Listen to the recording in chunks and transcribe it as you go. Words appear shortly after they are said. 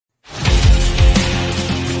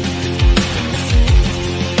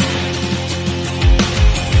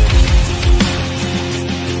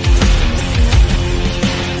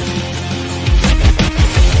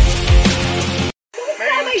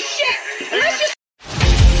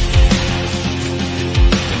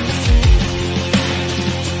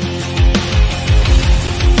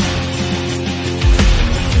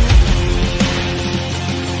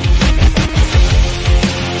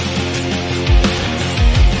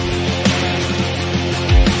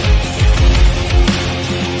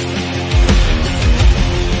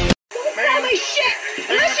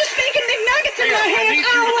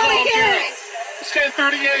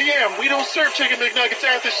nuggets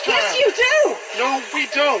at this time. Yes, you do. No, we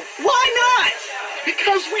don't. Why not?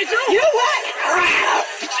 Because we do. You know what?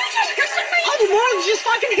 Did you just hiss at me? I didn't want to just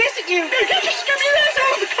fucking hiss at you. Hey, get your ass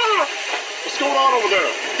out of the car. What's going on over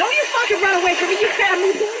there? Don't you fucking run away from me, you crab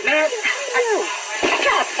me. Man,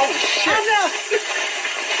 God, holy shit.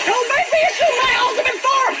 Don't make me assume my ultimate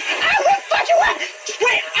form. I will fuck you up.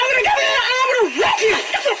 Wait, I'm gonna go in and I'm gonna wreck you.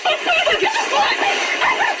 Get the fuck out of here. Get the fuck.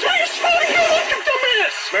 I'm gonna try to show you looking for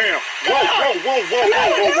this. Ma'am, whoa.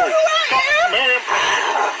 Ma'am.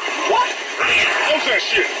 What? Close that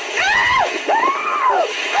shit.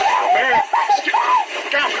 Man,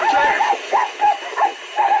 God, damn.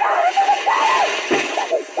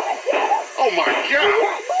 Oh my God.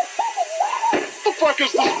 What the fuck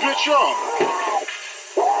is this bitch on?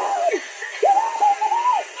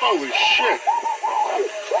 Holy shit.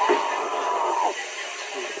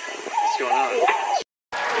 What's going on?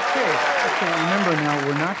 Okay, remember now,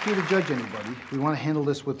 we're not here to judge anybody. We want to handle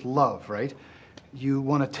this with love, right? You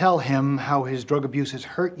want to tell him how his drug abuse has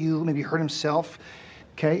hurt you, maybe hurt himself.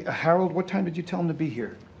 Okay, Harold, what time did you tell him to be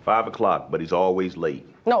here? 5 o'clock, but he's always late.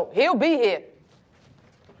 No, he'll be here.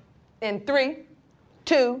 In 3,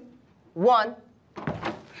 2, 1.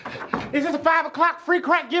 Is this a 5 o'clock free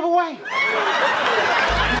crack giveaway?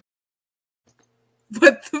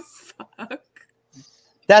 What the fuck?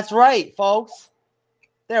 That's right, folks.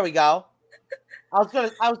 There we go. I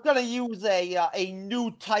was gonna use a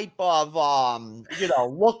new type of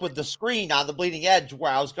look with the screen on the bleeding edge,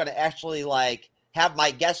 where I was gonna actually like have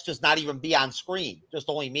my guests just not even be on screen, just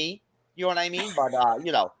only me. You know what I mean? But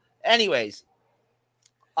anyways,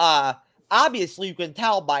 obviously you can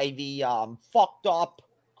tell by the fucked up,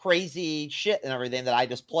 crazy shit and everything that I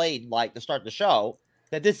just played like to start the show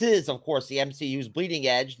that this is, of course, the MCU's Bleeding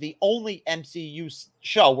Edge, the only MCU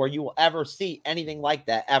show where you will ever see anything like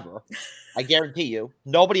that ever. I guarantee you.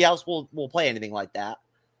 Nobody else will play anything like that.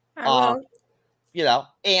 And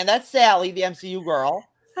that's Sally, the MCU girl.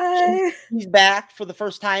 Hi. She's back for the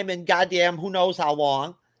first time in goddamn who knows how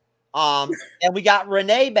long. And we got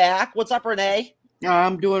Renee back. What's up, Renee?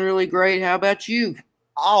 I'm doing really great. How about you?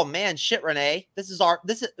 Oh man, shit, Renee. This is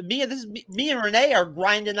me and Renee are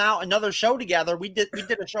grinding out another show together. We did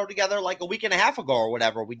a show together like a week and a half ago or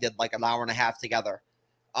whatever. We did like an hour and a half together.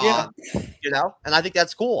 Yeah. And I think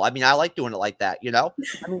that's cool. I mean, I like doing it like that, I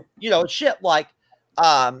mean, shit like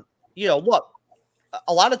look,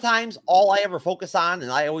 a lot of times all I ever focus on,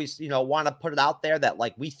 and I always, want to put it out there that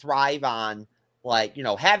like we thrive on like,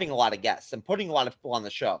 having a lot of guests and putting a lot of people on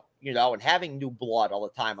the show, and having new blood all the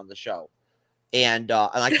time on the show. And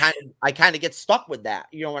I kind of get stuck with that.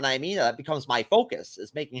 You know what I mean? That becomes my focus,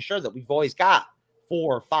 is making sure that we've always got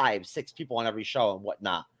 4, 5, 6 people on every show and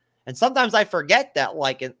whatnot. And sometimes I forget that,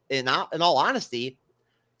 like in all honesty,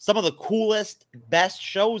 some of the coolest, best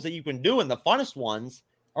shows that you can do and the funnest ones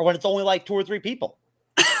are when it's only like 2 or 3 people.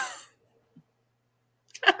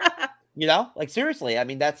 Like seriously. I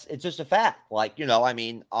mean, it's just a fact. Like, I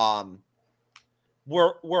mean,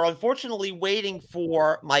 We're unfortunately waiting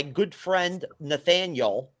for my good friend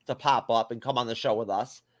Nathaniel to pop up and come on the show with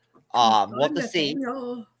us. We'll have to see.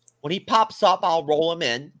 When he pops up, I'll roll him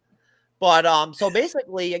in. But so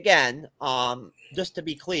basically, again, just to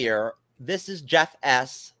be clear, this is Jeff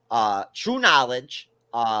S. True Knowledge,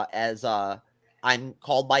 as I'm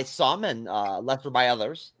called by some and lesser by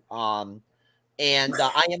others. And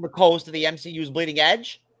I am the co-host of the MCU's Bleeding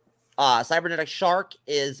Edge. Cybernetic Shark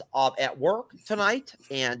is at work tonight,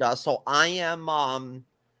 and so I am.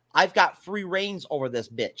 I've got free reins over this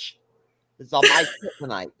bitch. It's on my shit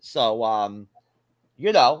tonight. So,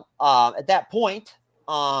 at that point,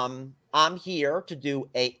 I'm here to do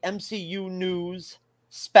a MCU news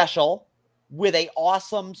special with a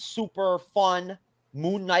awesome, super fun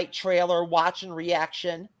Moon Knight trailer watch and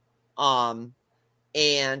reaction.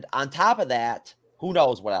 And on top of that, who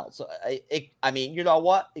knows what else? I mean, you know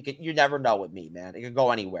what? You never know with me, man. It can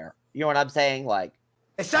go anywhere. You know what I'm saying? Like,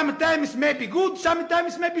 sometimes it may be good,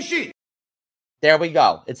 sometimes it may be shit. There we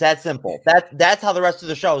go. It's that simple. That's how the rest of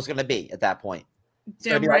the show is going to be at that point.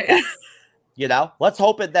 Damn right. Like let's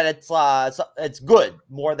hope that it's good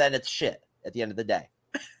more than it's shit at the end of the day.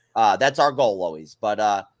 That's our goal always.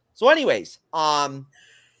 But so anyways,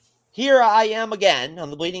 here I am again on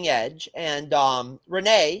the Bleeding Edge, and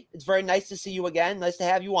Renee, it's very nice to see you again. Nice to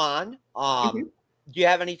have you on. Do you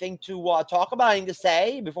have anything to talk about, anything to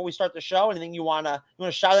say before we start the show? Anything you wanna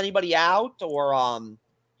shout anybody out, or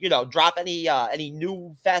drop any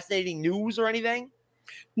new fascinating news or anything?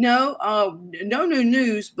 No, no new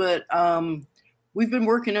news, but we've been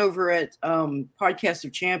working over at Podcast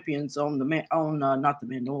of Champions on not the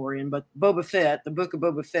Mandalorian, but Boba Fett, the Book of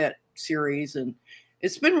Boba Fett series, and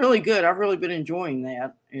it's been really good. I've really been enjoying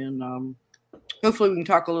that, and hopefully we can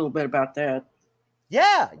talk a little bit about that.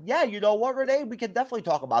 Yeah. You know what, Renee? We can definitely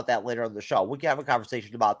talk about that later on the show. We can have a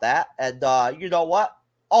conversation about that. And you know what?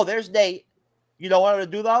 Oh, there's Nate. You know what I'm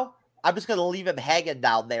gonna do though? I'm just gonna leave him hanging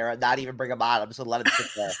down there and not even bring him on. I'm just gonna let him sit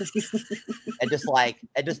there and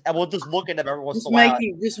we'll just look at him every once in a while.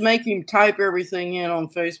 Just make him type everything in on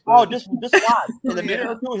Facebook. Oh, just watch. In a minute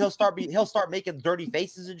or two, he'll start making dirty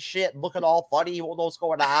faces and shit, and looking all funny. He won't know what's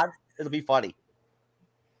going on. It'll be funny.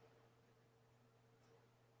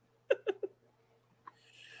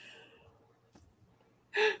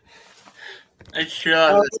 I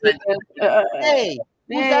sure. Hey,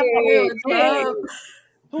 who's that?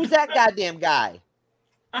 Who's that goddamn guy?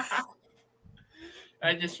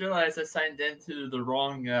 I just realized I signed into the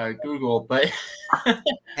wrong Google, but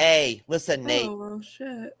hey, listen, Nate. Oh, well,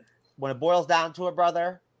 shit. When it boils down to it,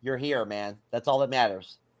 brother, you're here, man. That's all that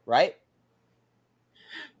matters, right?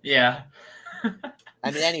 Yeah.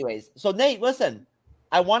 I mean, anyways. So, Nate, listen.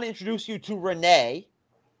 I want to introduce you to Renee.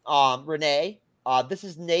 Renee, this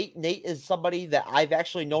is Nate. Nate is somebody that I've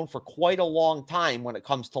actually known for quite a long time when it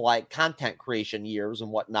comes to like content creation years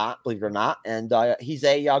and whatnot, believe it or not. And he's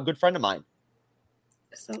a good friend of mine.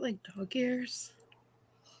 Is that like dog ears?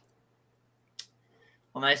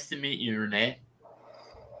 Well, nice to meet you, Renee.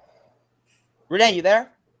 Renee, you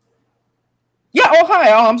there? Yeah. Oh,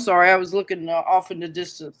 hi. Oh, I'm sorry. I was looking off in the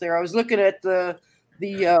distance there. I was looking at the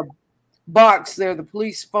box there, the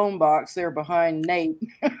police phone box there behind Nate.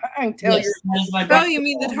 I can tell you. Oh, you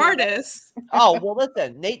mean the TARDIS? Oh, well,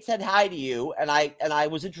 listen. Nate said hi to you, and I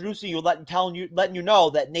was introducing you, letting you know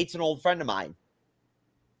that Nate's an old friend of mine.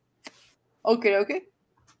 Okay.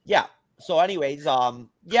 Yeah. So, anyways,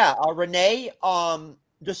 Renee,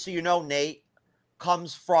 just so you know, Nate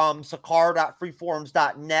comes from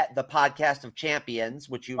sakar.freeforums.net, the podcast of champions,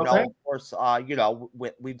 which know, of course,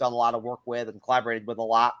 we've done a lot of work with and collaborated with a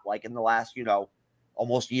lot, like in the last,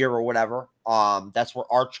 almost year or whatever. That's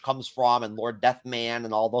where Arch comes from and Lord Deathman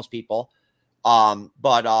and all those people. Good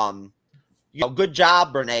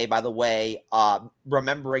job, Renee, by the way,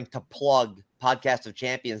 remembering to plug Podcast of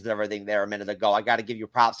Champions and everything there a minute ago. I got to give you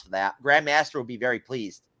props for that. Grandmaster will be very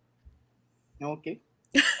pleased. Okay.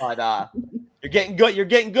 But you're getting good. You're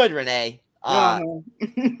getting good, Renee.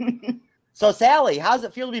 So, Sally, how does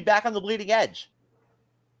it feel to be back on the bleeding edge?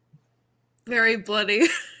 Very bloody.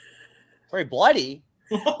 Very bloody?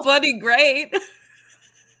 Bloody great.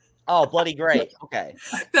 Oh, bloody great. Okay.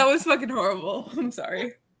 That was fucking horrible. I'm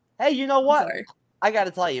sorry. Hey, you know what? Sorry. I got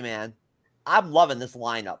to tell you, man. I'm loving this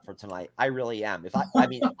lineup for tonight. I really am.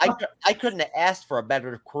 I couldn't have asked for a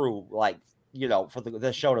better crew, for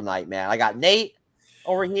the show tonight, man. I got Nate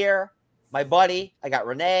over here, my buddy. I got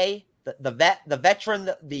Renee, the veteran,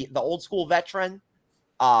 the old school veteran.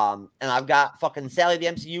 And I've got fucking Sally, the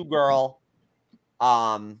MCU girl.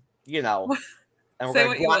 And we're Say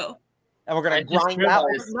what you will. And we're gonna grind it out.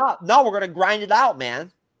 No, we're gonna grind it out,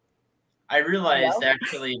 man. I realized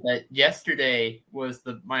actually that yesterday was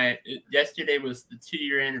the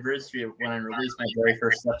 2-year anniversary of when I released my very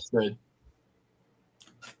first episode.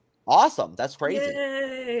 Awesome. That's crazy.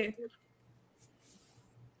 Yay.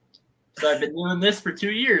 So I've been doing this for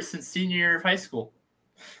 2 years since senior year of high school.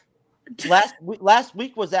 Last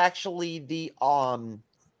week was actually the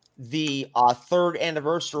third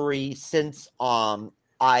anniversary since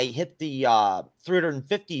I hit the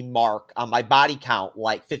 350 mark on my body count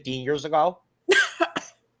like 15 years ago.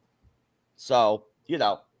 So, who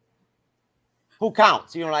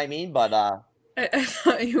counts? You know what I mean? But I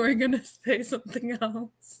thought you were going to say something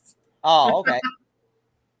else. Oh, okay.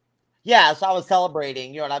 Yeah, so I was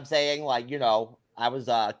celebrating, you know what I'm saying? Like, I was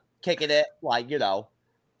kicking it, like,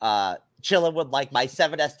 chilling with like my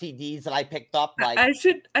 7 STDs that I picked up. Like I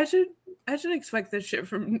should expect this shit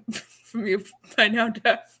from you by now,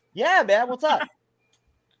 Jeff. Yeah, man. What's up?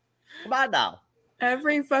 Come on now.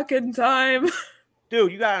 Every fucking time.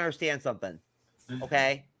 Dude, you gotta understand something.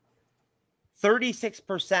 Okay?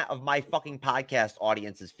 36% of my fucking podcast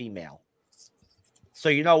audience is female. So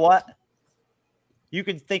you know what? You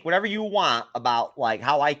can think whatever you want about like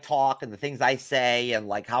how I talk and the things I say and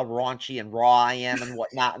like how raunchy and raw I am and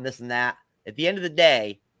whatnot and this and that. At the end of the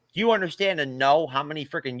day, do you understand and know how many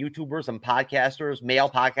freaking YouTubers and podcasters, male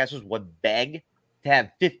podcasters, would beg to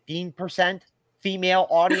have 15% female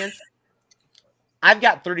audience? I've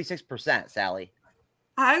got 36%, Sally.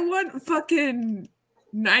 I want fucking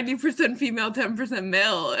 90% female, 10%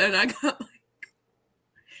 male, and I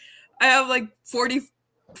have like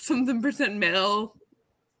 40-something% male.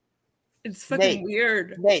 It's fucking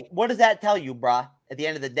weird. Nate, what does that tell you, bruh? At the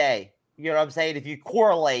end of the day, You know what I'm saying? If you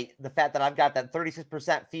correlate the fact that I've got that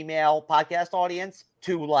 36% female podcast audience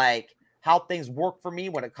to like how things work for me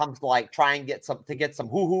when it comes to like trying get some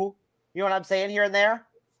hoo-hoo, you know what I'm saying here and there?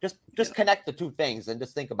 Just connect the two things and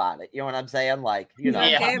just think about it. You know what I'm saying? Like, you know.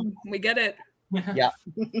 Okay, we get it. Yeah.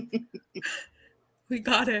 We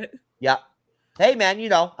got it. Yeah. Hey man, you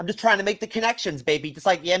know, I'm just trying to make the connections, baby. Just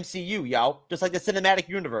like the MCU, yo. Just like the cinematic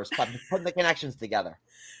universe. I'm just putting the connections together.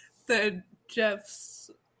 The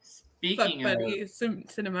Jeff's Speaking of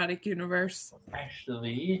cinematic universe.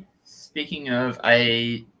 Actually, speaking of,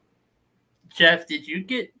 Jeff, did you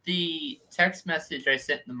get the text message I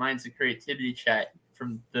sent in the Minds of Creativity chat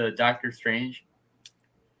from the Doctor Strange?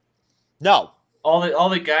 No. All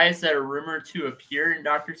the guys that are rumored to appear in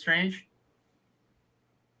Doctor Strange?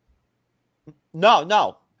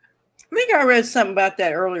 No. I think I read something about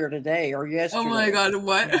that earlier today or yesterday. Oh my god,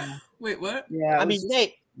 what? Wait, what? Yeah. I mean,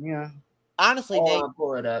 Nate. Yeah. Honestly, Nate. I'll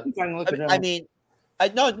pull it up. I mean,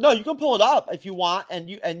 no, you can pull it up if you want, and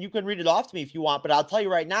you can read it off to me if you want. But I'll tell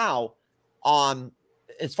you right now,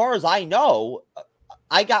 as far as I know,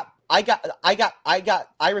 I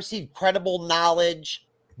received credible knowledge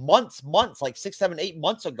months, like 6, 7, 8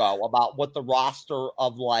 months ago about what the roster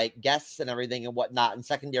of like guests and everything and whatnot and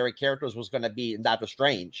secondary characters was going to be in Doctor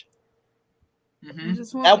Strange. I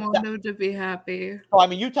just want Wanda to be happy. So, I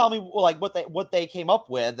mean, you tell me like what they came up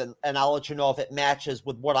with, and I'll let you know if it matches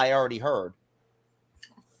with what I already heard.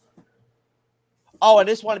 Oh, and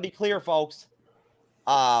I just want to be clear, folks.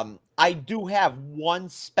 I do have one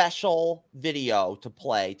special video to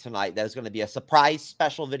play tonight that is going to be a surprise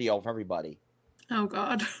special video for everybody. Oh,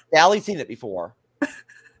 God. Sally's seen it before,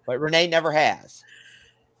 but Renee never has.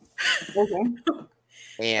 Okay.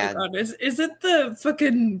 And oh God. Is it the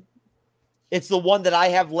fucking... It's the one that I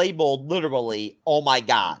have labeled literally, oh my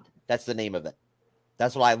God. That's the name of it.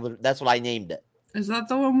 That's what I named it. Is that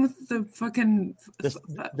the one with the fucking...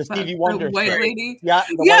 The Stevie Wonder white shirt. lady? Yeah.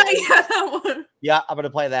 Yeah, that one. Yeah, I'm going to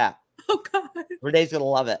play that. Oh, God. Renee's going to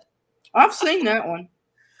love it. I've seen that one.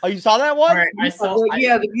 Oh, you saw that one? Right,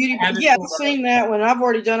 the beauty. Yeah, I've seen that one. I've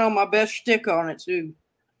already done all my best shtick on it too.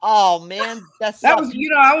 Oh man, that was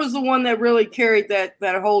I was the one that really carried that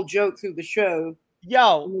whole joke through the show.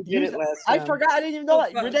 Yo, I time. forgot. I didn't even know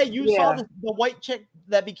that. Renee, you saw the white chick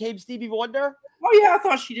that became Stevie Wonder? Oh yeah, I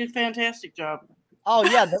thought she did a fantastic job. Oh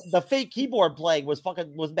yeah, the fake keyboard playing was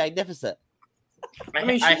magnificent. I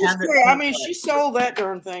mean, she sold that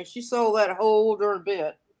darn thing. She sold that whole darn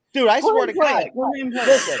bit. Dude, I swear to God.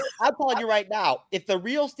 Listen, I'm telling you right now, if the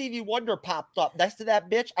real Stevie Wonder popped up next to that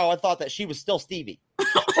bitch, I would have thought that she was still Stevie.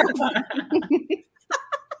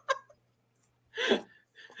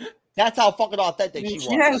 That's how fucking authentic she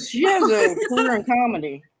was. She has a career in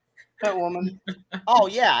comedy, that woman. Oh,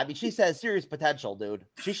 yeah. I mean, she says serious potential, dude.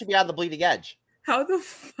 She should be on the bleeding edge. How the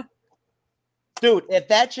fuck? Dude, if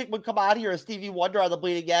that chick would come out here as Stevie Wonder on the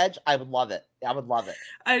bleeding edge, I would love it. I would love it.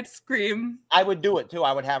 I'd scream. I would do it, too.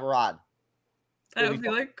 I would have her on. I would be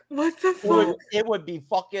like, what the fuck? It would be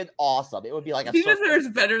fucking awesome. It would be like a... She deserves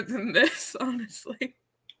better than this, honestly.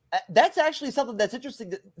 That's actually something that's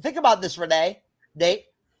interesting. Think about this, Renee. Nate,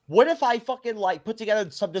 what if I fucking like put together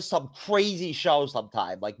some crazy show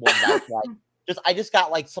sometime? Like one night, like I just got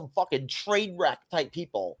like some fucking train wreck type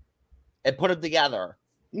people and put them together.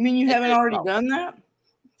 You mean you haven't already done that?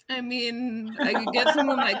 I mean, I could get some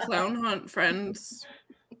of my clown hunt friends.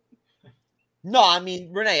 No, I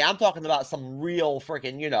mean, Renee, I'm talking about some real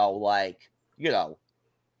freaking,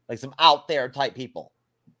 like some out there type people.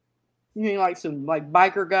 You mean like some like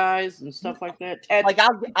biker guys and stuff like that? Like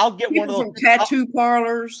I'll get one of those from tattoo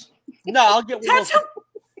parlors. No, I'll get one of those.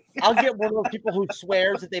 I'll get one of those people who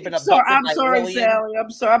swears that they've been abducted. I'm sorry, Sally.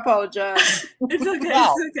 I'm sorry. I apologize. It's okay.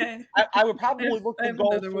 No, it's okay. I would probably look to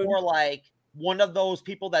go for like one of those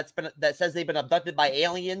people that says they've been abducted by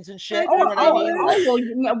aliens and shit. Well,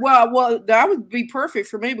 that would be perfect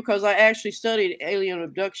for me because I actually studied alien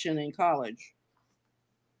abduction in college.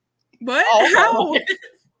 What? Oh, how?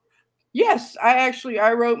 Yes, I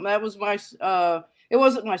wrote. That was my. It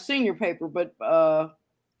wasn't my senior paper, but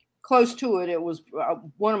close to it. It was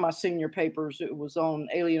one of my senior papers. It was on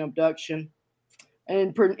alien abduction,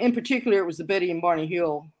 and in particular, it was the Betty and Barney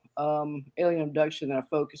Hill alien abduction that I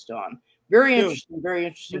focused on. Very interesting. Very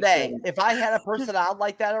interesting. Today, if I had a person out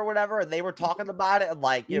like that or whatever, and they were talking about it, and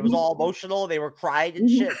like it was all emotional, they were crying and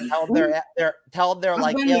shit. Tell them they're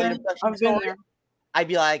like alien abduction story. I'd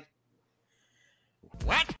be like,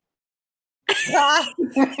 what?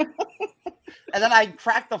 And then I'd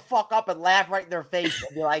crack the fuck up and laugh right in their face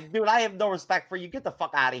and be like, dude, I have no respect for you. Get the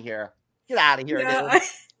fuck out of here. Get out of here, dude.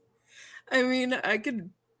 I mean, I could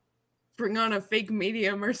bring on a fake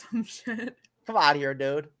medium or some shit. Come out here,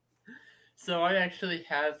 dude. So I actually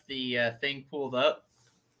have the thing pulled up.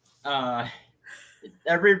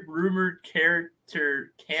 Every rumored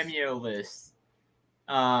character cameo list.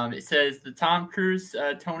 It says the Tom Cruise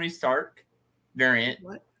Tony Stark variant.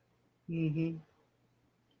 What? Mm-hmm.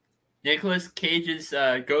 Nicolas Cage's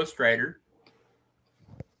Ghost Rider.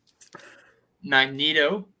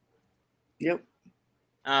 Magneto. Yep.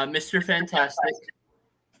 Mr. Fantastic.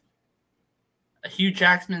 Hugh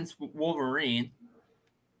Jackman's Wolverine.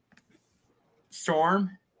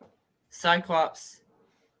 Storm. Cyclops.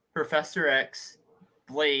 Professor X.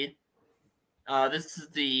 Blade. This is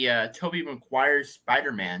the Tobey Maguire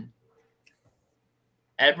Spider-Man.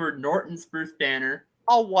 Edward Norton's Bruce Banner.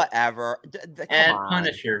 Oh, whatever. And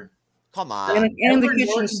Punisher. Come on. And the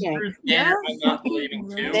kitchen sink. Bruce Banner, I'm not believing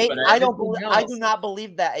too. They, but I do not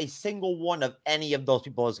believe that a single one of any of those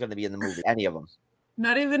people is going to be in the movie. Any of them.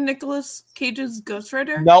 Not even Nicolas Cage's Ghost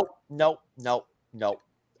Rider? Nope.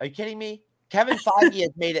 Are you kidding me? Kevin Feige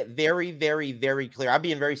has made it very, very, very clear. I'm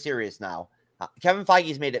being very serious now. Kevin Feige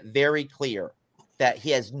has made it very clear that he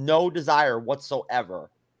has no desire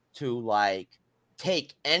whatsoever to like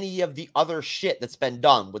take any of the other shit that's been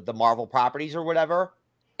done with the Marvel properties or whatever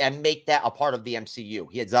and make that a part of the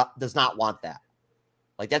MCU. He does not want that.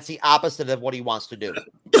 Like, that's the opposite of what he wants to do.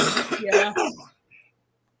 Yeah.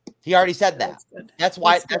 He already said that. That's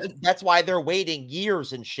why they're waiting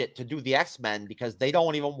years and shit to do the X-Men, because they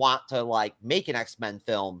don't even want to like make an X-Men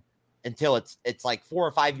film until it's like 4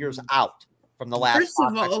 or 5 years out from the last. First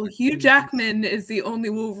of all, Hugh Jackman is the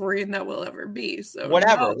only Wolverine that will ever be. So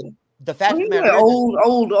whatever. no. The fact of the matter is,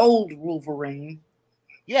 old Wolverine.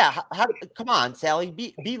 Yeah, come on, Sally,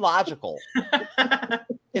 be logical.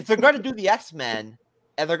 If they're going to do the X-Men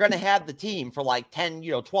and they're going to have the team for like 10,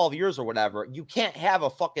 12 years or whatever, you can't have a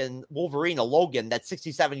fucking Wolverine, a Logan that's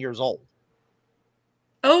 67 years old.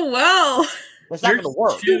 Oh, well. That's not going to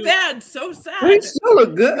work. Too bad. So sad. They still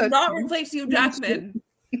look good. Do not replace Hugh Jackman.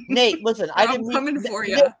 Nate, listen, I'm coming for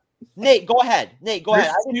you. Nate, go ahead. Nate, go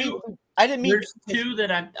ahead. I didn't mean. There's two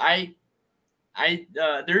that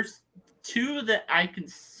there's two that I can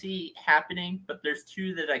see happening, but there's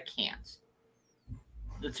two that I can't.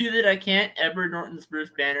 The two that I can't: Edward Norton's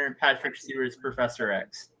Bruce Banner and Patrick Stewart's Professor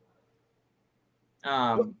X.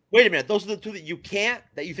 Wait a minute; those are the two that you can't.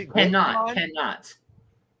 That you think cannot.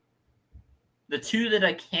 The two that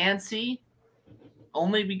I can see,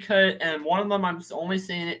 only because, and one of them I'm just only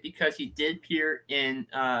saying it because he did appear in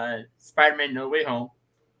Spider-Man: No Way Home,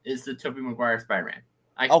 is the Tobey Maguire Spider-Man.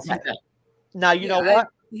 I can see that. Now you know what?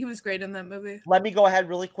 He was great in that movie. Let me go ahead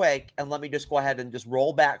really quick, and let me just go ahead and just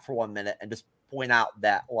roll back for 1 minute and just point out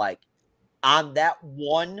that, like, on that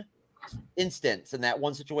one instance, in that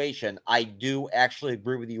one situation, I do actually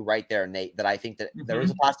agree with you right there, Nate, that I think that there is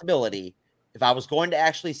a possibility. If I was going to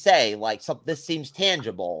actually say, like, this seems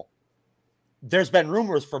tangible, there's been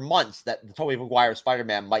rumors for months that the Tobey Maguire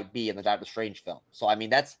Spider-Man might be in the Doctor Strange film. So, I mean,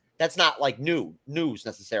 that's not, like, news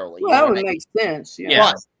necessarily. Well, that would make sense,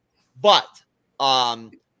 yeah. But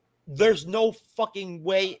there's no fucking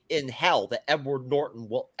way in hell that Edward Norton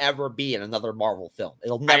will ever be in another Marvel film.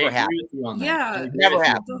 It'll never happen. Yeah, never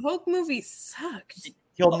happen. The Hulk movie sucked.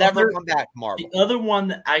 He'll never come back to Marvel. The other one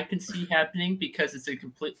that I can see happening, because it's a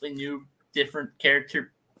completely new, different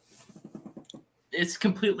character. It's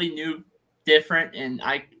completely new, different, and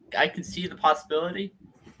I can see the possibility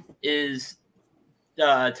is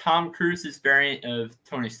Tom Cruise's variant of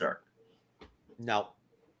Tony Stark. No.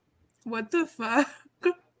 What the fuck?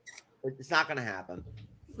 It's not going to happen.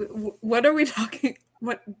 What are we talking?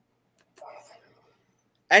 What?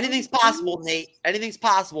 Anything's possible, Nate. Anything's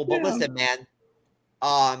possible. But listen,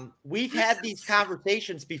 man, we've had these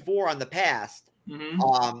conversations before on the past.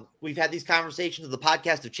 We've had these conversations of the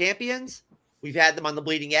Podcast of Champions. We've had them on the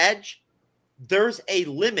Bleeding Edge. There's a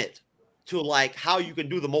limit to like how you can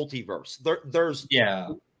do the multiverse.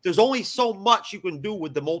 There's only so much you can do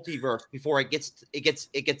with the multiverse before it gets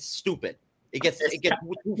stupid. It gets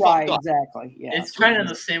too right, fucked up. Exactly. Yeah. It's kind of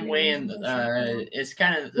the same way in it's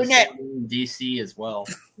kind of the same way in DC as well.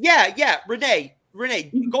 Yeah. Renee,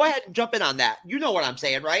 go ahead and jump in on that. You know what I'm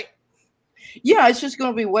saying, right? Yeah, it's just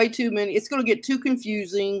going to be way too many. It's going to get too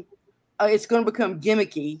confusing. It's going to become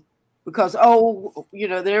gimmicky because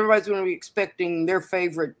then everybody's going to be expecting their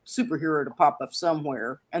favorite superhero to pop up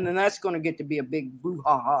somewhere, and then that's going to get to be a big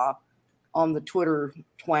boo-ha-ha on the Twitter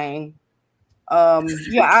twang.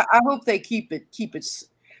 I hope they keep it.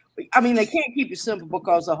 I mean, they can't keep it simple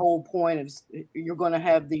because the whole point is you're going to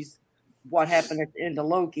have what happened at the end of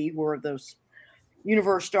Loki, where those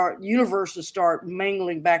universes start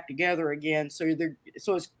mingling back together again. So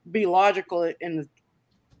it's be logical in the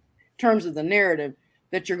terms of the narrative,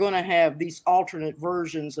 that you're going to have these alternate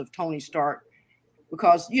versions of Tony Stark,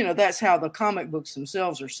 because that's how the comic books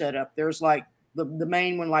themselves are set up. There's like the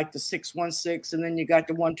main one, like the 616, and then you got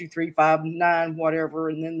the 1, 2, 3, 5, 9, whatever,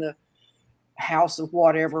 and then the House of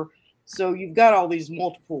whatever. So you've got all these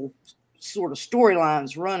multiple sort of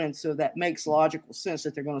storylines running, so that makes logical sense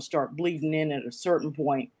that they're going to start bleeding in at a certain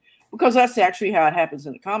point, because that's actually how it happens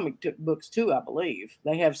in the comic books too. I believe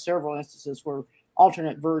they have several instances where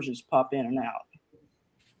alternate versions pop in and out.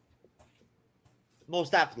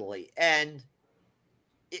 Most definitely, and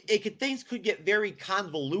things could get very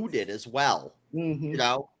convoluted as well. Mm-hmm.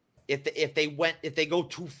 If they go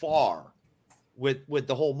too far with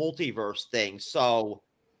the whole multiverse thing. So,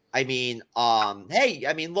 I mean,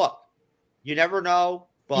 look, you never know.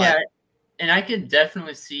 But yeah, and I can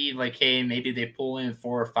definitely see like, hey, maybe they pull in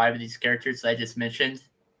 4 or 5 of these characters I just mentioned,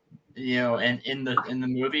 and in the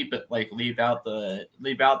movie, but like leave out the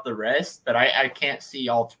rest. But I can't see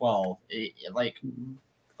all 12.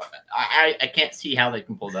 I can't see how they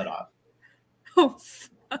can pull that off.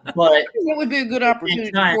 But it would be a good opportunity.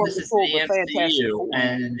 This is the MCU,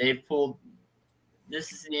 and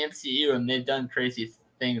this is the MCU, and they've done crazy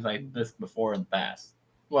things like this before in the past.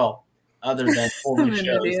 Well, other than pulling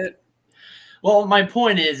shows. Idiot. Well, my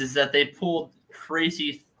point is that they pulled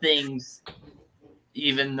crazy things,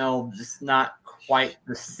 even though it's not quite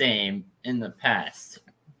the same in the past.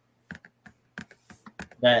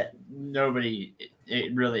 That nobody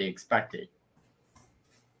really expected.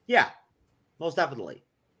 Yeah, most definitely.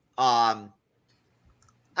 I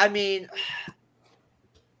mean,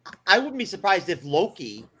 I wouldn't be surprised if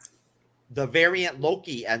Loki, the variant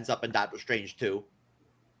Loki, ends up in Doctor Strange too.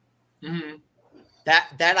 Mm-hmm.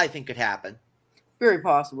 That I think could happen. Very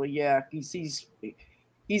possibly, yeah. He's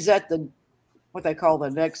at the what they call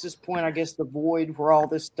the nexus point, I guess, the void where all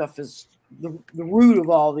this stuff is. The root of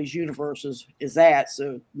all these universes is at.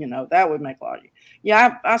 So that would make a lot of.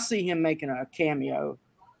 Yeah, I see him making a cameo.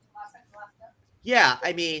 Yeah,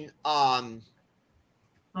 I mean,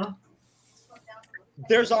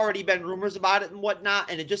 there's already been rumors about it and whatnot,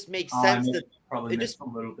 and it just makes sense that probably just a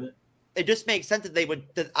little bit. It just makes sense that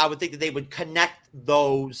I would think that they would connect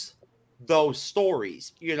those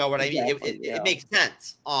stories. You know what I mean? It makes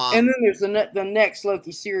sense. And then there's the next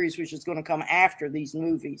Loki series, which is going to come after these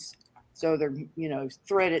movies. So they're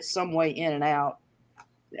thread it some way in and out.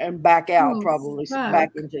 And back out, probably. Fuck.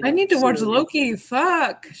 Back into. I need to watch Loki.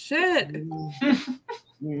 Fuck. Shit.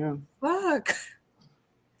 Yeah. Fuck.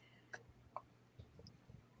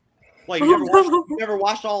 Well, you never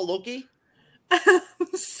watched all Loki? I'm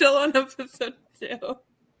still on episode 2.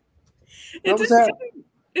 It just didn't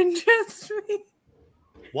interest me.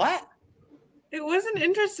 What? It wasn't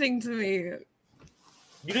interesting to me.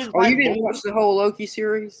 You didn't watch the whole Loki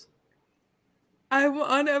series? I'm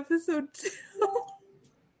on episode 2.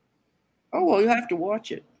 Oh, well, you have to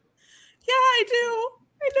watch it. Yeah, I do.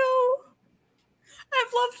 I know.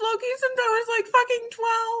 I've loved Loki since I was like fucking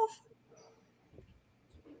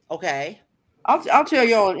 12. Okay. I'll tell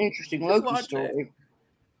y'all an interesting Loki story.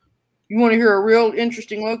 You want to hear a real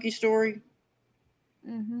interesting Loki story?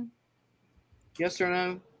 Mm-hmm. Yes or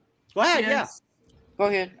no? Go ahead, yes. Yeah. Go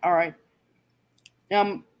ahead. All right.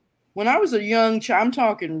 Now, when I was a young child, I'm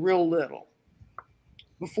talking real little,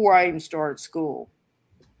 before I even started school,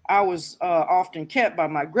 I was often kept by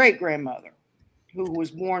my great-grandmother, who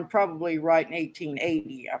was born probably right in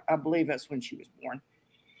 1880. I believe that's when she was born.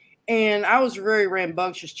 And I was a very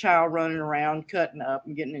rambunctious child running around, cutting up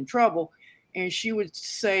and getting in trouble. And she would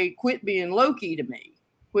say, "Quit being Loki" to me.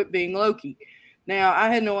 Quit being Loki. Now, I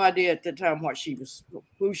had no idea at the time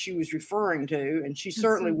who she was referring to. And she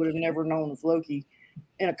certainly would have never known of Loki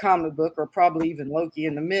in a comic book, or probably even Loki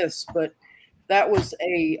in the myths. But that was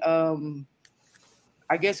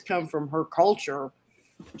I guess, come from her culture.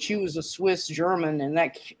 She was a Swiss German,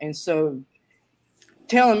 and so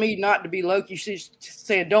telling me not to be Loki, she's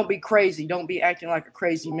saying, "Don't be crazy, don't be acting like a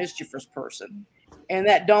crazy, mischievous person." And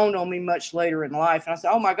that dawned on me much later in life. And I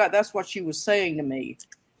said, "Oh my God, that's what she was saying to me."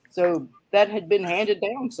 So that had been handed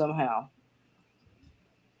down somehow.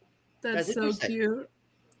 That's so cute.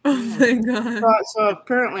 Oh my God. So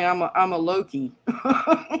apparently I'm a Loki.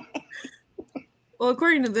 Well,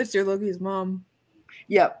 according to this, you're Loki's mom.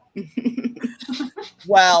 Yep.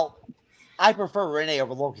 Well, I prefer Renee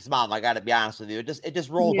over Loki's mom. I got to be honest with you. It just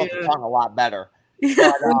rolls off the tongue a lot better.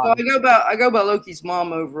 Yeah. But, I go by Loki's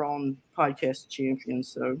mom over on Podcast Champions.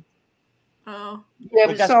 So. Oh. Yeah,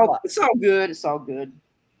 but it's all good. It's all good.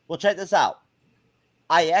 Well, check this out.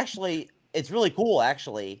 It's really cool.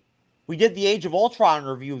 Actually, we did the Age of Ultron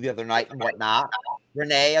review the other night and whatnot.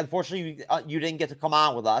 Renee, unfortunately, you didn't get to come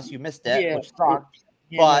on with us. You missed it, which sucked.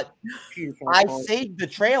 but beautiful I part. saved the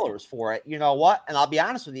trailers for it. You know what? And I'll be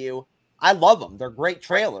honest with you, I love them. They're great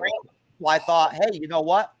trailers. So I thought, hey, you know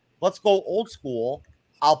what? Let's go old school.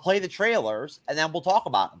 I'll play the trailers, and then we'll talk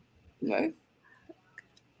about them. Okay.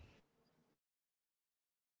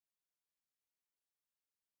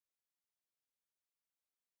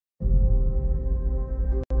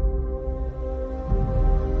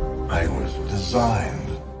 I was designed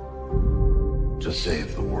to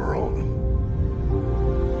save the world.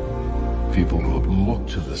 People will look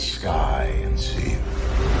to the sky and see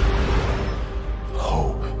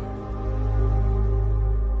hope.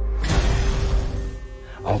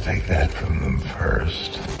 I'll take that from them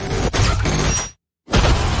first.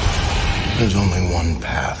 There's only one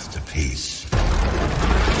path to peace.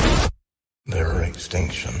 Their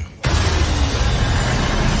extinction.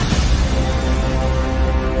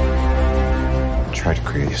 Tried to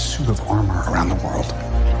create a suit of armor around the world.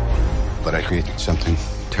 But I created something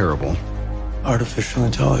terrible. Artificial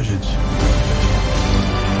intelligence.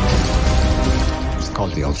 It's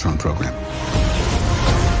called the Ultron program.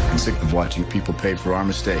 I'm sick of watching people pay for our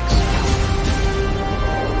mistakes.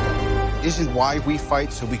 Isn't why we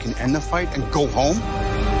fight so we can end the fight and go home?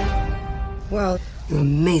 Well, you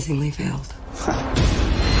amazingly failed.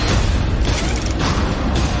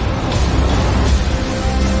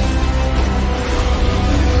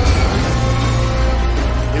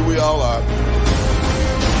 Here we all are.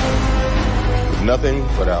 With nothing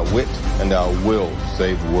but our wit and our will to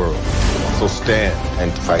save the world. So stand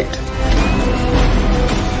and fight.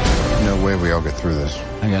 No way we all get through this.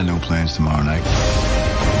 I got no plans tomorrow night.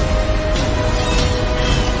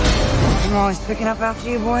 I'm always picking up after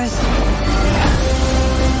you boys.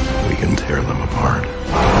 We can tear them apart.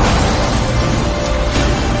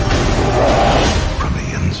 From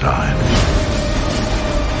the inside.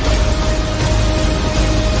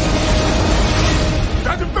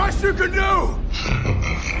 That's the best you can do!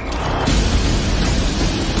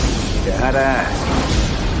 Badass.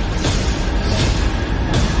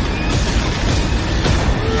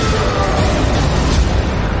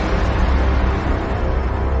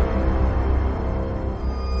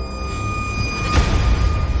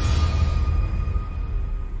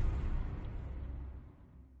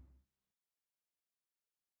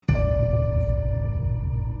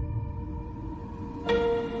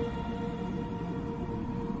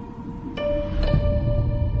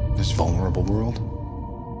 This vulnerable world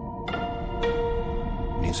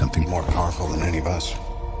needs something more powerful than any of us.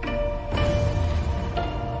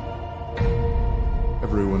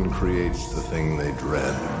 Everyone creates the thing they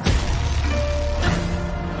dread.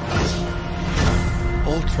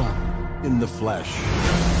 Ultron in the flesh.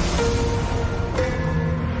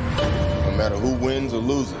 No matter who wins or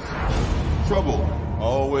loses, trouble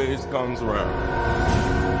always comes around.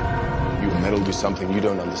 You meddle to something you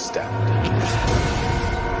don't understand.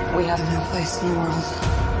 We have no place in the world.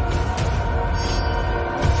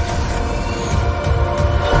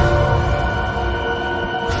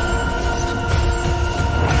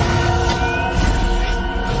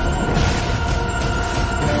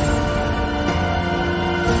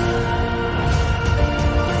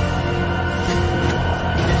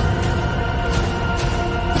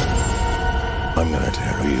 I'm gonna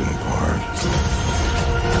tear you apart.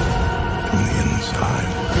 From the inside.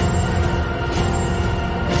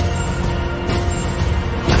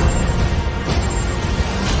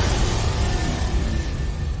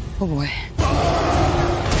 Oh boy.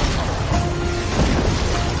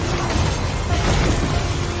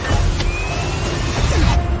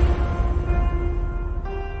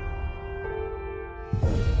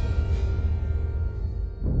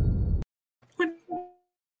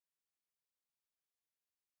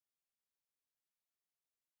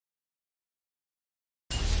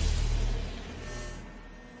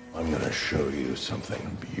 I'm gonna show you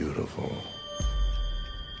something beautiful.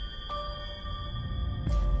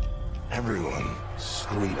 Everyone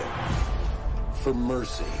screaming for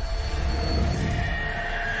mercy.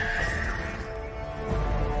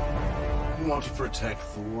 You want to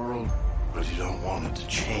protect the world, but you don't want it to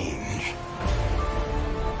change.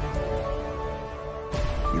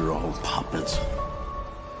 You're all puppets.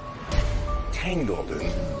 Tangled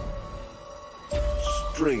in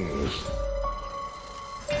strings.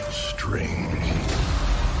 Strings.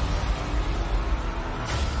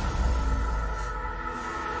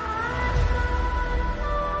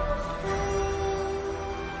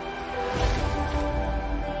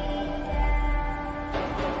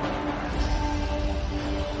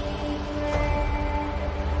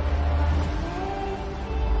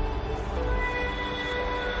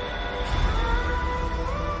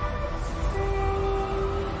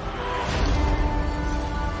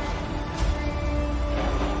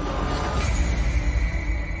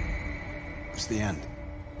 the end.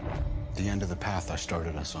 The end of the path I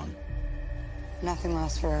started us on. Nothing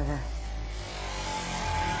lasts forever.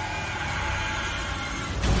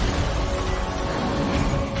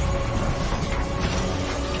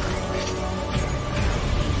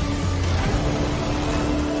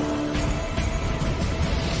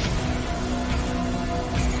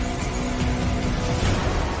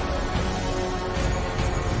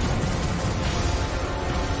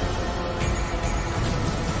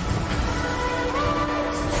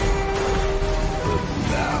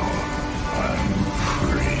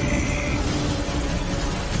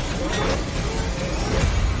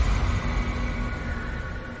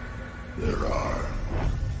 There are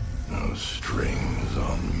no strings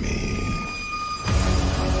on me.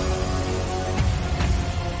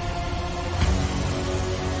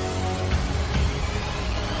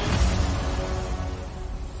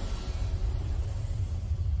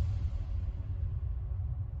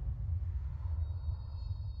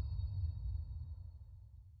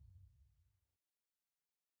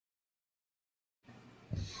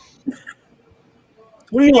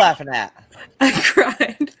 What are you laughing at? I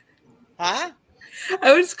cried. Huh?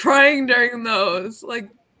 I was crying during those. Like,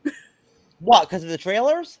 What? Because of the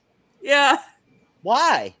trailers? yeah.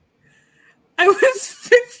 Why? I was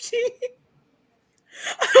 50.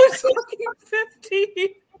 I was fucking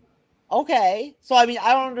 50. Okay. So, I mean,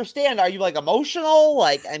 I don't understand. Are you, like, emotional?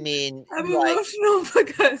 Like, I mean... I'm like, emotional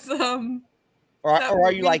because, Or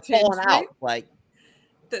are you, like, pulling changed me. out? Like...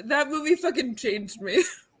 That movie fucking changed me.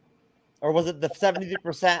 Or was it the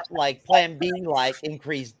 70%, like, Plan B, like,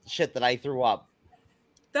 increased shit that I threw up?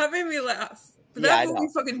 That made me laugh. But Yeah, I that movie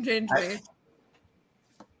know. fucking changed me.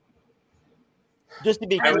 Just to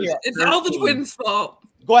be I was clear. It's all the 13. twins' fault.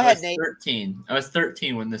 Go I ahead, was Nate. 13. I was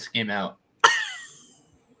 13 when this came out.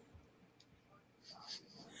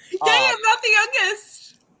 Yay, I'm not the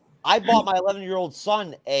youngest. I bought my 11-year-old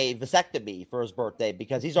son a vasectomy for his birthday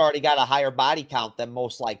because he's already got a higher body count than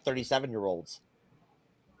most, like, 37-year-olds.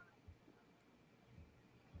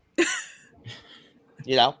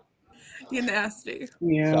 You know? You're nasty.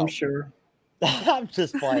 Yeah, So. I'm sure. I'm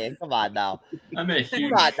just playing. Come on now. I'm a Come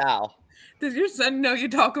huge. on now. Does your son know you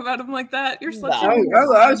talk about him like that? You're such No.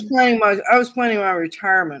 I was planning my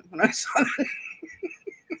retirement when I saw it.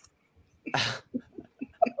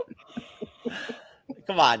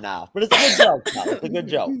 Come on now. But it's a good joke, though. It's a good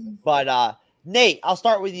joke. But Nate, I'll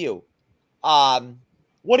start with you.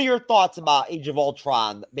 What are your thoughts about Age of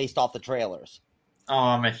Ultron based off the trailers? Oh,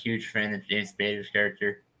 I'm a huge fan of James Spader's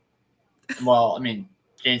character. Well, I mean,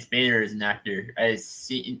 James Spader is an actor. I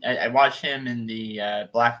watched him in the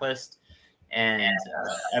Blacklist, and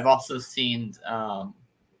I've also seen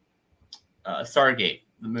Stargate,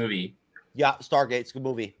 the movie. Yeah, Stargate's a good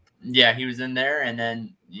movie. Yeah, he was in there, and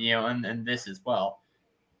then and this as well.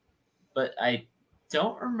 But I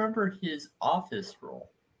don't remember his office role.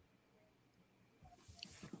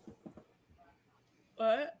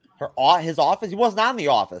 What? His office? He wasn't on The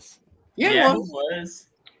Office. Yeah, he was.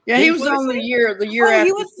 Yeah, he was on the year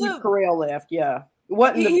after Steve Carell left. Yeah, it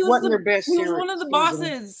wasn't their best. He was one of the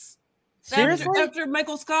bosses. Seriously? After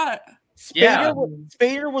Michael Scott.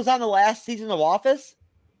 Spader was on the last season of Office?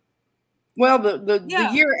 Well, the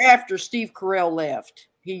year after Steve Carell left,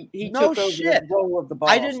 he took over the role of the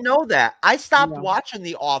boss. I didn't know that. I stopped watching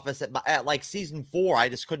The Office at like season 4. I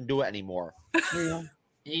just couldn't do it anymore.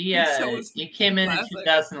 Yeah. He came in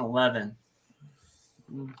 2011.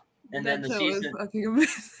 And then the season.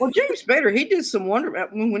 Well, James Spader, he did some wonder.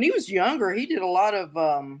 When he was younger, he did a lot of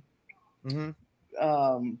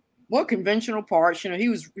conventional parts. He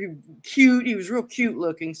was cute. He was real cute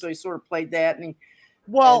looking, so he sort of played that. And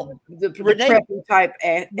the preppy type.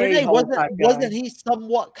 Renee, wasn't he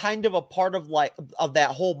somewhat kind of a part of of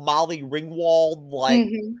that whole Molly Ringwald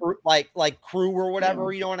like crew or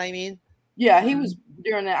whatever? You know what I mean? Yeah, he was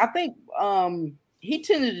during that. I think he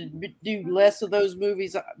tended to do less of those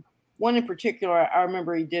movies. One in particular, I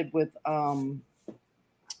remember he did with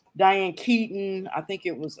Diane Keaton. I think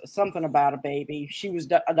it was something about a baby. She was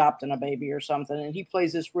adopting a baby or something, and he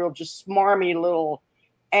plays this real just smarmy little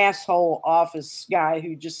asshole office guy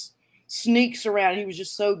who just sneaks around. He was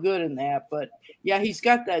just so good in that. But yeah, he's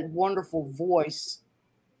got that wonderful voice.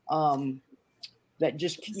 That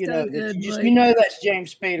just that's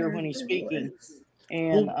James Spader when he's speaking,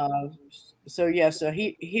 and so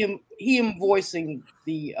him voicing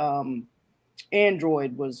the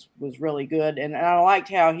android was really good, and I liked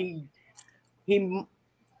how he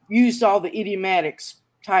used all the idiomatics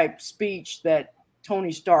type speech that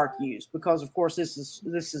Tony Stark used, because of course this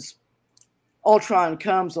is Ultron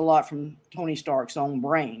comes a lot from Tony Stark's own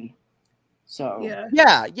brain, So yeah.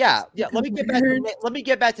 Let me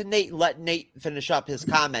get back to Nate and let Nate finish up his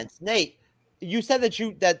comments. Nate, you said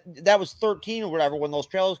that was 13 or whatever when those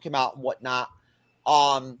trailers came out and whatnot.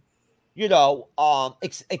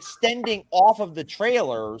 Extending off of the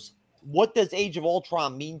trailers, what does Age of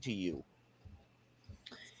Ultron mean to you?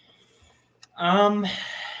 I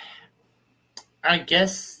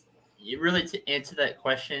guess really to answer that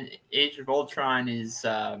question, Age of Ultron is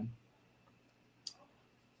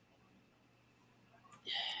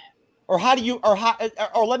or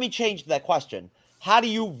let me change that question. How do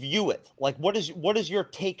you view it? Like, what is your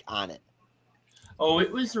take on it? Oh,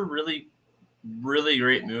 it was a really, really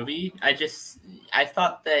great movie. I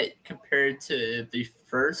thought that compared to the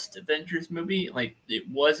first Avengers movie, like it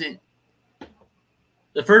wasn't.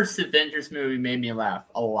 The first Avengers movie made me laugh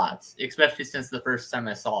a lot, especially since the first time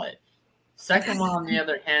I saw it. Second one, on the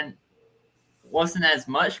other hand, wasn't as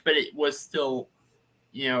much, but it was still,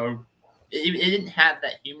 it didn't have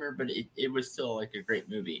that humor, but it was still like a great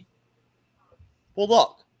movie. Well,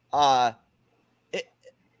 look,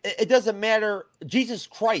 it doesn't matter. Jesus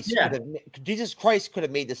Christ could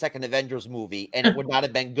have made the second Avengers movie, and it would not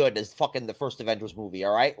have been good as fucking the first Avengers movie.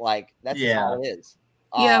 All right, like that's just how it is.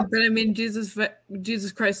 Yeah, but I mean, Jesus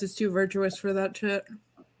Christ is too virtuous for that shit.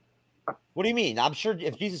 What do you mean? I'm sure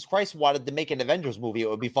if Jesus Christ wanted to make an Avengers movie, it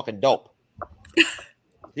would be fucking dope.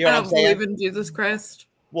 You know I don't believe in Jesus Christ.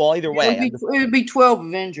 Well, either way, it would be 12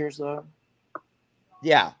 Avengers, though.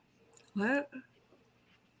 Yeah. What?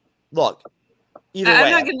 Look, either I'm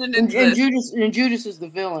way, not getting into this. Judas is the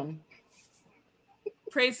villain.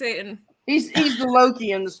 Praise Satan. He's the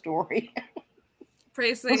Loki in the story.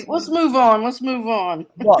 Praise Satan. Let's move on. Let's move on.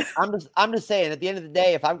 Look, I'm just saying. At the end of the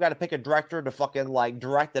day, if I've got to pick a director to fucking like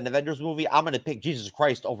direct an Avengers movie, I'm gonna pick Jesus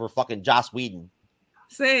Christ over fucking Joss Whedon.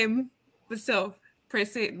 Same, but still,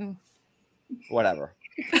 praise Satan. Whatever.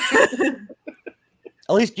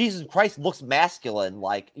 At least Jesus Christ looks masculine.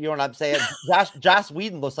 Like, you know what I'm saying? Joss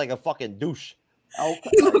Whedon looks like a fucking douche. Okay.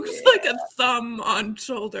 He looks like a thumb on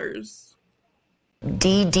shoulders.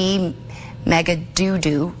 DD mega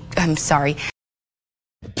doo-doo. I'm sorry.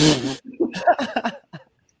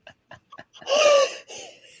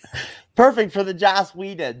 Perfect for the Joss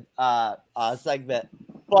Whedon segment.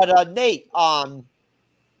 But Nate,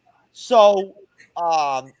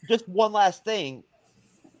 just one last thing.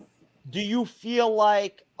 Do you feel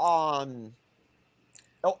like at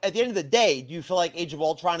the end of the day, do you feel like Age of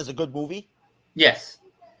Ultron is a good movie? Yes.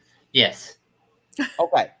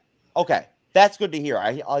 Okay. That's good to hear.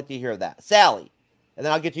 I like to hear that. Sally, and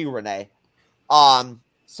then I'll get to you, Renee.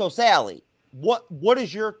 So Sally, what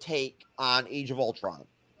is your take on Age of Ultron?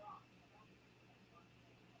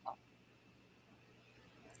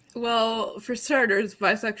 Well, for starters,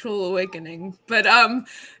 bisexual awakening. But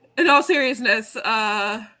in all seriousness,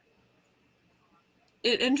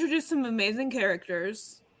 it introduced some amazing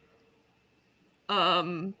characters.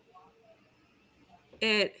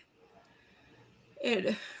 It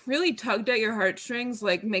really tugged at your heartstrings,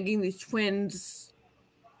 like making these twins.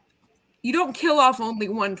 You don't kill off only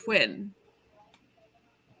one twin.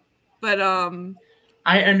 But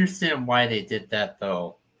I understand why they did that,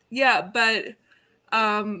 though. Yeah, but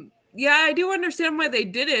I do understand why they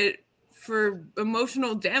did it, for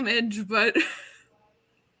emotional damage, but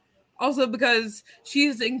also because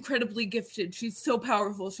she's incredibly gifted. She's so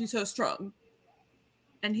powerful. She's so strong.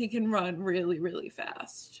 And he can run really, really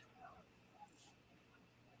fast.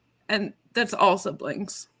 And that's all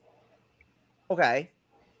siblings. Okay.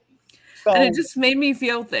 And it just made me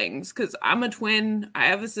feel things, because I'm a twin. I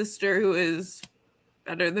have a sister who is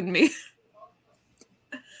better than me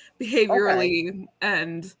behaviorally,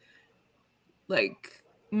 and like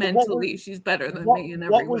mentally, she's better than me in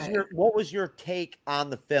every way. What was your take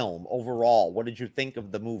on the film overall? What did you think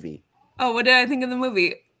of the movie? Oh, what did I think of the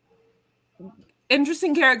movie?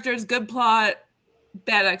 Interesting characters, good plot,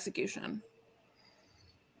 bad execution.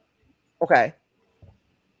 Okay.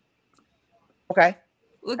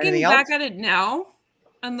 Looking back at it now,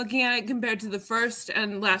 and looking at it compared to the first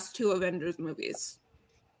and last two Avengers movies,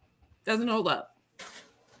 doesn't hold up.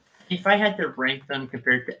 If I had to rank them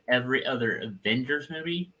compared to every other Avengers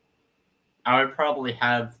movie, I would probably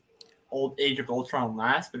have Age of Ultron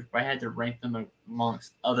last, but if I had to rank them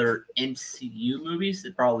amongst other MCU movies,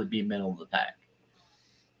 it'd probably be middle of the pack.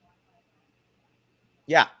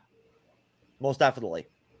 Yeah, most definitely.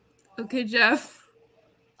 Okay, Jeff.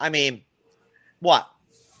 I mean, what?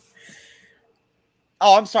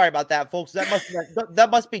 Oh, I'm sorry about that, folks. That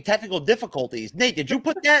must be technical difficulties. Nate, did you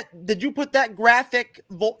put that graphic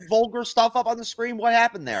vulgar stuff up on the screen? What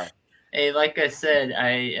happened there? Hey, like I said,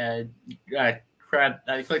 I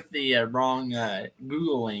clicked the wrong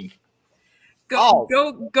Google link.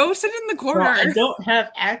 Go sit in the corner. Well, I don't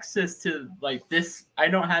have access to like this. I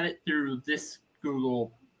don't have it through this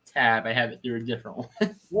Google tab. I have it through a different one.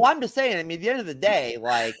 Well, I'm just saying, I mean, at the end of the day,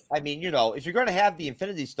 like, I mean, if you're going to have the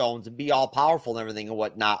Infinity Stones and be all powerful and everything and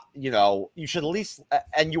whatnot, you should at least,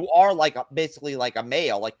 and you are like basically like a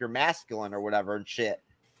male, like you're masculine or whatever and shit.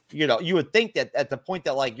 You would think that at the point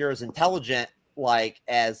that like you're as intelligent, like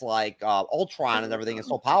as like Ultron and everything is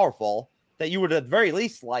so powerful that you would at the very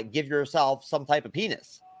least like give yourself some type of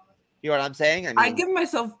penis. You know what I'm saying? I mean, I'd give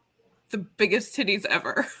myself the biggest titties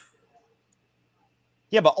ever.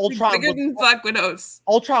 Yeah, but Ultron bigger than Black Widow's.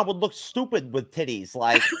 Ultron would look stupid with titties.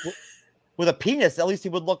 Like with a penis, at least he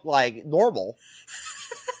would look like normal.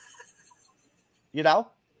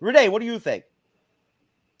 Renee, what do you think?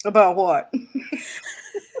 About what?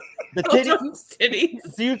 The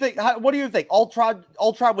titties. Do you think? What do you think? Ultron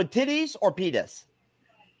with titties or penis?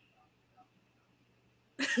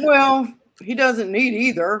 Well, he doesn't need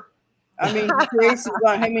either. I mean,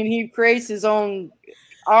 he creates his own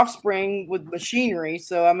offspring with machinery,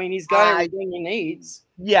 so I mean he's got everything he needs.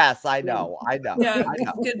 Yes, I know. Yeah,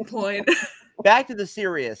 good point. Back to the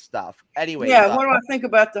serious stuff. Anyway, what do I think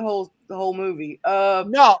about the whole movie?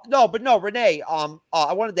 No, Renee.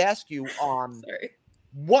 I wanted to ask you. Sorry.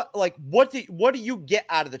 What do you get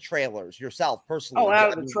out of the trailers yourself personally? Oh,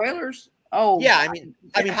 out of the trailers? Oh, yeah.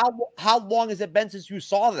 I mean, how long has it been since you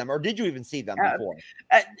saw them, or did you even see them before?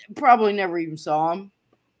 I probably never even saw them.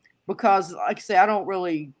 Because, like I say, I don't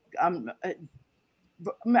really. I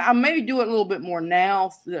maybe do it a little bit more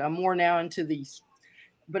now. I'm more now into these,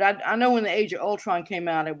 but I know when the Age of Ultron came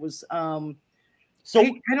out, it was. So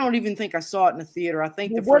I don't even think I saw it in the theater. I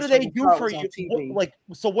think the what first do they do for you?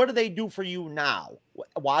 What do they do for you now?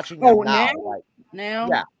 Watching them now? Now?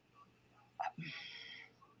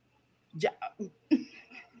 Yeah.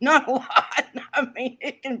 Not a lot. I mean,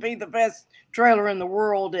 it can be the best trailer in the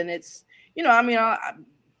world, and it's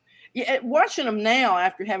watching them now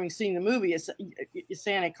after having seen the movie, it's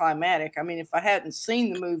anticlimactic. I mean, if I hadn't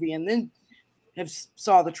seen the movie and then have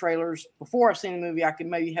saw the trailers before I've seen the movie, I could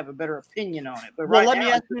maybe have a better opinion on it. But let me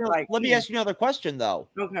ask you another question though.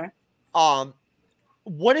 Okay.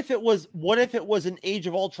 What if it was an Age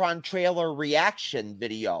of Ultron trailer reaction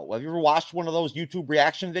video? Have you ever watched one of those YouTube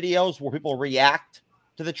reaction videos where people react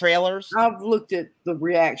to the trailers? I've looked at the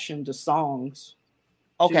reaction to songs.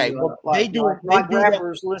 Okay, they do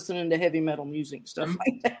rappers listening to heavy metal music, stuff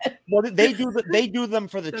like that. Well, they do them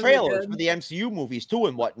for the trailers for the MCU movies too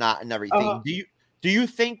and whatnot and everything. Do you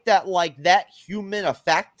think that like that human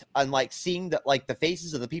effect on like seeing that like the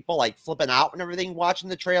faces of the people like flipping out and everything watching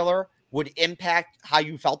the trailer would impact how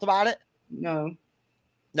you felt about it? No.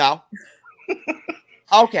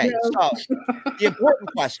 Okay, No. so the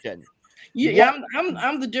important question. Yeah,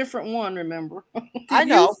 I'm the different one, remember? I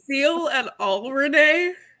know. You feel at all,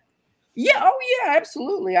 Renee? Yeah, oh yeah,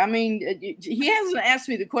 absolutely. I mean, he hasn't asked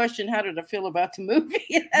me the question, how did I feel about the movie?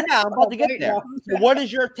 Yeah, I'm about to get there. So what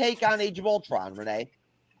is your take on Age of Ultron, Renee?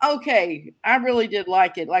 Okay, I really did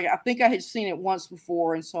like it. Like, I think I had seen it once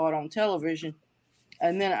before and saw it on television.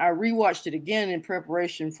 And then I rewatched it again in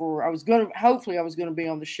preparation for, hopefully I was going to be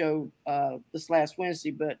on the show this last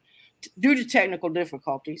Wednesday, but due to technical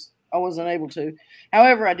difficulties, I wasn't able to.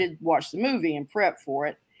 However, I did watch the movie and prep for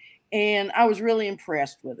it, and I was really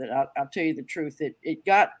impressed with it. I'll tell you the truth. It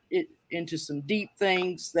got it into some deep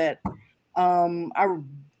things that I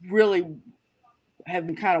really have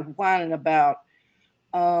been kind of whining about.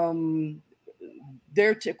 Of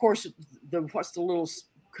course, what's the little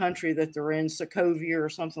country that they're in, Sokovia or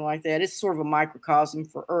something like that. It's sort of a microcosm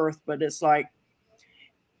for Earth, but it's like,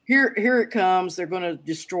 Here it comes. They're going to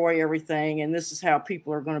destroy everything, and this is how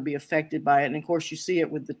people are going to be affected by it. And of course, you see it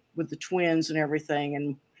with the twins and everything,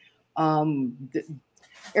 and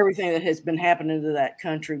everything that has been happening to that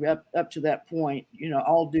country up to that point.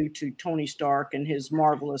 All due to Tony Stark and his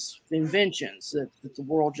marvelous inventions that the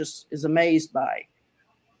world just is amazed by.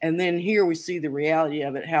 And then here we see the reality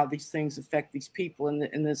of it, how these things affect these people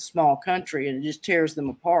in this small country, and it just tears them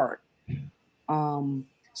apart.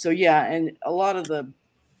 So yeah, and a lot of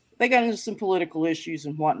they got into some political issues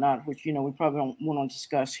and whatnot, which, we probably don't want to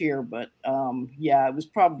discuss here, but yeah, it was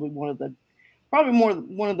probably one of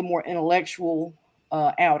the more intellectual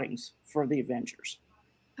outings for the Avengers.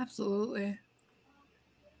 Absolutely.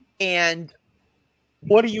 And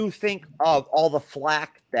what do you think of all the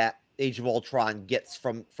flack that Age of Ultron gets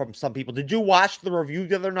from some people? Did you watch the review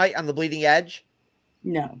the other night on the Bleeding Edge?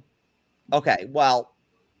 No. Okay, well,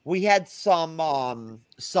 we had some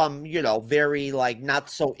very like not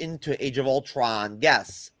so into Age of Ultron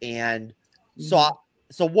guests, and so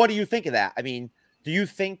what do you think of that? I mean, do you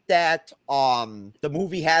think that the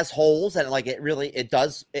movie has holes and like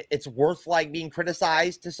it's worth like being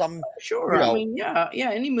criticized to some? Sure. I mean, yeah,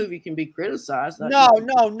 any movie can be criticized. No.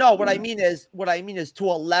 What I mean is to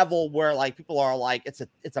a level where like people are like it's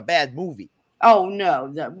a bad movie. Oh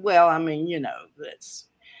no. Well, I mean,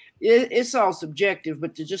 it's all subjective,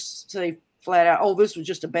 but to just say flat out, oh, this was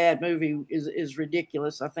just a bad movie is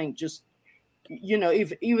ridiculous. I think just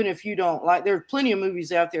even if you don't like, there are plenty of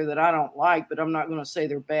movies out there that I don't like, but I'm not going to say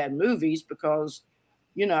they're bad movies because,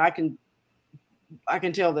 I can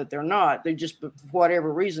tell that they're not. They just, for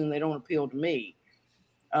whatever reason, they don't appeal to me.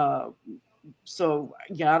 So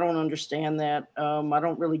I don't understand that. I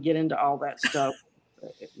don't really get into all that stuff,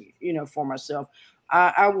 for myself.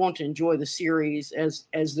 I want to enjoy the series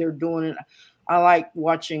as they're doing it. I like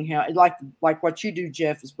watching how, like what you do,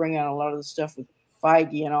 Jeff, is bring out a lot of the stuff with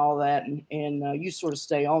Feige and all that, and you sort of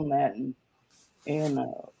stay on that and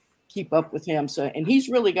keep up with him. So, and he's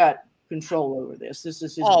really got control over this. This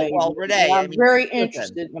is his baby. Well, Renee, I'm very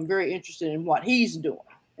interested in what he's doing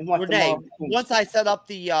and what Renee. Once I set up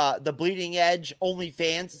the Bleeding Edge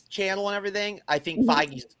OnlyFans channel and everything, I think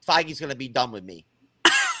Feige's going to be done with me.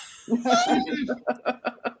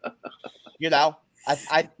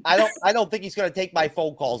 I don't think he's going to take my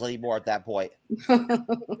phone calls anymore at that point.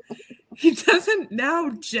 He doesn't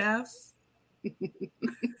now, Jeff.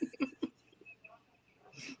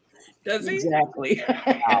 Does he? Exactly.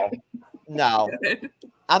 No.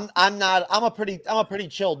 I'm not. I'm a pretty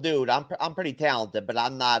chill dude. I'm pretty talented, but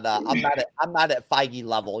I'm not at Feige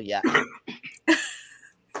level yet.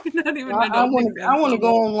 Not even. I want to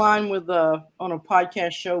go online with on a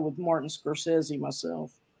podcast show with Martin Scorsese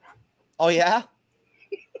myself. Oh yeah.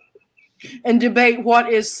 And debate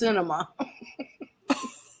what is cinema.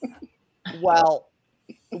 Well,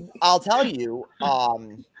 I'll tell you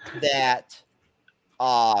that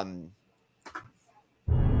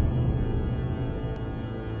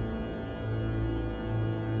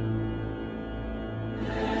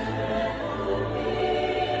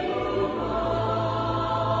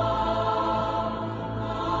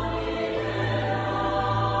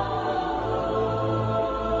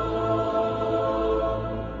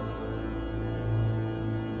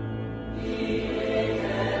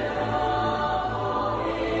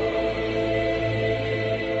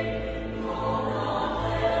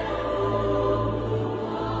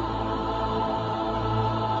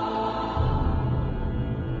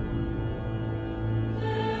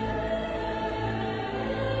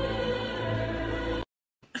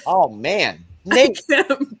oh man, Nate,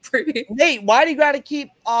 Nate, why do you got to keep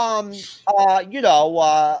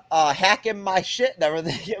hacking my shit and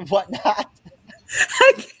everything and whatnot?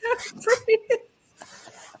 I can't breathe.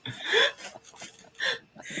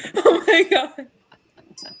 Oh my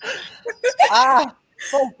god.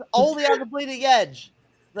 Folks, only on the Bleeding Edge.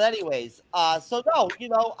 But anyways, so no,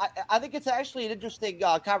 I think it's actually an interesting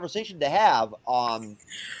conversation to have.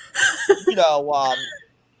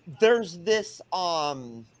 There's this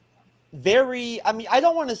very, I mean, I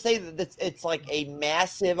don't want to say that it's like a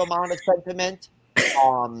massive amount of sentiment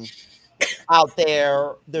out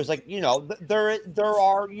there. There's like, there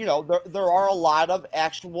are a lot of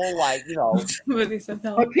actual like, Somebody said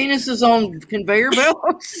that. My penis is on conveyor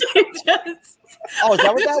belts. Oh, is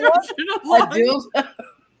that what that was?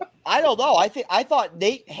 I don't know. I thought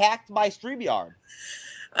Nate hacked my StreamYard.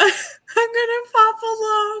 I'm gonna pop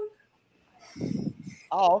along.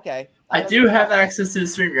 Oh, okay. I do have access to the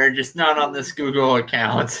StreamYard, just not on this Google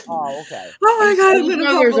account. Oh, okay. Oh my god! I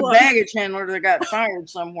know there's a baggage handler that got fired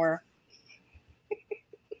somewhere.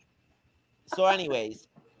 So, anyways,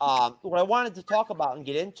 what I wanted to talk about and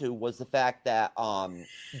get into was the fact that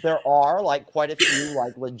there are like quite a few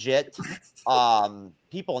like legit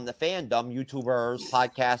people in the fandom, YouTubers,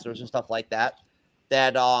 podcasters, and stuff like that,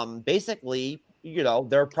 that basically,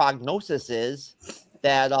 their prognosis is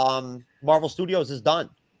that Marvel Studios is done.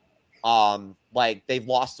 Like they've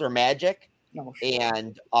lost their magic,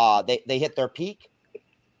 and they hit their peak,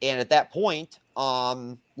 and at that point,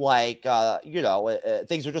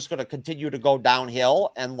 things are just going to continue to go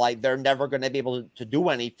downhill, and like they're never going to be able to do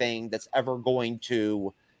anything that's ever going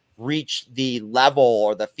to reach the level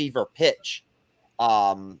or the fever pitch,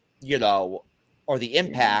 or the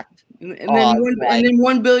impact. And then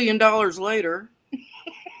 $1 billion later.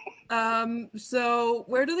 So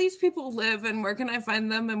where do these people live, and where can I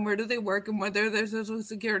find them, and where do they work, and whether there's social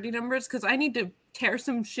security numbers? Because I need to tear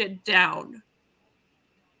some shit down.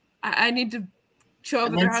 I need to show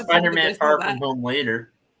up at their house. Spider-Man Far From Home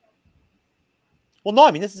later. Well, no,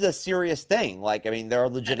 I mean, this is a serious thing. Like, I mean, there are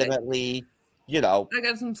legitimately, I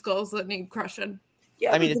got some skulls that need crushing.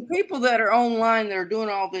 Yeah, I mean, but the people that are online that are doing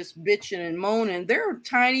all this bitching and moaning, they're a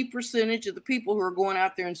tiny percentage of the people who are going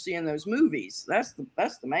out there and seeing those movies. That's the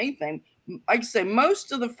main thing. Like I say,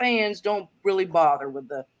 most of the fans don't really bother with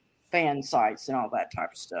the fan sites and all that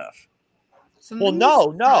type of stuff. Well,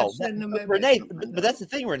 no, Renee, but that's the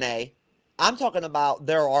thing, Renee. I'm talking about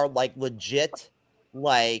there are like legit,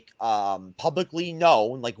 like publicly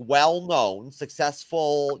known, like well-known,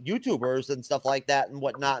 successful YouTubers and stuff like that and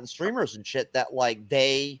whatnot, and streamers and shit that like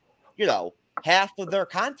they, you know, half of their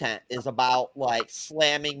content is about like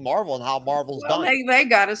slamming Marvel and how Marvel's Well, done. they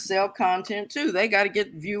got to sell content too. They got to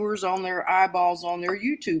get viewers on their eyeballs on their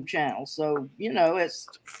YouTube channel. So it's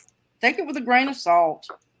take it with a grain of salt.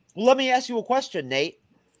 Well, let me ask you a question, Nate.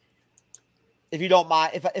 If you don't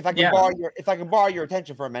mind, if I can borrow your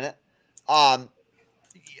attention for a minute,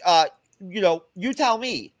 you tell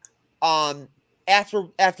me,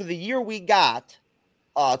 after the year we got,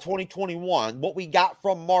 2021, what we got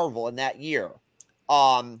from Marvel in that year,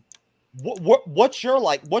 what's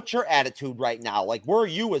your attitude right now? Like, where are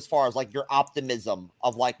you as far as like your optimism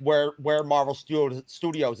of like where Marvel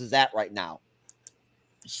Studios is at right now?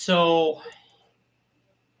 So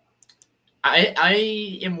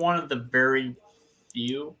I am one of the very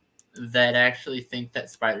few that actually think that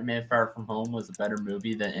Spider-Man Far From Home was a better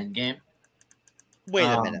movie than Endgame. Wait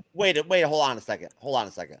a minute. Wait, hold on a second.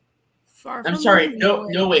 I'm sorry.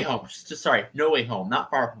 No Way Home. Sorry. No Way Home, not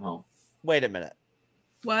Far From Home. Wait a minute.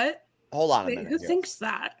 What? Hold on a Wait, minute. who thinks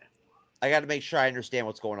that? I got to make sure I understand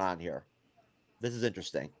what's going on here. This is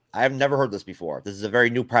interesting. I have never heard this before. This is a very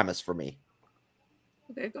new premise for me.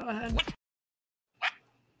 Okay, go ahead.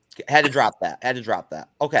 Had to drop that.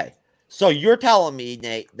 Okay. So you're telling me,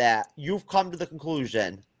 Nate, that you've come to the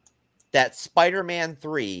conclusion that Spider-Man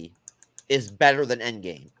 3 is better than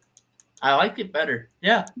Endgame. I like it better.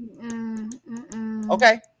 Yeah.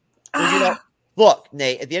 Okay. Well, look,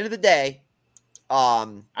 Nate, at the end of the day,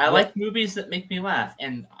 I like movies that make me laugh,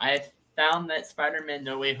 and I found that Spider-Man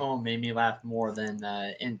No Way Home made me laugh more than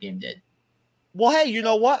Endgame did. Well, hey, you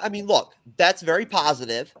know what? I mean, look, that's very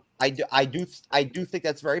positive. I do think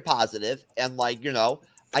that's very positive, and like,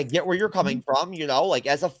 I get where you're coming from. Like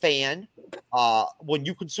as a fan, when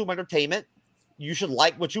you consume entertainment, you should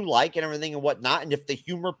like what you like and everything and whatnot. And if the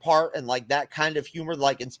humor part and like that kind of humor,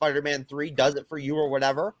 like in Spider-Man 3, does it for you or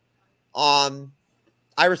whatever,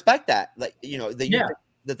 I respect that. Like,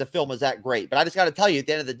 that the film is that great. But I just got to tell you, at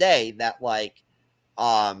the end of the day, that like,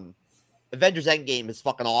 Avengers Endgame is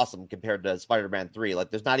fucking awesome compared to Spider-Man 3.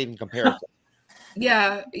 Like, there's not even comparison.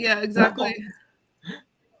 Yeah, exactly.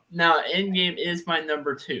 Now, Endgame is my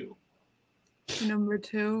number 2. Number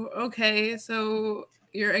 2. Okay, so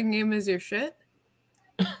your Endgame is your shit?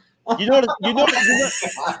 You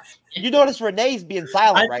notice Renee's being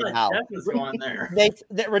silent right now. Was going there.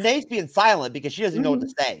 Renee's being silent because she doesn't know what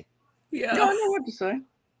to say. Yeah. I don't know what to say.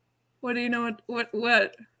 What do you know?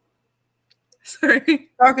 What?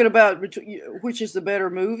 Sorry. Talking about which is the better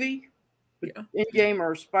movie? Yeah. Endgame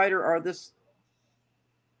or Spider or this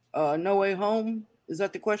No Way Home? Is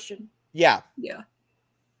that the question? Yeah. Yeah.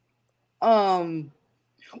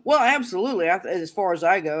 Well, absolutely. As far as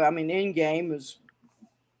I go, I mean, Endgame is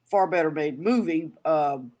far better made movie.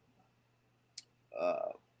 And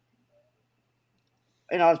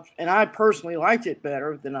I personally liked it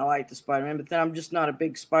better than I liked the Spider-Man, but then I'm just not a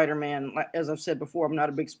big Spider-Man. As I've said before, I'm not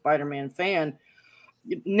a big Spider-Man fan.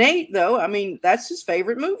 Nate, though, I mean, that's his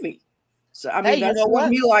favorite movie. So I mean, that's the one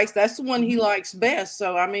he likes. That's the one he likes best.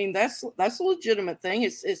 So I mean, that's a legitimate thing.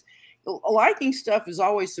 It's liking stuff is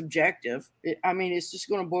always subjective. It's just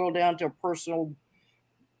going to boil down to personal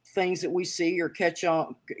things that we see or catch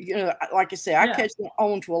on. Like I say, I catch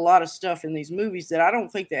on to a lot of stuff in these movies that I don't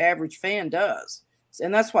think the average fan does.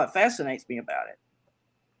 And that's what fascinates me about it.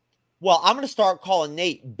 Well, I'm going to start calling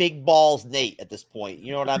Nate Big Balls Nate at this point.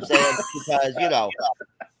 You know what I'm saying? Because,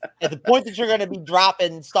 at the point that you're going to be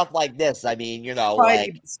dropping stuff like this, I mean,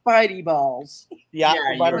 Spidey balls. Yeah,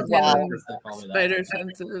 spider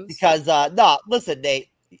senses. Because, no, listen, Nate,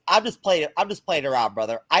 I'm just playing around,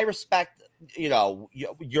 brother. I respect,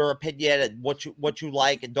 your opinion and what you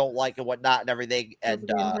like and don't like and whatnot and everything. And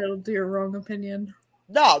entitled to your wrong opinion.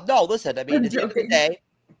 No, listen, I mean, at the end of the day,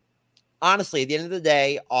 honestly, at the end of the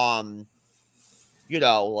day,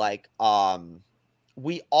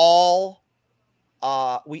 we all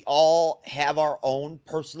have our own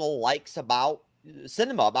personal likes about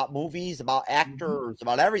cinema, about movies, about actors,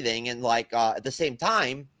 about everything. And like, at the same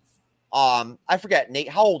time, I forget, Nate,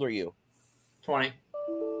 how old are you? 20.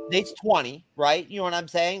 Nate's 20, right? You know what I'm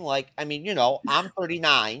saying? Like, I mean, I'm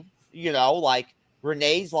 39, like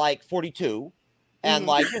Renee's like 42. And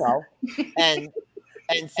like, and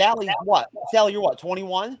And Sally's what? Sally, you're what?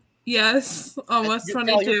 21. Yes, almost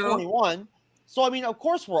Sally, 22. you're 21. So I mean, of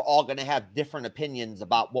course, we're all going to have different opinions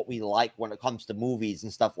about what we like when it comes to movies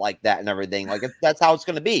and stuff like that and everything. Like that's how it's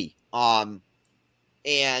going to be. And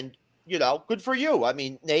you know, good for you. I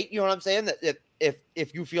mean, Nate, you know what I'm saying? That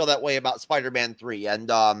if you feel that way about Spider-Man 3,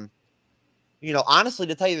 and you know, honestly,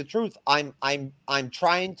 to tell you the truth, I'm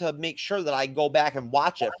trying to make sure that I go back and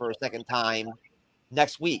watch it for a second time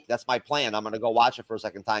next week. That's my plan. I'm going to go watch it for a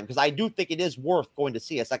second time because I do think it is worth going to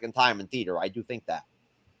see a second time in theater. I do think that.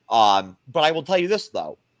 But I will tell you this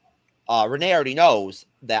though, Renee already knows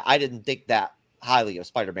that I didn't think that highly of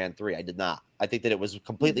Spider-Man 3. I did not. I think that it was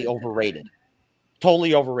completely overrated.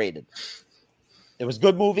 Totally overrated. It was a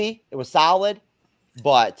good movie. It was solid,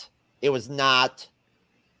 but it was not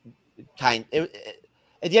at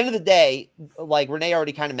the end of the day, like Renee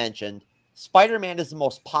already kind of mentioned, Spider-Man is the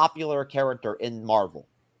most popular character in Marvel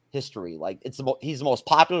history. Like he's the most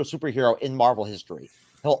popular superhero in Marvel history.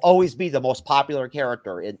 He'll always be the most popular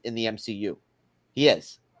character in the MCU. He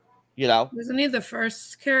is, you know. Isn't he the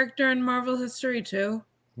first character in Marvel history too?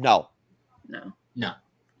 No,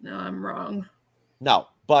 I'm wrong. No,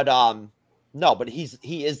 but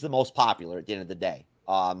he is the most popular at the end of the day.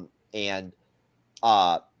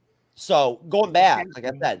 So going back, like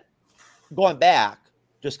I said,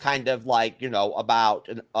 just kind of like, you know, about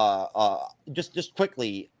just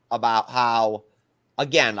quickly about how,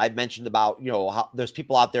 again, I've mentioned about, you know, how there's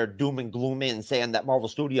people out there doom and glooming and saying that Marvel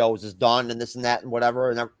Studios is done and this and that and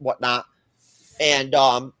whatever and whatnot. And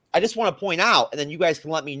I just want to point out, and then you guys can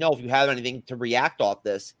let me know if you have anything to react off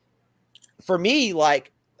this. For me,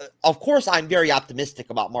 like, of course, I'm very optimistic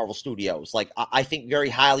about Marvel Studios. Like, I think very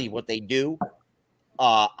highly of what they do.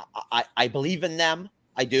 I believe in them.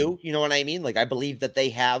 I do. You know what I mean? Like, I believe that they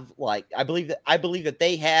have, like, I believe that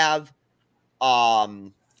they have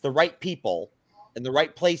the right people in the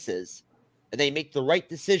right places, and they make the right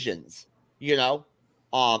decisions. You know,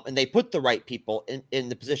 and they put the right people in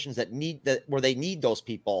the positions where they need those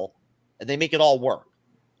people, and they make it all work.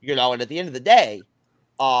 You know, and at the end of the day,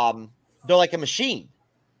 they're like a machine.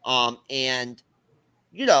 And,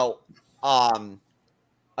 you know,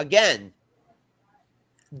 again,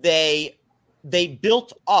 they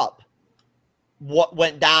built up what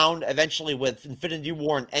went down eventually with Infinity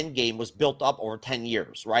War and Endgame was built up over 10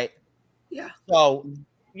 years, right? Yeah. So,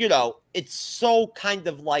 you know, it's so kind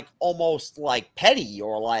of like almost like petty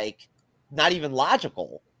or like not even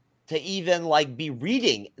logical to even like be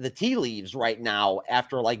reading the tea leaves right now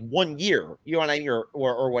after like 1 year, you know what I mean,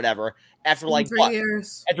 or whatever, after like 3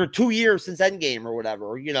 years, after 2 years since Endgame or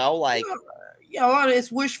whatever, you know, like yeah, a lot of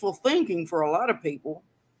it's wishful thinking for a lot of people.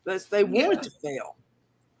 They wanted to fail.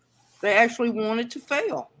 They actually wanted to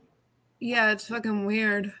fail. Yeah, it's fucking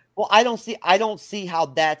weird. Well, I don't see how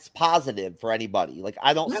that's positive for anybody. Like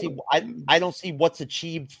I don't see what's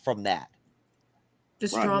achieved from that.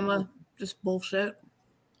 Just drama, just bullshit.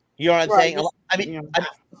 You know what I'm saying? I mean,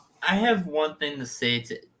 I have one thing to say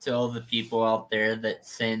to all the people out there that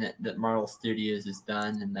saying that Marvel Studios is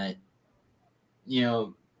done and that, you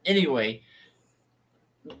know, anyway,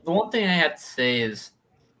 the one thing I have to say is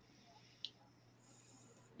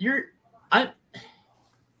I'm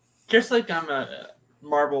just like I'm a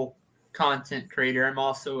Marvel content creator, I'm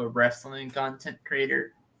also a wrestling content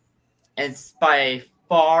creator. And by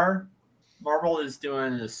far, Marvel is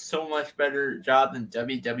doing a so much better job than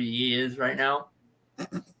WWE is right now.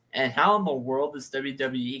 And how in the world is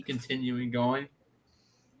WWE continuing going?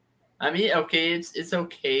 I mean, okay, it's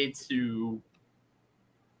okay to,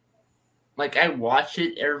 like, I watch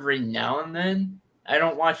it every now and then. I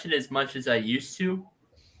don't watch it as much as I used to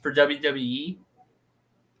for WWE.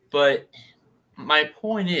 But my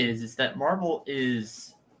point is that Marvel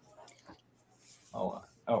is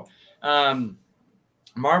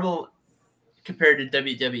Marvel compared to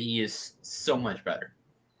WWE is so much better.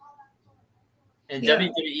 And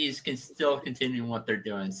WWE is still continuing what they're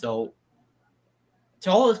doing. So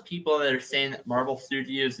to all those people that are saying that Marvel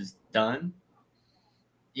Studios is done,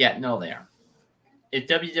 yeah, no, they aren't. If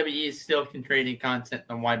WWE is still creating content,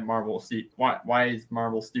 then why is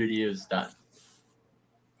Marvel Studios done?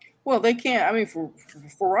 Well, they can't. I mean, for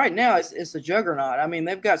right now, it's a juggernaut. I mean,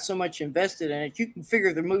 they've got so much invested in it. You can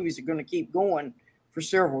figure the movies are going to keep going for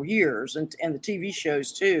several years, and the TV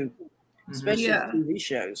shows too, especially the TV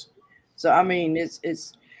shows. So, I mean, it's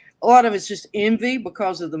a lot of it's just envy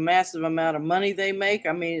because of the massive amount of money they make.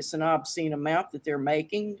 I mean, it's an obscene amount that they're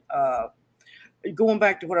making. Going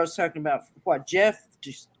back to what I was talking about, what Jeff,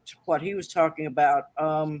 what he was talking about.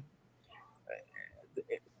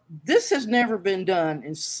 This has never been done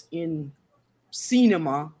in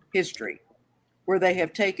cinema history. where they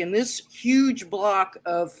have taken this huge block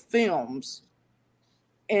of films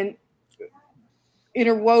and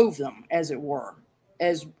interwove them, as it were,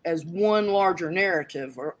 as one larger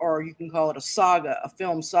narrative, or you can call it a saga, a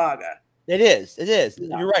film saga. It is.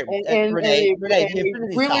 You're right. And Renee, you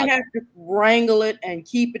really have to wrangle it and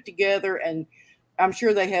keep it together. And I'm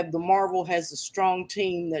sure the Marvel has a strong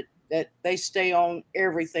team that they stay on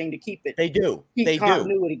everything to keep it. They do. Keep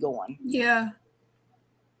continuity going. Yeah.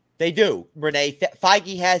 They do, Renee.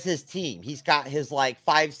 Feige has his team. He's got his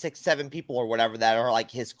 5, 6, 7 people or whatever that are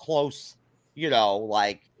his close,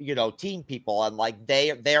 team people, and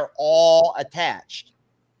they're all attached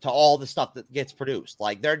to all the stuff that gets produced.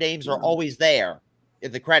 Their names are always there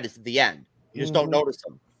in the credits at the end. You just don't notice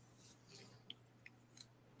them.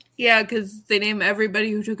 Yeah, because they name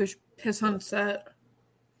everybody who took a piss on set.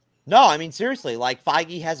 No, I mean seriously.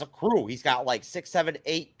 Feige has a crew. He's got 6, 7,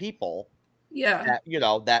 8 people. Yeah.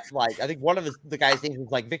 That, I think one of the guys' names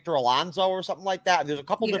was Victor Alonso or something like that. There's a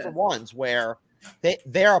couple different ones where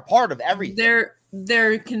they're a part of everything.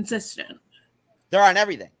 They're consistent. They're on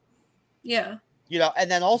everything. Yeah.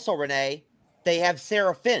 And then also, Renee, they have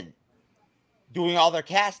Sarah Finn doing all their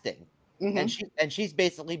casting. Mm-hmm. And she's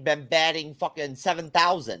basically been batting fucking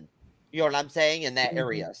 7,000. You know what I'm saying? In that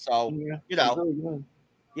area. So,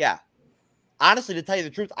 yeah. Honestly, to tell you the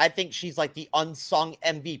truth, I think she's the unsung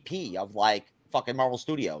MVP of fucking Marvel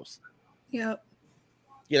Studios. Yep.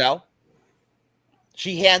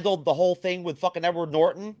 She handled the whole thing with fucking Edward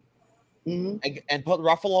Norton and put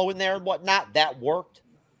Ruffalo in there and whatnot. That worked.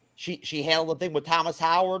 She handled the thing with Thomas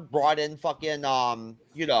Howard, brought in fucking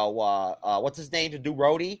what's his name to do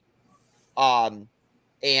Rhodey. And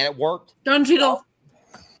it worked. Don Cheadle.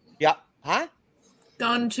 Yeah. Huh?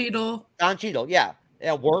 Don Cheadle. Yeah.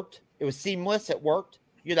 It worked. It was seamless. It worked.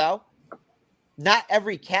 Not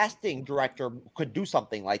every casting director could do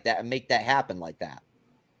something like that and make that happen like that.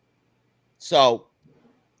 So,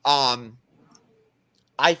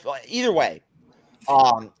 either way,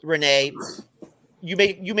 Renee, you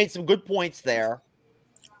made some good points there,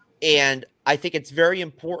 and I think it's very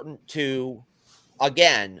important to,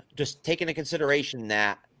 again, just take into consideration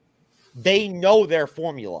that they know their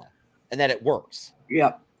formula and that it works.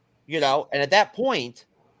 Yep. And at that point,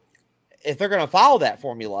 if they're going to follow that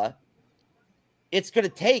formula, it's going to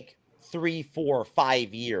take 3, 4,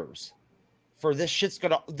 5 years for this shit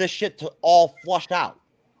to all flush out.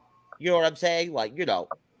 You know what I'm saying?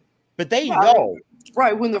 But they know.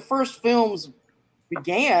 Right. When the first films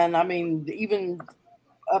began, I mean, even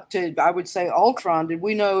up to, I would say, Ultron, did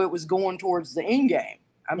we know it was going towards the end game?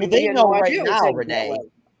 I mean, they know right now, Renee.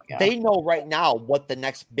 Yeah. They know right now what the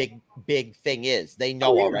next big thing is. They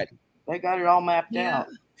know already. They got it all mapped out.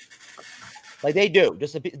 They do.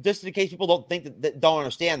 Just in case people don't think that don't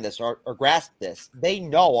understand this or grasp this, they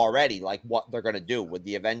know already what they're gonna do with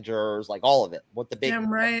the Avengers, all of it. What the big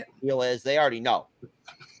deal is, they already know.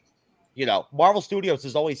 Marvel Studios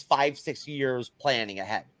is always 5, 6 years planning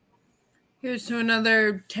ahead. Here's to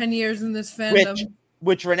another 10 years in this fandom.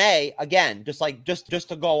 Which Renee, again, just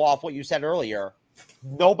to go off what you said earlier,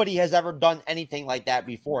 nobody has ever done anything like that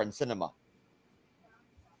before in cinema.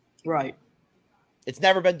 Right. It's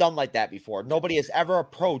never been done like that before. Nobody has ever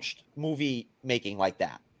approached movie making like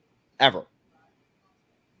that, ever.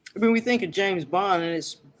 I mean, we think of James Bond,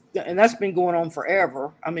 and that's been going on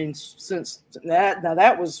forever. I mean, since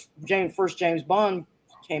that was first James Bond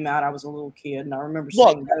came out, I was a little kid, and I remember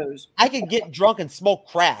seeing those. I could get drunk and smoke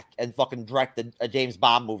crack and fucking direct a James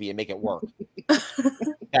Bond movie and make it work.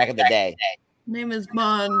 Back in the day. Name is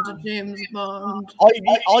Bond, James Bond.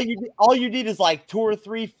 All you need is 2 or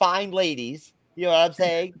 3 fine ladies. You know what I'm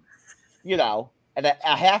saying? And a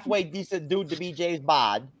halfway decent dude to be James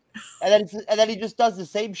Bond, and then he just does the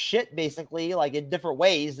same shit basically, in different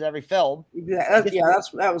ways in every film.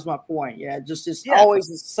 That was my point. Yeah, it's always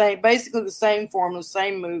the same, basically the same formula,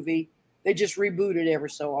 same movie. They just reboot it every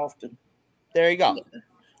so often. There you go. Yeah.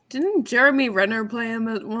 Didn't Jeremy Renner play him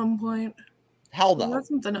at one point? Hell no. That's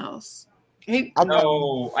something else. I think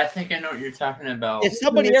I know what you're talking about. If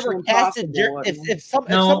somebody ever casted, it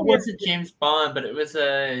wasn't James Bond, but it was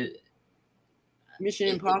a Mission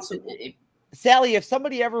Impossible. Sally, if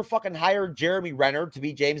somebody ever fucking hired Jeremy Renner to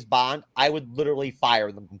be James Bond, I would literally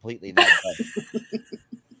fire them completely.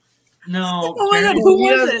 No, oh my God, who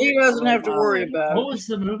was it? He doesn't have to worry about. What was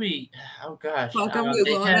the movie? Oh gosh,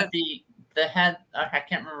 they had I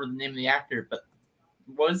can't remember the name of the actor, but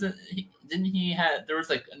didn't he have, there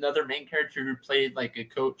was another main character who played a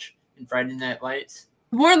coach in Friday Night Lights?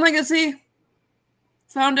 Born Legacy.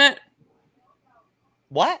 Found it.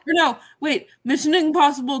 What? Or no, wait. Mission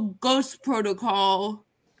Impossible Ghost Protocol.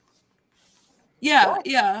 Yeah, what?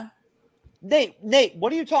 yeah. Nate,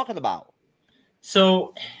 what are you talking about?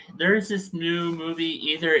 So there's this new movie.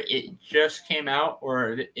 Either it just came out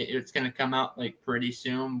or it's going to come out like pretty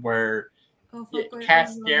soon. Where it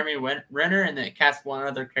cast Jeremy Renner and then it cast one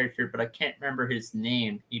other character, but I can't remember his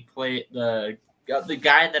name. He played the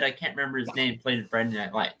guy that I can't remember his name. Played in Friday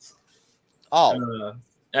Night Lights. Oh,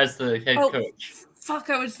 as the head coach. Fuck!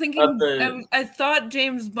 I was thinking. I thought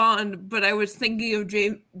James Bond, but I was thinking of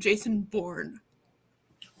Jason Bourne.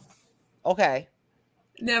 Okay.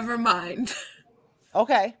 Never mind.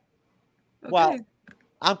 Okay. Well,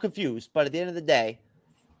 I'm confused, but at the end of the day,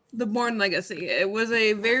 The Bourne Legacy. It was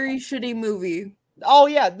a very shitty movie. Oh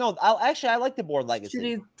yeah, no. I like the Bourne Legacy.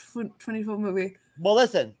 Shitty 2012 movie. Well,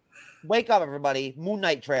 listen. Wake up, everybody! Moon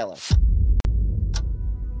Knight trailer.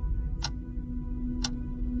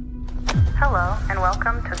 Hello, and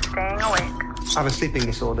welcome to Staying Awake. I have a sleeping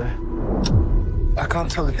disorder. I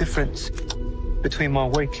can't tell the difference between my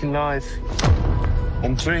waking life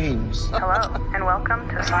and dreams. Hello, and welcome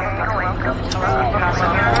to Staying Awake. I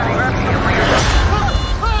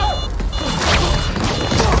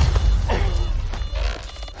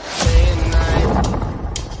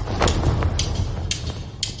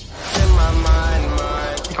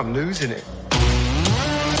think I'm losing it.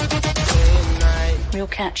 We'll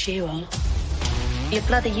catch you on. You're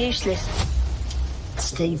bloody useless,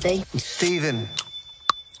 Stevie. Stephen.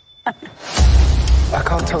 I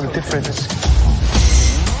can't tell the difference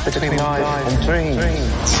between life and dreams.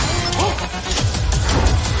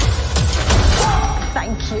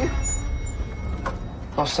 Thank you.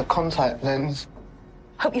 Lost the contact lens.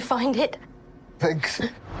 Hope you find it. Thanks.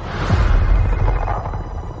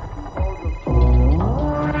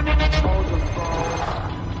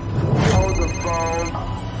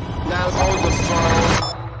 Now hold the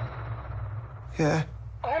phone. Yeah.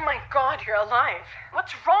 Oh my God, you're alive.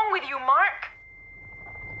 What's wrong with you, Mark?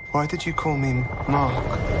 Why did you call me Mark?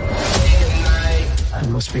 It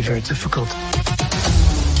must be very difficult.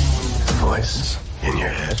 The voice in your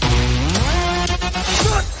head.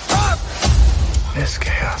 Shut up! There's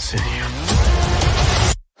chaos in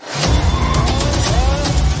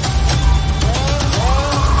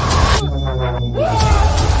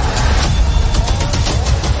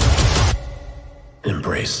you.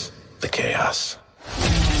 Embrace the chaos.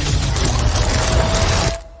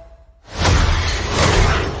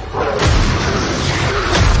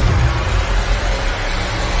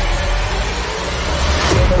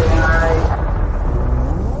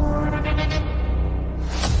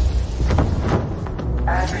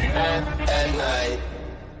 At night.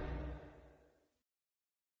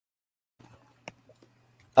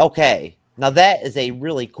 Okay, now that is a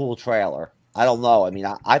really cool trailer. I don't know. I mean,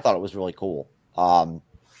 I thought it was really cool.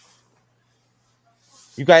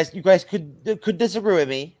 You guys could disagree with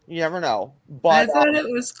me. You never know. But I thought it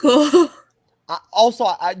was cool. Also,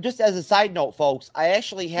 just as a side note, folks, I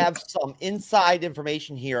actually have some inside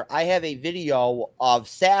information here. I have a video of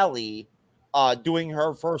Sally doing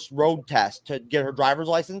her first road test to get her driver's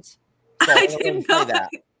license. So I didn't know that.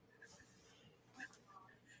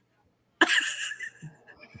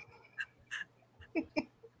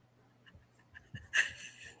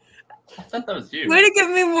 I thought that was you. Way to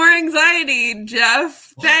give me more anxiety,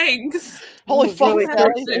 Jeff. Thanks. Holy fuck,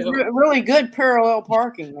 really good parallel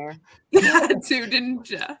parking there. Yeah, too,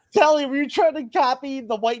 didn't you? Sally, were you trying to copy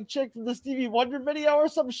the white chick from the Stevie Wonder video or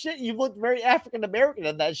some shit? You looked very African American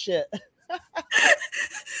in that shit. I'm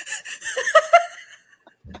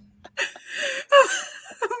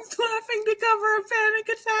laughing to cover a panic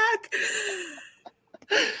attack.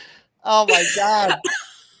 Oh my god.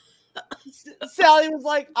 Sally was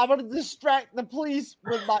like, I'm gonna distract the police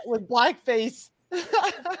with blackface.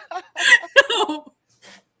 No.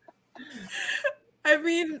 I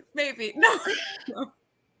mean, maybe. No.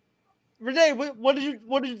 Renee, what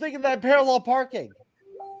did you think of that parallel parking?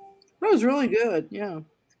 That was really good, yeah.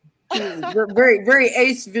 Very, very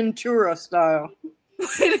Ace Ventura style.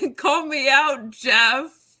 Way to call me out,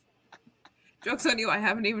 Jeff. Joke's on you, I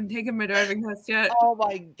haven't even taken my driving test yet. Oh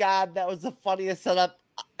my god, that was the funniest setup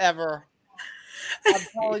ever. I'm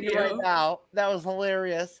telling you right now, that was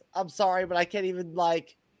hilarious. I'm sorry, but I can't even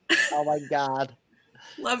oh my god.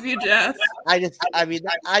 Love you, Jeff. That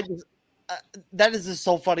is just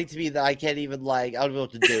so funny to me that I can't even I don't know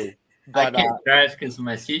what to do. But, I can't drive because of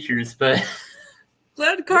my seizures, but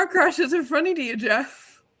glad car crashes are funny to you,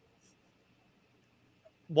 Jeff.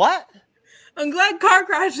 What? I'm glad car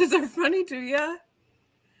crashes are funny to you.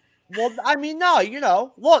 Well, I mean,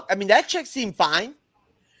 no, look, I mean, that chick seemed fine.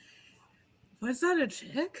 Was that a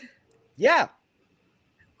chick? Yeah. It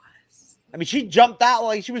was. I mean, she jumped out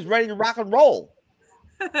like she was ready to rock and roll.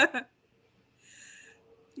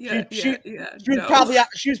 Yeah, She was no.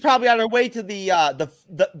 probably on her way to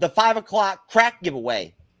the 5 o'clock crack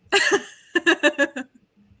giveaway.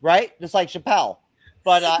 Right? Just like Chappelle.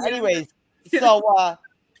 But anyways, so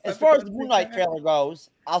as far as the Moon Knight trailer goes,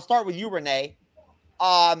 I'll start with you, Renee.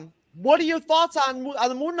 What are your thoughts on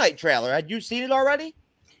the Moon Knight trailer? Had you seen it already?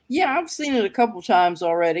 Yeah, I've seen it a couple times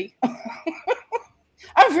already.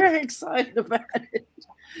 I'm very excited about it.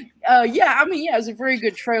 Yeah, it's a very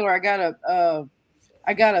good trailer. I got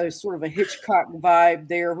a sort of a Hitchcock vibe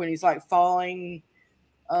there when he's like falling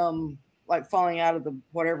out of the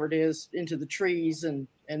whatever it is into the trees, and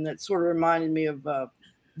that sort of reminded me of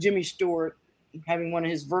Jimmy Stewart having one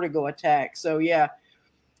of his vertigo attacks. So yeah,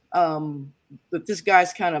 but this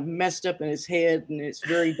guy's kind of messed up in his head, and it's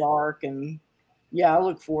very dark, and yeah, I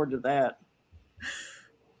look forward to that.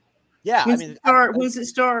 Yeah, When's it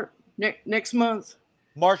start? Next month,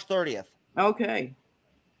 March 30th. Okay,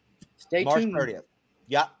 stay tuned. March 30th.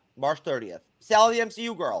 Yeah, March 30th. Sally, the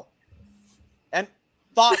MCU girl. And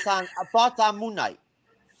thoughts on Moon Knight?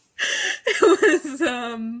 It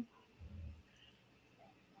was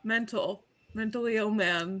mentally ill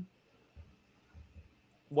man.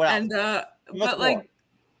 What else? And but like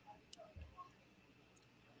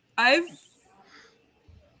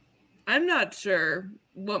I'm not sure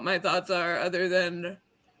what my thoughts are other than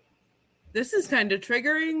this is kind of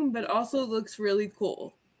triggering, but also looks really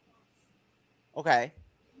cool. Okay.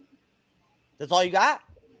 That's all you got?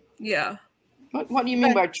 Yeah. What do you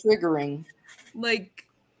mean by triggering? Like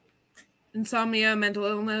insomnia, mental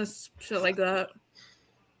illness, shit like that.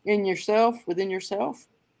 Within yourself?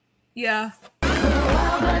 Yeah.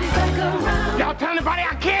 Y'all tell anybody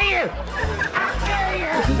I'll kill you!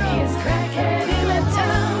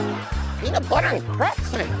 Peanut butter and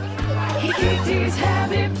pretzel. He kicked his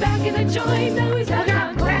habit back in the joint, now he's out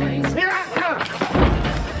on points. Here I come!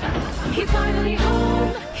 He's finally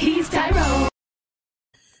home, he's Tyrone.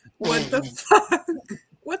 What the fuck?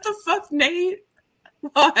 What the fuck, Nate?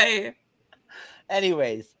 Why?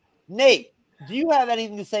 Anyways, Nate, do you have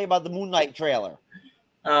anything to say about the Moon Knight trailer?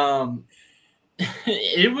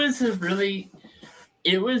 It was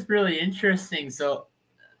really interesting. So,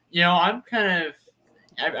 I'm kind of,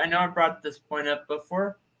 I know I brought this point up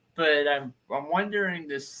before, but I'm wondering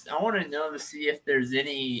this. I want to know to see if there's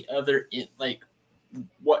any other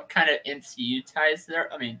what kind of MCU ties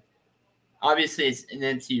there. I mean, obviously it's an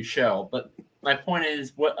MCU show, but my point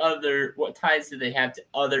is, what ties do they have to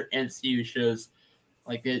other MCU shows?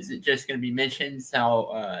 Like, is it just going to be mentions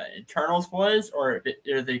how Eternals was, or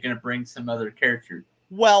are they going to bring some other character?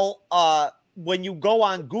 Well, when you go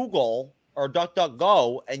on Google or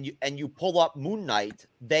DuckDuckGo and you pull up Moon Knight,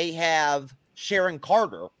 they have Sharon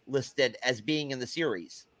Carter listed as being in the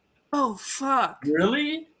series. Oh, fuck.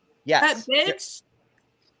 Really? Yes. That bitch?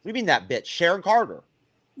 What do you mean that bitch? Sharon Carter.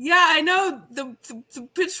 Yeah, I know. The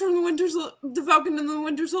bitch from the Falcon and the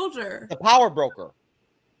Winter Soldier. The power broker.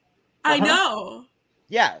 I know.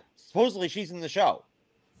 Yeah, supposedly she's in the show.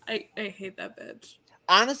 I hate that bitch.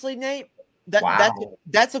 Honestly, Nate,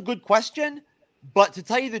 that's a good question. But to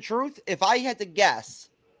tell you the truth, if I had to guess,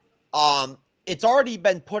 it's already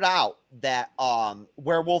been put out that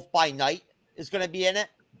Werewolf by Night is going to be in it.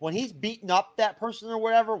 When he's beating up that person or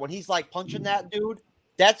whatever, when he's like punching that dude,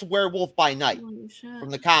 that's Werewolf by Night from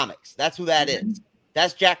the comics. That's who that is.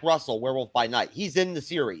 That's Jack Russell, Werewolf by Night. He's in the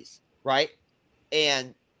series, right?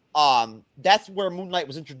 And that's where Moon Knight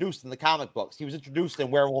was introduced in the comic books. He was introduced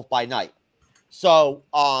in Werewolf by Night. So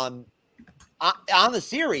on the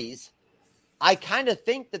series, I kind of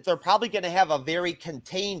think that they're probably going to have a very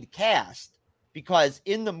contained cast, because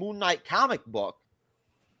in the Moon Knight comic book,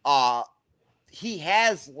 he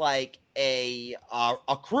has like a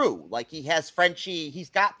crew. Like, he has Frenchie, he's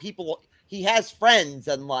got people, he has friends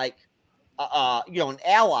and like and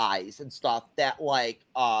allies and stuff that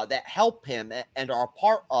that help him and are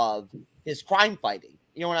part of his crime fighting.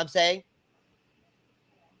 You know what I'm saying?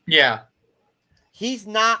 Yeah. He's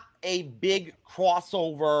not a big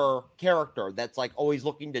crossover character that's like always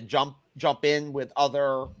looking to jump in with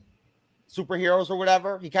other superheroes or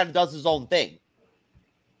whatever. He kind of does his own thing.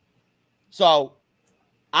 So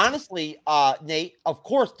honestly, Nate, of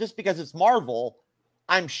course, just because it's Marvel,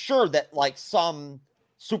 I'm sure that like some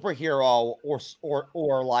superhero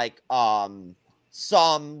or like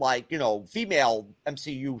some like female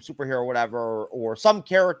MCU superhero or whatever, or some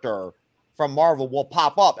character from Marvel will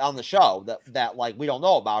pop up on the show that like we don't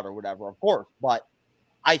know about or whatever, of course. But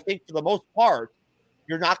I think for the most part,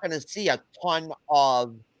 you're not going to see a ton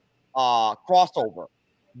of crossover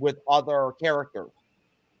with other characters.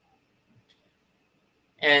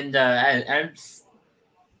 And I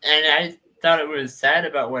thought it was sad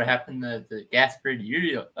about what happened to the Gaspard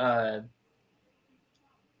Uriel.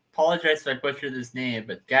 Apologize if I butchered his name,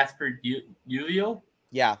 but Gaspard Uriel?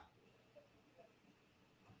 Yeah.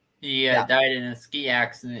 He died in a ski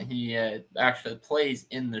accident. He actually plays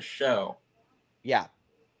in the show. Yeah.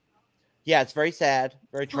 Yeah, it's very sad,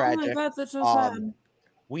 very tragic. Oh my God, that's so sad.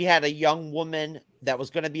 We had a young woman that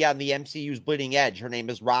was going to be on the MCU's Bleeding Edge. Her name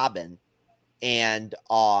is Robin, and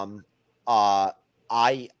I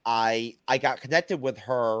got connected with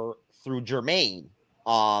her through Jermaine,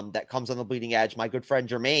 that comes on the Bleeding Edge. My good friend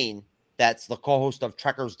Jermaine, that's the co-host of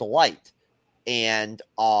Trekker's Delight. And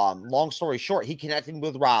long story short, he connected me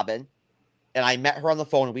with Robin, and I met her on the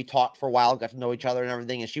phone, and we talked for a while, got to know each other and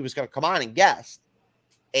everything. And she was going to come on and guest,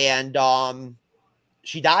 and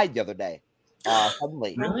she died the other day.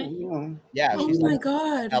 Suddenly. Really? Yeah. Oh She's my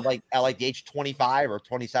God. At like the age 25 or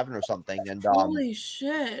 27 or something. And Holy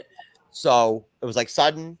shit. so it was like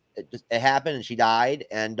sudden. It happened, and she died,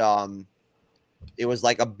 and it was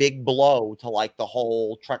like a big blow to like the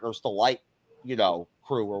whole Trekker's Delight,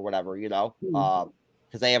 crew or whatever,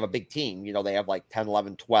 because they have a big team. They have like 10,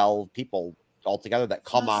 11, 12 people all together that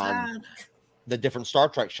come on the different Star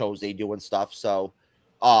Trek shows they do and stuff. So,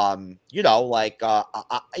 even though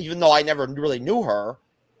I never really knew her,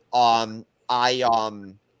 I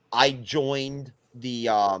joined the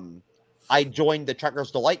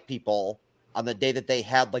Trekker's Delight people on the day that they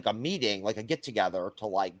had like a meeting, like a get together to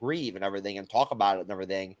like grieve and everything and talk about it and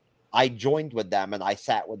everything. I joined with them, and I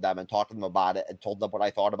sat with them and talked to them about it and told them what I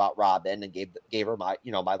thought about Robin, and gave her my,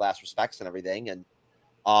 my last respects and everything. And,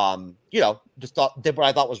 just did what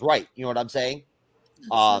I thought was right. You know what I'm saying? That's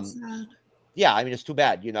so sad. Yeah. I mean, it's too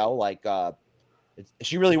bad,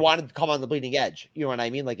 she really wanted to come on the Bleeding Edge. You know what I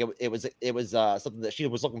mean? Like it was something that she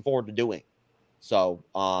was looking forward to doing. So,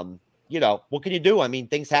 what can you do? I mean,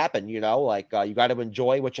 things happen, you got to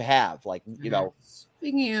enjoy what you have. Like,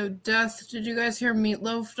 Speaking of death, did you guys hear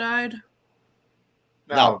Meatloaf died?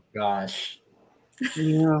 No. Oh, gosh.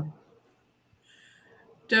 Yeah.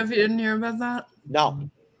 Jeff, you didn't hear about that? No,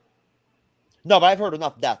 but I've heard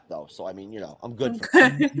enough death though. So, I mean, I'm good.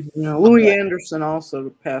 Louis Anderson also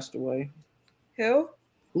passed away. Who?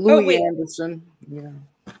 Louis Anderson. Yeah.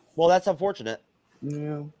 Well, that's unfortunate.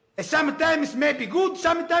 Yeah. Sometimes may be good,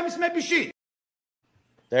 sometimes may be shit.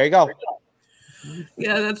 There you go.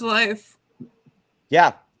 Yeah, that's life.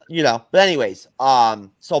 Yeah, But anyways,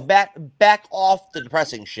 so back off the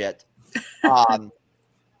depressing shit.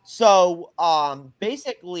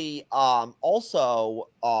 Basically, also,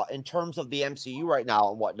 in terms of the MCU right now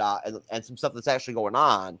and whatnot, and some stuff that's actually going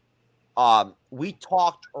on, we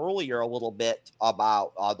talked earlier a little bit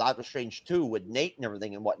about Doctor Strange 2 with Nate and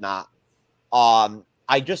everything and whatnot.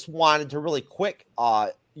 I just wanted to really quick,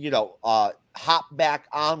 hop back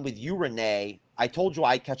on with you, Renee. I told you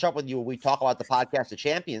I'd catch up with you when we talk about the podcast of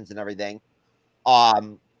champions and everything.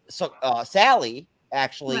 So Sally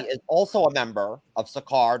actually is also a member of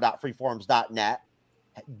Sakar.freeforums.net,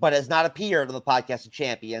 but has not appeared on the podcast of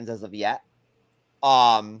champions as of yet.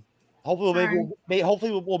 Hopefully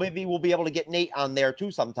we'll be able to get Nate on there too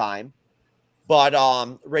sometime.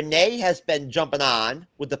 But Renee has been jumping on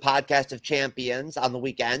with the podcast of champions on the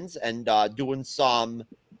weekends and doing some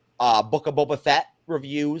Book of Boba Fett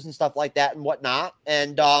reviews and stuff like that and whatnot.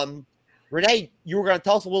 And Renee, you were going to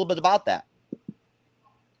tell us a little bit about that.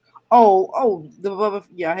 The Boba.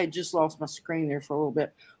 Yeah, I had just lost my screen there for a little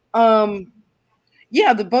bit.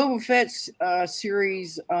 Yeah, the Boba Fett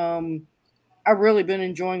series. I've really been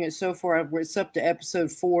enjoying it so far. It's up to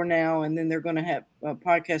episode 4 now, and then they're going to have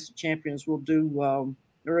Podcast of Champions. We'll do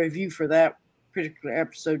a review for that particular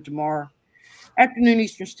episode tomorrow afternoon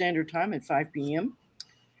Eastern Standard Time at 5 p.m.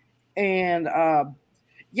 And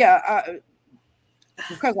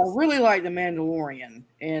because I really like The Mandalorian,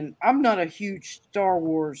 and I'm not a huge Star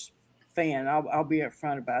Wars fan. I'll be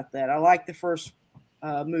upfront about that. I like the first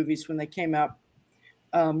movies when they came out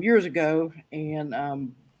years ago,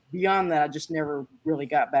 and beyond that, I just never really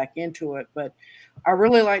got back into it. But I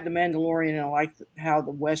really like The Mandalorian, and I like how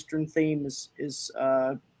the Western theme is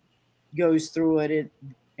goes through it.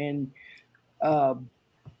 And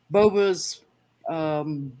Boba's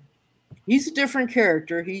he's a different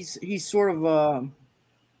character. He's sort of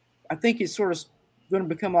I think he's sort of going to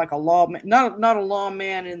become like a lawman, not a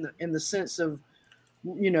lawman in the sense of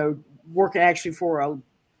working actually for a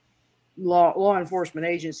law enforcement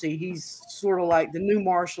agency. He's sort of like the new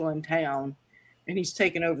marshal in town, and he's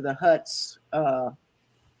taken over the Hutt's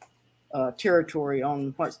territory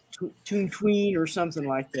on what's Tatooine or something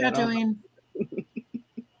like that. Tatooine.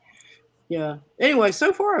 Yeah. Anyway,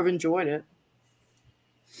 so far I've enjoyed it.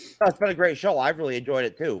 No, it's been a great show. I've really enjoyed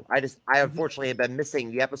it too. I unfortunately have been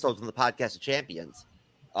missing the episodes on the Podcast of Champions.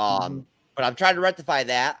 But I'm trying to rectify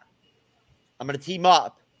that. I'm going to team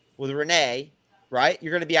up with Renee, right?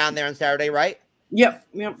 You're going to be on there on Saturday, right? Yep.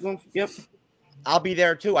 I'll be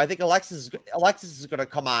there too. I think Alexis is going to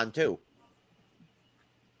come on too.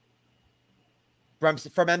 From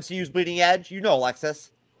MCU's Bleeding Edge, you know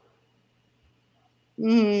Alexis.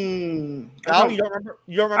 No, you don't remember.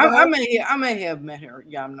 You don't remember her? I may have met her.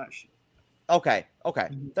 Yeah, I'm not sure. Okay,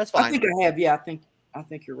 that's fine. I think I have. Yeah, I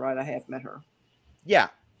think you're right. I have met her. Yeah,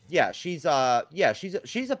 she's a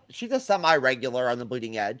semi-regular on the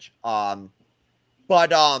Bleeding Edge. I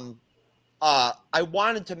wanted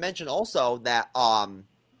to mention also that I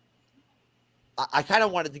kind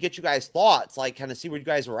of wanted to get you guys' thoughts, like kind of see where you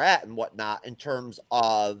guys were at and whatnot in terms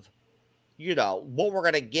of, what we're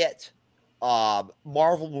gonna get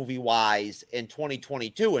Marvel movie wise in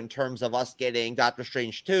 2022 in terms of us getting Doctor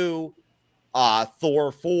Strange 2,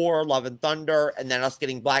 Thor 4, Love and Thunder, and then us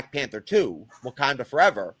getting Black Panther 2, Wakanda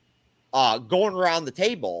Forever. Going around the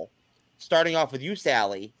table, starting off with you,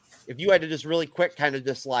 Sally, if you had to just really quick kind of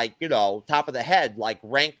just like, top of the head, like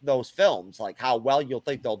rank those films, like how well you'll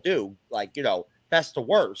think they'll do, like, best to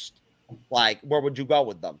worst, like where would you go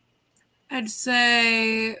with them? I'd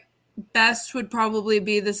say best would probably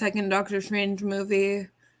be the second Doctor Strange movie,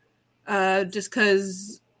 just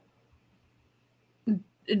because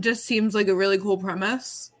it just seems like a really cool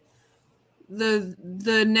premise.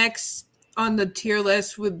 The next on the tier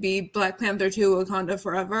list would be Black Panther 2, Wakanda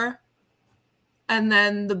Forever. And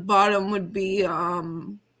then the bottom would be what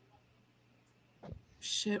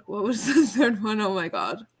was the third one? Oh my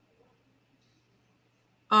god.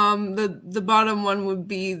 The bottom one would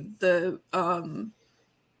be the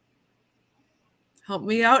help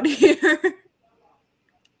me out here.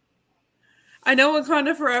 I know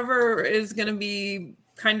Wakanda Forever is gonna be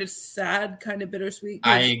kind of sad, kind of bittersweet.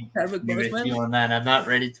 I agree with you on that. I'm not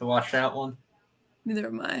ready to watch that one. Neither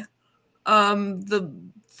am I.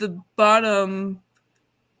 The bottom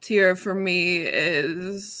tier for me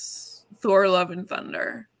is Thor Love and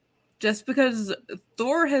Thunder. Just because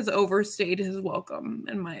Thor has overstayed his welcome,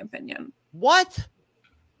 in my opinion. What?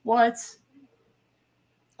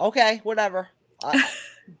 Okay, whatever.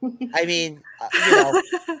 I mean,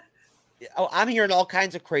 I'm hearing all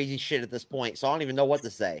kinds of crazy shit at this point, so I don't even know what to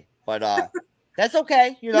say. But that's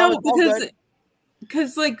okay. No,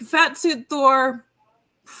 because like Fat Suit Thor,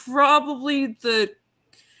 probably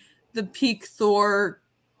the peak Thor.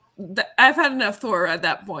 I've had enough Thor at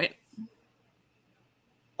that point.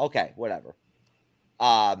 Okay, whatever.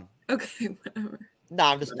 Okay, whatever. No,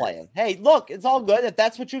 I'm just playing. Hey, look, it's all good. If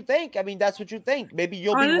that's what you think, I mean, that's what you think. Maybe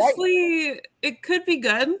you'll be right. Honestly, it could be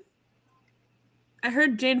good. I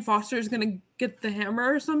heard Jane Foster is going to get the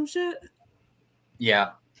hammer or some shit.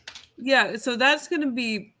 Yeah. Yeah, so that's going to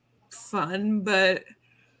be fun, but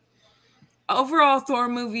overall, Thor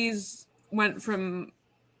movies went from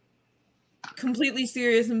completely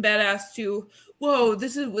serious and badass to, whoa,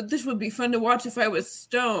 this would be fun to watch if I was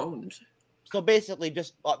stoned. So basically,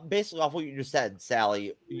 basically off what you just said,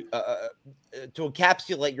 Sally, to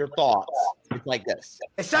encapsulate your thoughts, it's like this.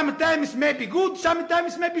 Sometimes may be good,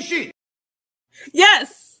 sometimes may be shit.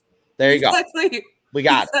 Yes. There you go. Exactly. We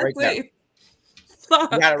got it right there.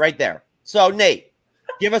 We got it right there. So Nate,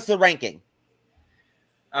 give us the ranking.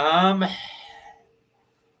 I'm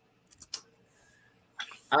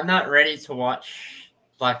not ready to watch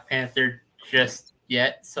Black Panther just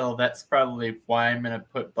yet, so that's probably why I'm going to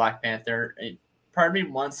put Black Panther. Part of me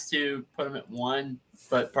wants to put him at 1,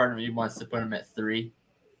 but part of me wants to put him at 3.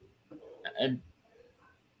 And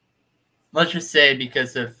let's just say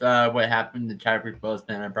because of what happened to Chadwick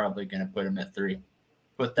Boseman, I'm probably going to put him at 3.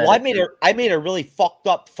 Well, I made a really fucked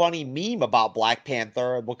up, funny meme about Black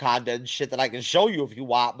Panther and Wakanda and shit that I can show you if you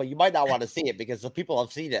want, but you might not want to see it because the people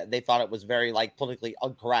have seen it and they thought it was very like politically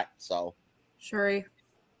incorrect. So, sure.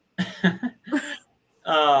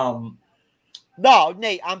 No,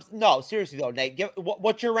 Nate. Seriously though, Nate.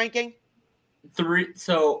 What's your ranking? 3.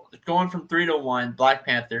 So going from 3 to 1, Black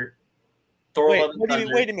Panther. Thor. Wait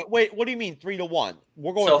a minute. What do you mean 3 to 1?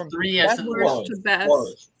 We're going from 3 as in worst to best.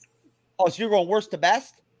 Lowest. Oh, so you're going worst to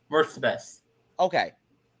best? Worst to best. Okay.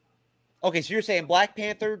 Okay, so you're saying Black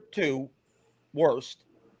Panther 2, worst.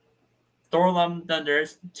 Thor Love and Thunder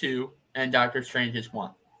is 2, and Doctor Strange is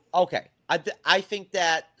 1. Okay. I think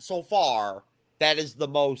that so far, that is the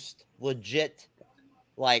most legit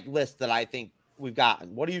list that I think we've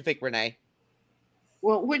gotten. What do you think, Renee?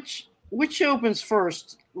 Well, which opens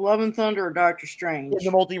first, Love and Thunder or Doctor Strange? In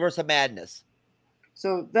the Multiverse of Madness.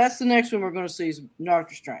 So that's the next one we're going to see is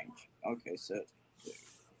Doctor Strange. Okay, so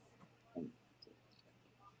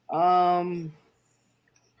Now,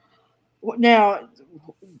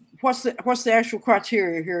 what's the actual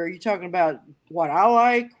criteria here? Are you talking about what I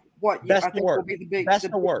like? What Best I to think worst. will be the big Best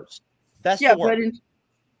to worst. Best yeah, to worst.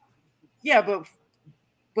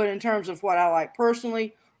 but in terms of what I like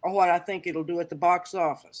personally, or what I think it'll do at the box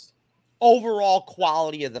office. Overall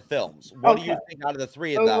quality of the films. What do you Okay. think out of the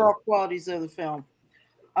three of them? Overall qualities of the film.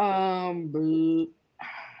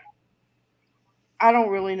 I don't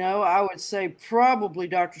really know. I would say probably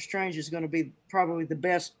Doctor Strange is going to be probably the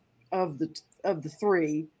best of the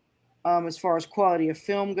three, as far as quality of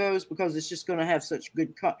film goes, because it's just going to have such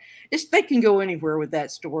good. They can go anywhere with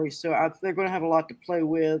that story, so they're going to have a lot to play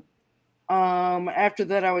with. After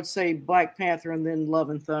that, I would say Black Panther and then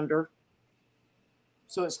Love and Thunder.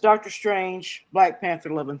 So it's Doctor Strange, Black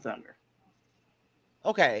Panther, Love and Thunder.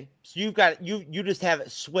 Okay, so you've got you just have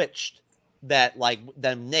it switched. That like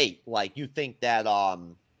then Nate, like you think that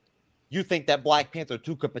Black Panther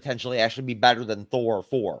 2 could potentially actually be better than Thor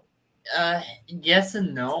 4? Yes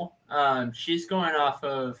and no. She's going off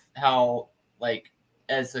of how, like,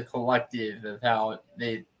 as a collective of how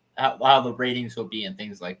the ratings will be and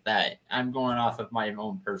things like that. I'm going off of my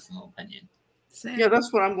own personal opinion. Same. Yeah,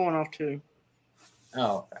 that's what I'm going off to.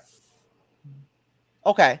 Oh,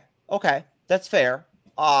 Okay, that's fair.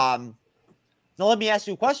 Now let me ask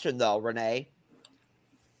you a question though, Renee.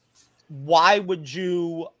 Why would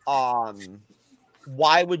you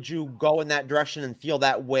go in that direction and feel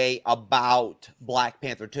that way about Black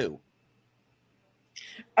Panther 2?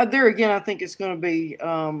 There again, I think it's going to be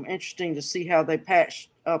interesting to see how they patch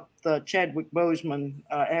up the Chadwick Boseman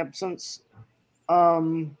absence.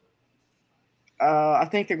 I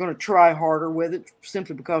think they're going to try harder with it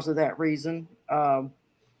simply because of that reason.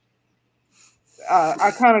 I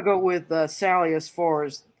kind of go with Sally as far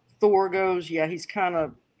as Thor goes. Yeah, they've kind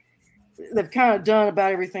of done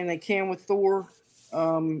about everything they can with Thor.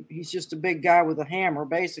 He's just a big guy with a hammer,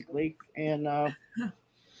 basically, and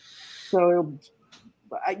so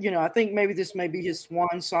I think maybe this may be his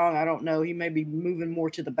swan song. I don't know. He may be moving more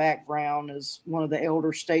to the background as one of the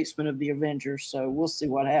elder statesmen of the Avengers. So we'll see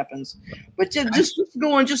what happens. But just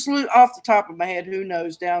off the top of my head, who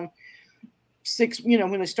knows? Down 6,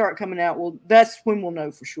 when they start coming out, well, that's when we'll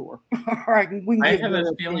know for sure. All right, I have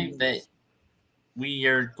a feeling that we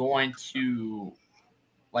are going to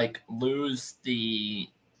lose the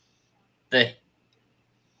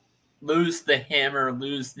hammer,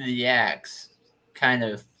 lose the axe, kind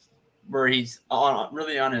of, where he's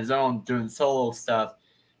really on his own doing solo stuff,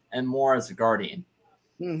 and more as a guardian.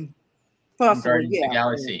 Possibly, Guardians of the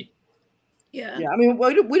Galaxy. Yeah. I mean,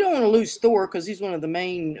 we don't want to lose Thor because he's one of the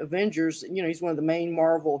main Avengers. He's one of the main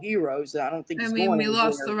Marvel heroes. I don't think. I He's mean, going we anywhere,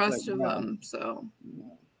 lost the rest but, of them, so.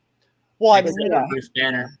 Well, I mean, Bruce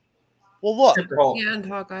Banner. Well, look, yeah, and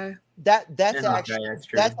Hawkeye. That's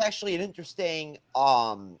actually an interesting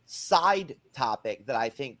side topic that I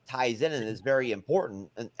think ties in and is very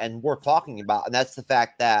important and worth talking about, and that's the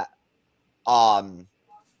fact that how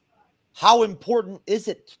important is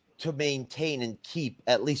it to maintain and keep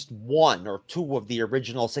at least one or two of the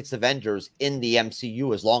original 6 Avengers in the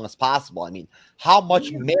MCU as long as possible? I mean, how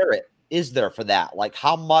much merit is there for that? Like,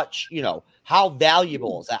 how much, how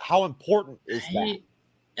valuable is that? How important is that?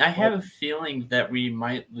 I have a feeling that we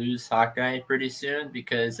might lose Hawkeye pretty soon,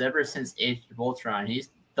 because ever since Age of Ultron,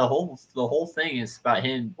 the whole thing is about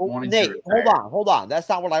him wanting Nate, to retire. hold on. That's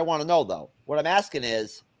not what I want to know, though. What I'm asking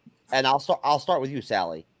is, and I'll start with you,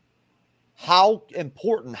 Sally. How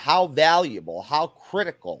important, how valuable, how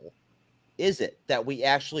critical is it that we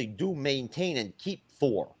actually do maintain and keep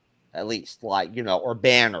Thor, at least, or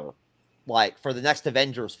Banner, for the next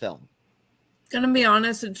Avengers film? Gonna be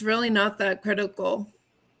honest, it's really not that critical,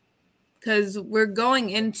 because we're going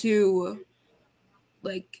into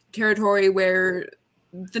territory where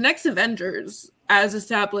the next Avengers, as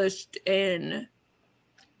established in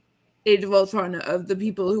Age of Ultron, of the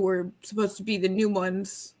people who were supposed to be the new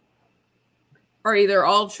ones, are either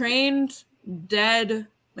all trained, dead,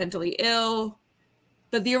 mentally ill,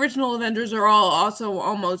 but the original Avengers are all also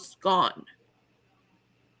almost gone.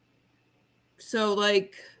 So,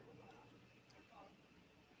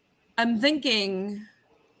 I'm thinking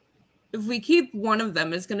if we keep one of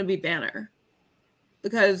them, it's going to be Banner,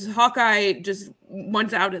 because Hawkeye just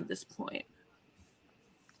wants out at this point.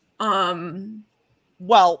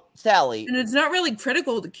 Well, Sally, and it's not really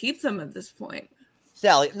critical to keep them at this point.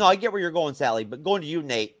 Sally, no, I get where you're going, Sally, but going to you,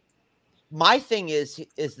 Nate. My thing is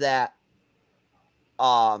that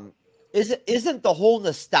isn't the whole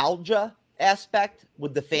nostalgia aspect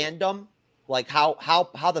with the fandom,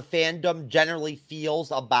 how the fandom generally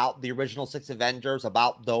feels about the original 6 Avengers,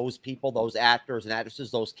 about those people, those actors and actresses,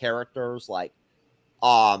 those characters,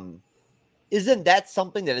 isn't that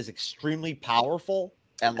something that is extremely powerful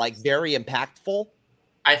and like very impactful?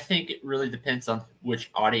 I think it really depends on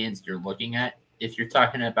which audience you're looking at. If you're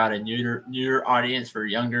talking about a newer audience for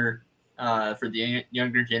the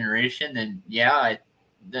younger generation, then yeah,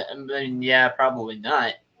 probably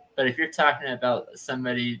not. But if you're talking about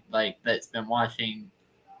somebody like that's been watching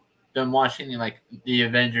like the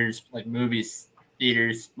Avengers like movies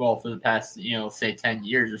theaters for the past say 10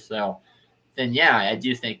 years or so, then yeah, I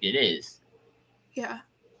do think it is. Yeah.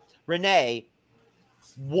 Renee,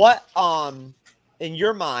 what in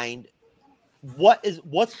your mind,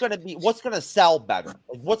 what's going to sell better?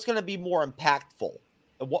 Like, what's going to be more impactful?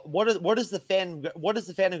 What is the fandom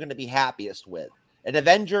going to be happiest with? An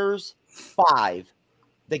Avengers 5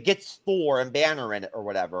 that gets Thor and Banner in it or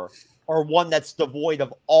whatever, or one that's devoid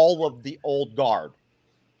of all of the old guard?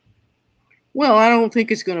 Well, I don't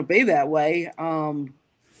think it's going to be that way.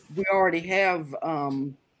 We already have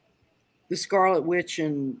the Scarlet Witch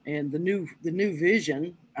and the new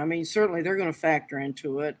Vision. I mean, certainly they're going to factor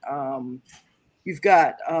into it. You've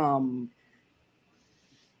got the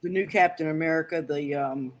new Captain America,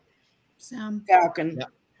 the Falcon, Yep.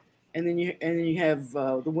 and then you have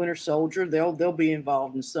the Winter Soldier. They'll be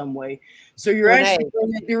involved in some way. So you're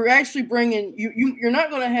actually bringing you're not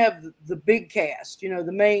going to have the big cast,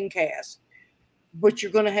 the main cast, but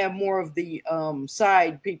you're going to have more of the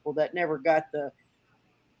side people that never got that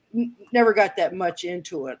much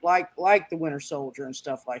into it, like the Winter Soldier and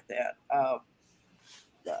stuff like that.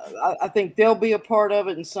 I think they'll be a part of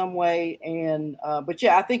it in some way, but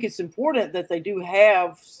yeah, I think it's important that they do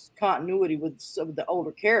have continuity with some of the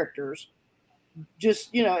older characters.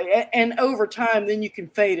 Just and over time, then you can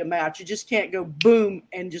fade them out. You just can't go boom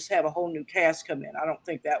and just have a whole new cast come in. I don't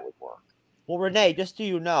think that would work. Well, Renee, just so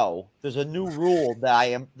you know, there's a new rule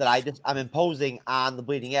that I'm imposing on the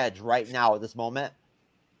Bleeding Edge right now at this moment.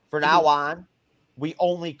 For now on, we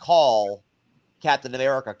only call Captain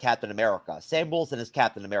America Captain America. Sam Wilson is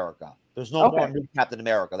Captain America. There's no more new Captain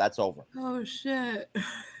America. That's over. Oh shit. You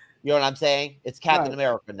know what I'm saying? It's Captain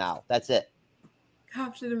America now. That's it.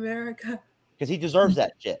 Captain America. Because he deserves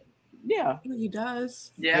that shit. Yeah. He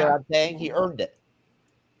does. Yeah. You know what I'm saying? He earned it.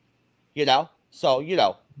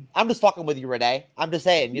 So, I'm just fucking with you, Renee. I'm just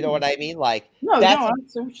saying, you know what I mean? Like, I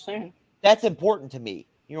see what you're saying. That's important to me.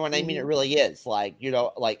 You know what I mean? It really is. Like,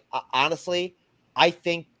 honestly, I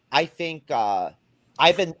think I've been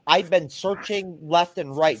searching left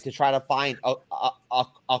and right to try to find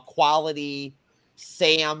a quality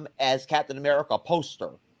Sam as Captain America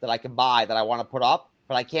poster that I can buy that I want to put up,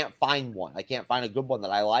 but I can't find one. I can't find a good one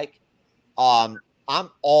that I like. I'm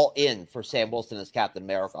all in for Sam Wilson as Captain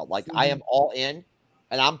America. Like, I am all in,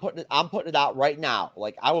 and I'm putting it out right now.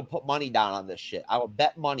 Like, I would put money down on this shit. I would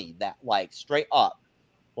bet money that, like, straight up,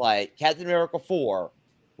 like, Captain America 4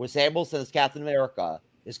 with Sam Wilson as Captain America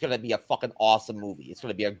is going to be a fucking awesome movie. It's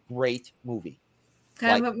going to be a great movie.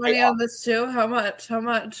 Can I put money on this too? How much?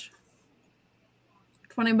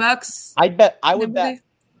 $20? I would bet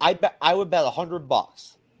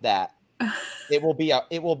 $100 that it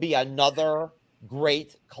will be another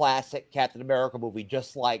great classic Captain America movie,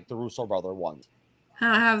 just like the Russo brother ones.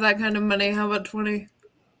 I don't have that kind of money. How about $20?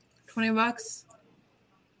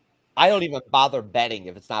 I don't even bother betting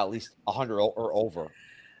if it's not at least 100 or over.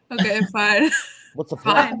 Okay, fine. What's the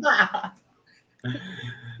point?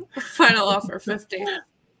 Final offer, 50.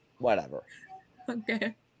 Whatever.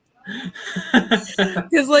 Okay.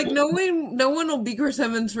 Because like no one will be Chris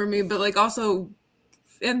Evans for me, but like also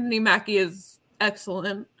Anthony Mackie is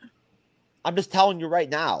excellent. I'm just telling you right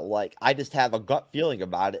now, like, I just have a gut feeling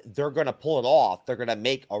about it. They're going to pull it off. They're going to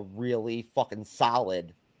make a really fucking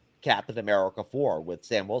solid Captain America 4 with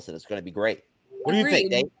Sam Wilson. It's going to be great. What do you think,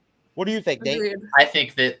 Nate? What do you think, Nate? I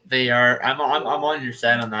think that they are. I'm on your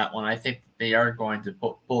side on that one. I think they are going to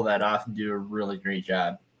pull that off and do a really great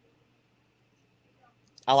job.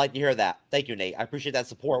 I like to hear that. Thank you, Nate. I appreciate that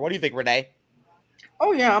support. What do you think, Renee?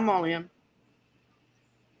 Oh yeah, I'm all in.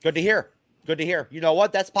 Good to hear. Good to hear. You know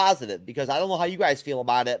what? That's positive because I don't know how you guys feel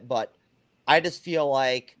about it, but I just feel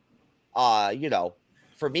like,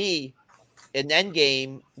 for me, in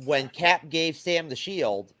Endgame, when Cap gave Sam the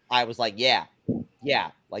shield, I was like, yeah,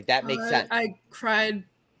 like that makes sense. I cried.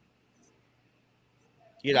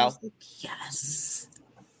 You know? Like, yes.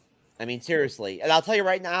 I mean, seriously. And I'll tell you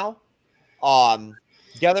right now,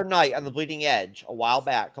 the other night on the Bleeding Edge, a while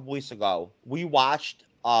back, a couple weeks ago, we watched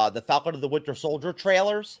the Falcon and the Winter Soldier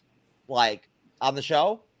trailers, like, on the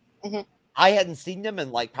show. Mm-hmm. I hadn't seen them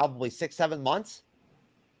in, like, probably 6-7 months.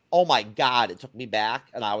 Oh, my God, it took me back.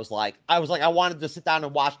 And I was like, I wanted to sit down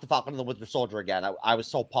and watch the Falcon and the Winter Soldier again. I was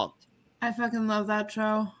so pumped. I fucking love that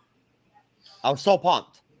show. I was so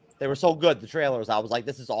pumped. They were so good. The trailers. I was like,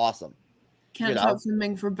 this is awesome. Can't stop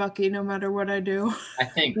swimming for Bucky no matter what I do. I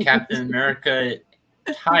think Captain America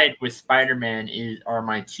tied with Spider-Man are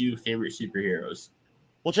my two favorite superheroes.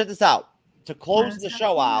 Well, check this out. To close the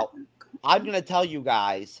show out, I'm going to tell you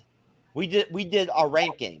guys, we did a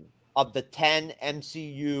ranking of the 10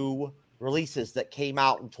 MCU releases that came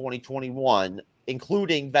out in 2021,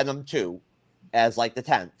 including Venom 2 as like the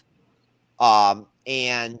 10th.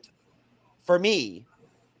 And for me,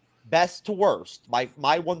 best to worst,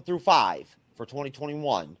 my 1 through 5 for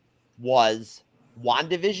 2021 was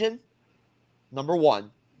WandaVision, number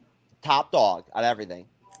 1, top dog out of everything.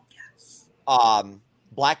 Yes.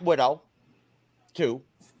 Black Widow, 2.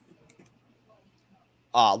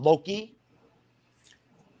 Loki,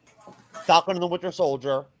 Falcon and the Winter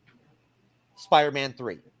Soldier, Spider-Man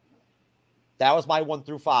 3. That was my 1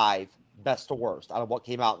 through 5, best to worst, out of what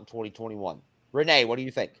came out in 2021. Renee, what do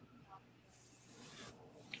you think?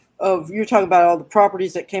 You're talking about all the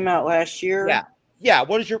properties that came out last year? Yeah. Yeah.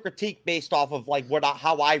 What is your critique based off of like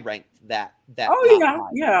how I ranked that? Oh yeah. 5?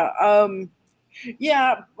 Yeah.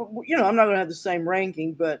 Yeah. You know, I'm not going to have the same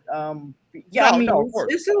ranking, but yeah, no, I mean, no,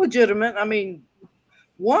 it's illegitimate. I mean,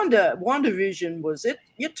 WandaVision was it.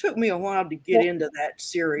 It took me a while to get into that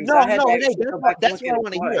series. No, I had no, to that's what I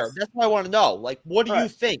want to hear. That's what I want to know. Like, what do you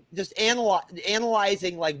think? Just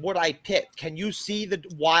analyzing like what I picked. Can you see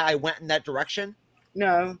why I went in that direction?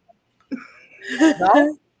 No.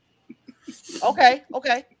 No. Okay,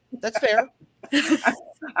 that's fair.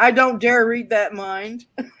 I don't dare read that mind.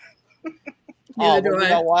 Well, you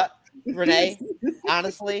know what, Renee?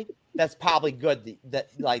 Honestly, that's probably good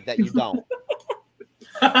that you don't.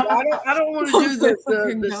 I don't want to do the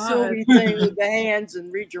silly thing with the hands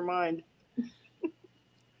and read your mind.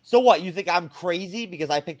 So what? You think I'm crazy because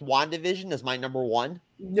I picked WandaVision as my number 1?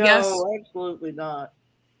 No, yes. Absolutely not.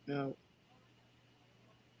 No.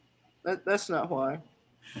 That's not why.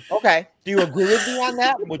 Okay. Do you agree with me on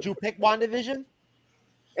that? Would you pick WandaVision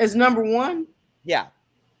as number 1? Yeah.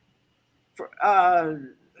 Well,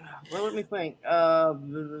 let me think.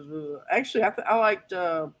 Actually, I liked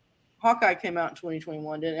Hawkeye. Came out in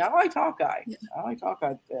 2021, didn't it? I liked Hawkeye. Yeah. I liked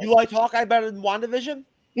Hawkeye. You liked Hawkeye better than WandaVision?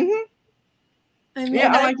 Mm-hmm.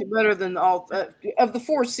 Yeah, I liked it better than all of the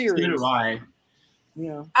 4 series. So do I.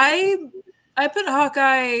 Yeah. I put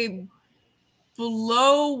Hawkeye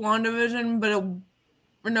below WandaVision, but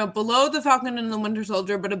below the Falcon and the Winter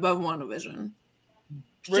Soldier, but above WandaVision.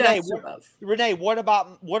 Renee, what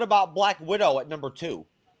about Black Widow at number 2?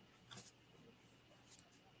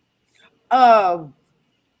 Yeah.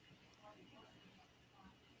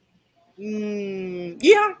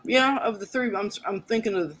 Of the 3, I'm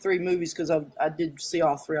thinking of the 3 movies because I did see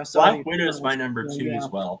all 3. I saw Black Widow is my number 2 as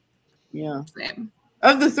well. Yeah. Same.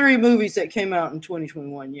 Of the 3 movies that came out in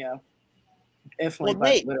 2021, yeah.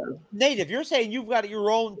 Definitely. Well, Nate, if you're saying you've got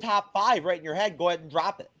your own top 5 right in your head, go ahead and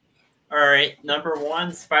drop it. All right. Number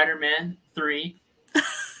 1, Spider-Man 3.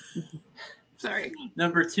 Sorry.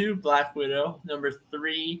 Number 2, Black Widow. Number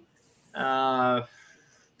 3,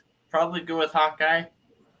 probably go with Hawkeye.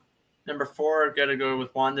 Number 4, gotta go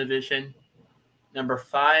with WandaVision. Number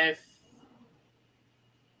 5,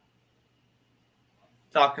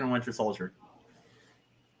 Falcon and Winter Soldier.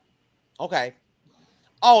 Okay.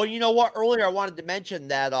 Oh, you know what? Earlier I wanted to mention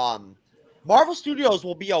that Marvel Studios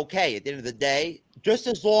will be okay at the end of the day, just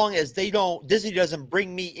as long as Disney doesn't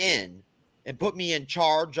bring me in and put me in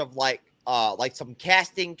charge of like some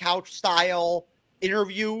casting couch style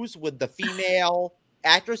interviews with the female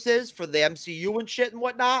actresses for the MCU and shit and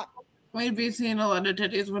whatnot. We'd be seeing a lot of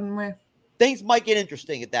titties, wouldn't we? Things might get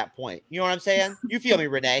interesting at that point. You know what I'm saying? You feel me,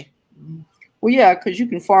 Renee? Well, yeah, because you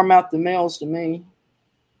can farm out the males to me.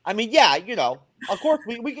 I mean, yeah, you know, of course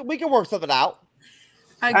we can work something out.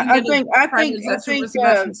 I think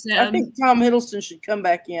Tom Hiddleston should come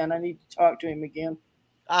back in. I need to talk to him again.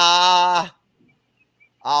 Oh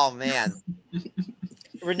man.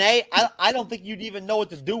 Renee, I don't think you'd even know what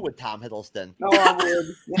to do with Tom Hiddleston. No, I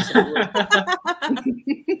would. Yes, I would.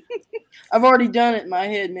 I've already done it in my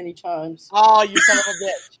head many times. Oh, you son of a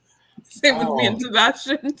bitch. Same with me and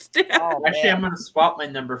Sebastian. Actually, I'm going to swap my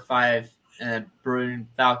number 5 and bring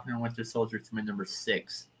Falcon and Winter Soldier to my number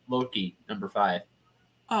 6. Loki, number 5.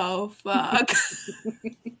 Oh, fuck.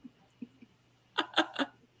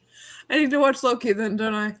 I need to watch Loki then,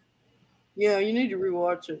 don't I? Yeah, you need to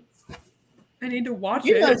rewatch it. I need to watch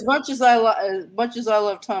it. You know, as much as I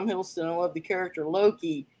love Tom Hiddleston, I love the character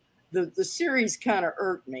Loki. The series kind of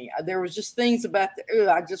irked me. There was just things about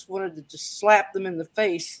I just wanted to just slap them in the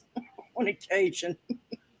face on occasion.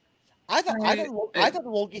 I thought the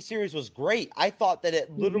Loki series was great. I thought that it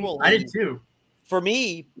literally. I did too. For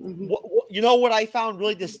me, you know what I found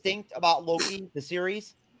really distinct about Loki, the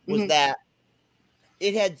series, was that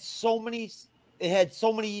it had so many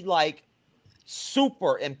like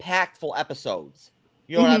super impactful episodes.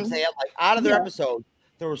 You know what I'm saying? Like out of their episodes,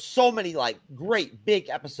 there were so many like great big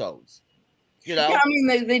episodes. You know? Yeah, I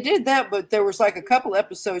mean they did that, but there was like a couple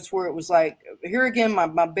episodes where it was like, here again,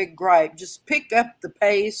 my big gripe, just pick up the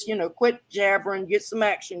pace, quit jabbering, get some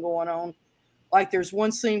action going on. Like there's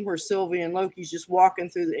one scene where Sylvie and Loki's just walking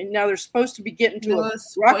through, and now they're supposed to be getting to a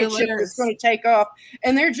rocket ship that's going to take off,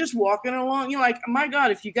 and they're just walking along. You're like, my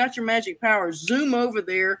God, if you got your magic powers, zoom over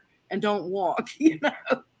there and don't walk.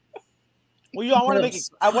 Well, I want to make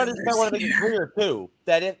it clear too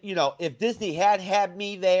that if Disney had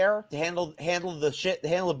me there to handle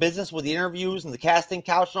the business with the interviews and the casting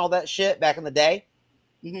couch and all that shit back in the day,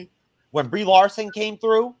 when Brie Larson came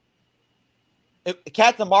through.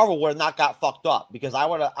 Captain Marvel would have not got fucked up because I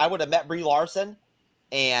would have met Brie Larson,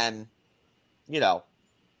 and not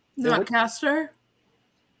cast her.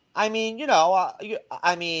 I mean,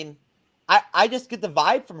 I just get the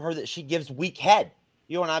vibe from her that she gives weak head.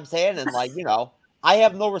 You know what I'm saying? And I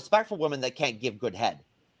have no respect for women that can't give good head.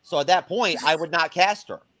 So at that point, I would not cast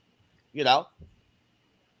her. If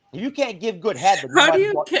you can't give good head, then how can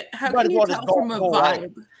you tell from a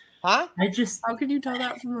vibe? Huh? How can you tell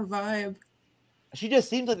that from a vibe? She just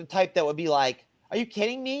seems like the type that would be like, "Are you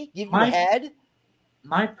kidding me? Give you a head?"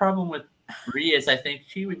 My problem with Brie is I think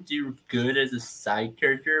she would do good as a side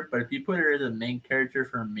character, but if you put her as a main character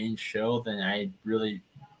for a main show, then I really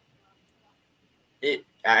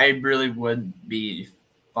wouldn't be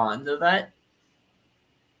fond of that.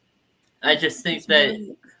 I just think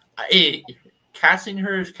that casting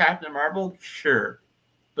her as Captain Marvel, sure,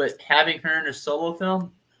 but having her in a solo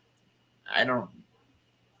film, I don't.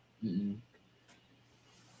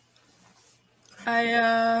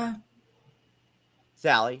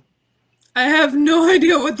 Sally. I have no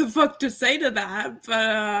idea what the fuck to say to that,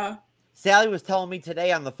 but Sally was telling me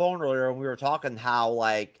today on the phone earlier when we were talking how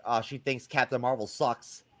she thinks Captain Marvel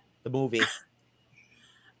sucks, the movie.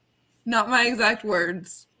 Not my exact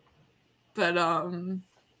words, but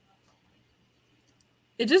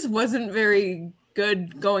it just wasn't very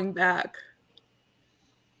good going back.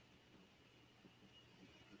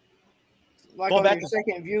 Like on your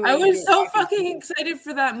second view, I was so fucking excited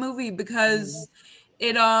for that movie because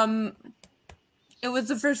it was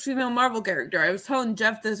the first female Marvel character. I was telling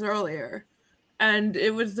Jeff this earlier, and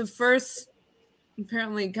it was the first.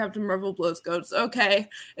 Apparently, Captain Marvel blows goats. Okay,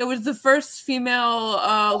 it was the first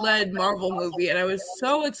female led Marvel movie, and I was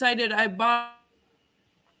so excited. I bought.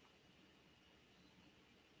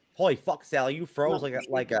 Holy fuck, Sally! You froze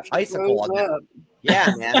like a icicle on that.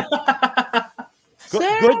 Yeah, man.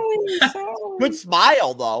 Good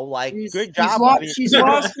smile though. Good job. She's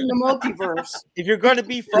lost in the multiverse. If you're going to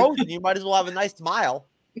be frozen, you might as well have a nice smile.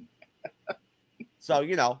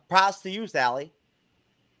 So props to you, Sally.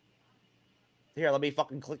 Here, let me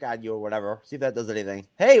fucking click on you or whatever. See if that does anything.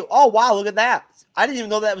 Hey, oh wow, look at that! I didn't even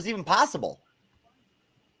know that was even possible.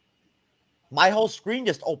 My whole screen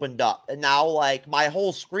just opened up, and now my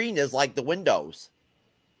whole screen is like the windows.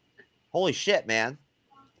 Holy shit, man!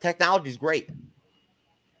 Technology's great.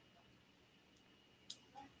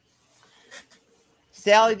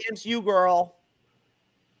 Sally, the MCU girl.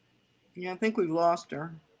 Yeah, I think we've lost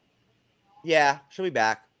her. Yeah, she'll be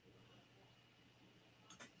back.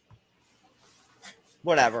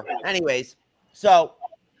 Whatever. Anyways, so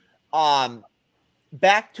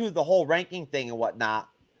back to the whole ranking thing and whatnot.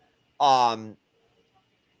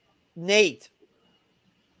 Nate,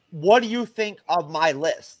 what do you think of my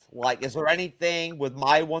list? Is there anything with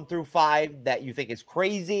my 1 through 5 that you think is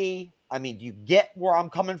crazy? I mean, do you get where I'm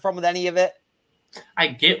coming from with any of it? I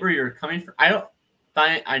get where you're coming from. I don't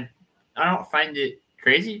find it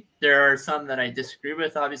crazy. There are some that I disagree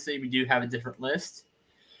with. Obviously, we do have a different list.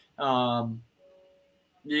 The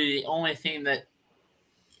only thing that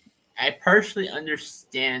I partially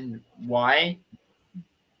understand why,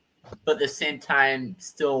 but at the same time,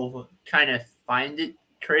 still kind of find it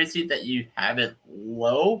crazy that you have it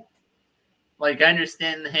low. I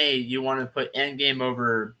understand, hey, you want to put Endgame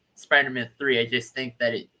over Spider-Man 3. I just think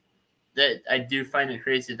that I do find it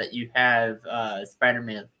crazy that you have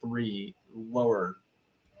Spider-Man 3 lower,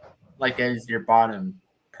 as your bottom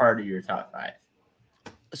part of your top 5.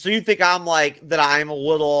 So you think I'm that I'm a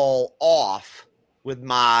little off with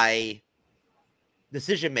my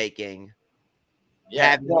decision making?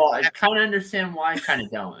 Yeah, well, I kind of understand why. I kind of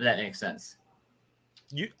don't. If that makes sense.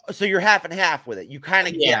 So you're half and half with it. You kind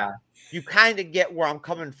of get where I'm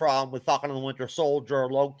coming from with Falcon and the Winter Soldier,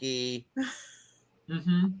 Loki.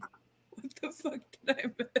 What the fuck did I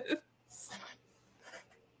miss?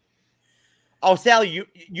 Oh, Sally,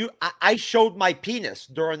 I showed my penis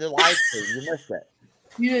during the live stream. You missed it.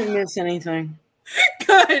 You didn't miss anything.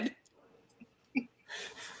 Good.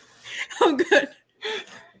 Oh, good.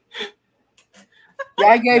 Yeah,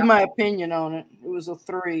 I gave my opinion on it. It was a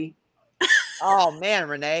 3. Oh man,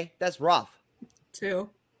 Renee, that's rough. 2.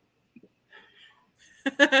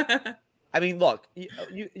 I mean, look,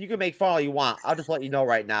 you can make fun all you want. I'll just let you know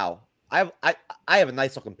right now. I have a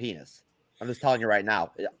nice looking penis. I'm just telling you right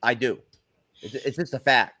now. I do. It's just a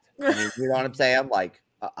fact. I mean, you know what I'm saying? Like,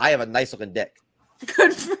 I have a nice looking dick.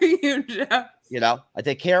 Good for you, Jeff. You know, I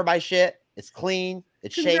take care of my shit. It's clean.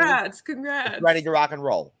 It's shaved. Congrats. It's ready to rock and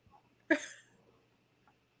roll.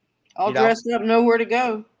 All dressed up, nowhere to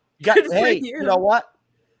go. You know what?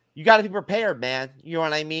 You got to be prepared, man. You know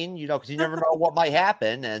what I mean? You know, because you never know what might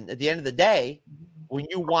happen. And at the end of the day, when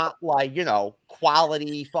you want, like, you know,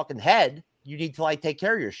 quality fucking head, you need to, like, take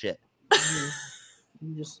care of your shit.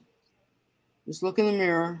 You just look in the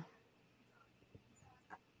mirror.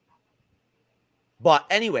 But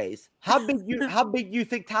anyways, how big you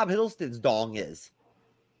think Tom Hiddleston's dong is?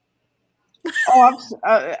 Oh,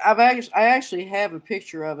 I actually have a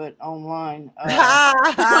picture of it online.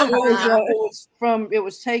 It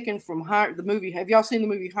was taken from the movie. Have y'all seen the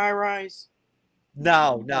movie High Rise?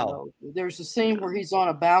 No. There's a scene where he's on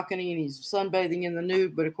a balcony and he's sunbathing in the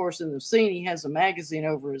nude, but of course in the scene he has a magazine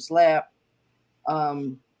over his lap.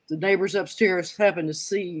 The neighbors upstairs happen to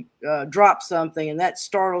see drop something, and that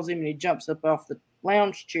startles him, and he jumps up off the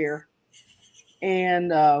lounge chair.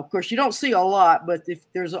 And of course, you don't see a lot, but if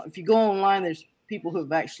you go online, there's people who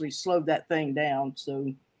have actually slowed that thing down,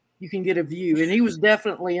 so you can get a view. And he was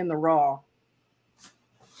definitely in the raw.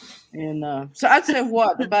 And so I'd say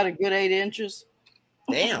about a good 8 inches.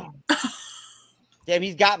 Damn,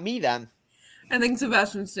 he's got me then. I think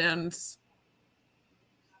Sebastian Stan's.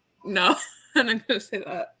 No, I'm not gonna say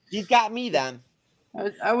that. He's got me then.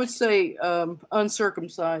 I would say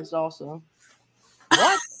uncircumcised also.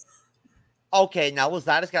 What? Okay, now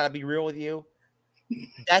I just gotta be real with you.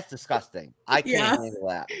 That's disgusting. I can't handle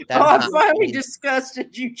that. I finally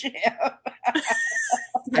disgusted you, Jeff.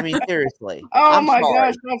 I mean, seriously. Oh I'm my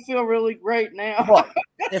sorry. gosh, I feel really great now. Look,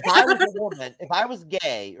 if I was a woman, if I was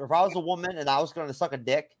gay, or if I was a woman and I was going to suck a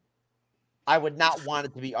dick, I would not want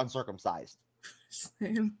it to be uncircumcised.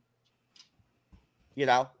 Same. You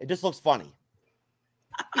know, it just looks funny.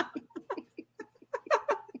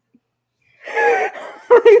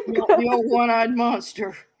 The old one-eyed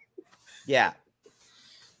monster. Yeah.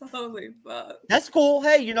 Holy fuck. That's cool.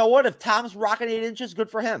 Hey, you know what? If Tom's rocking 8 inches, good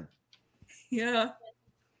for him. Yeah.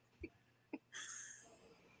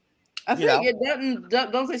 I think it doesn't.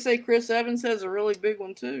 Don't they say Chris Evans has a really big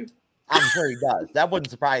one too? I'm sure he does. That wouldn't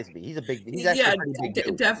surprise me. He's actually a pretty big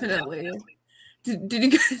dude. Definitely. Did you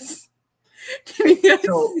guys see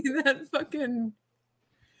that fucking?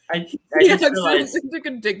 I just realized took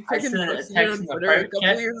a dick pic on Twitter a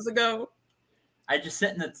couple years ago. I just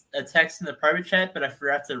sent a text in the private chat, but I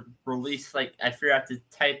forgot to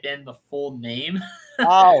type in the full name.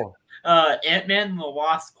 Oh. Ant-Man and the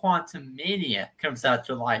Wasp Quantumania comes out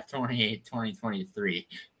July 28, 2023.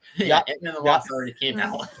 Yeah, Ant-Man and the Wasp already came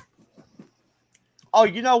out. Oh,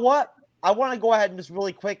 you know what? I want to go ahead and just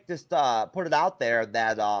really quick just put it out there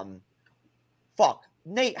that fuck.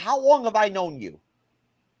 Nate, how long have I known you?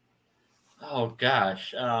 Oh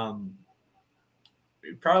gosh. I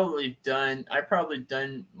probably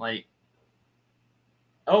done like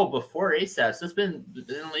before ASAP. So it's been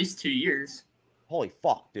at least 2 years. Holy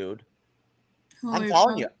fuck, dude. I'm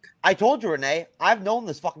telling you. I told you, Renee, I've known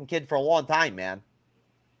this fucking kid for a long time, man.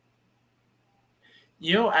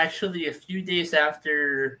 You know, actually a few days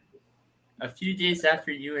after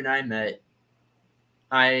you and I met,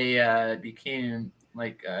 I became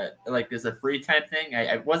like as a free time thing.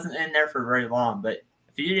 I wasn't in there for very long, but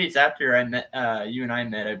a few days after I met you and I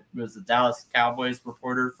met, I was a Dallas Cowboys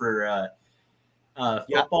reporter for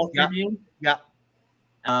Football Tribune. Yeah.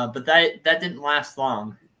 But that didn't last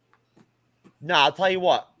long. No, I'll tell you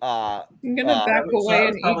what. I'm gonna back away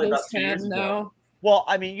an Eagles fan now. Well,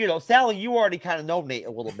 I mean, you know, Sally, you already kind of know Nate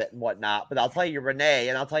a little bit and whatnot, but I'll tell you, Renee,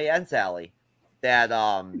 and I'll tell you, and Sally, that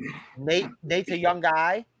Nate's a young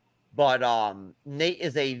guy, but Nate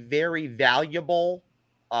is a very valuable,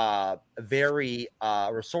 very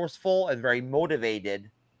resourceful, and very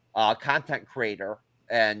motivated content creator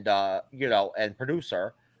and and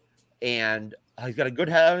producer, and he's got a good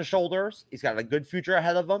head on his shoulders. He's got a good future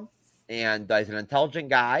ahead of him, and he's an intelligent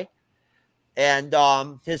guy. And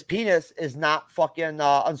his penis is not fucking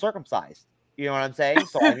uncircumcised. You know what I'm saying?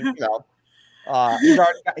 So I mean,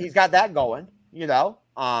 he's got that going. You know,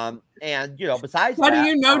 and besides How that, do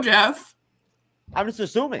you know, Jeff? I'm just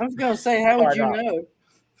assuming. I was gonna say, how would you know?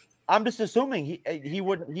 I'm just assuming he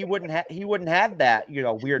wouldn't have that, you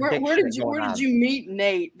know, weird dick Where shit did you going on. meet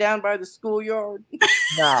Nate? Down by the schoolyard?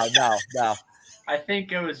 No. I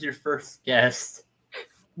think it was your first guest.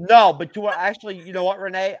 No, but you know what,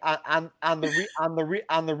 Renee? On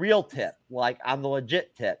the real tip, like on the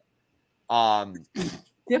legit tip.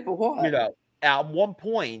 Tip of what? You know, at one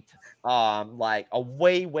point, like a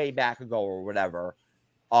way back ago or whatever,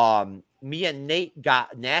 me and Nate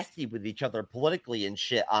got nasty with each other politically and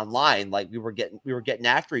shit online. Like we were getting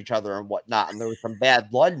after each other and whatnot, and there was some bad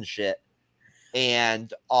blood and shit.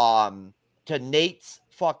 And to Nate's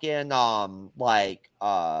fucking to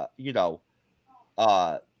you know,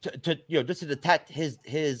 just to detect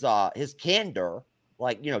his candor,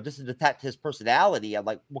 like, you know, just to detect his personality and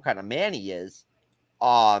like what kind of man he is.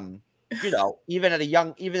 You know, even at a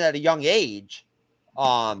young age,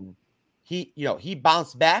 he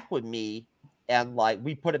bounced back with me, and like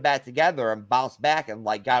we put it back together and bounced back and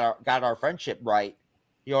like got our friendship right.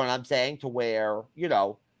 You know what I'm saying? To where, you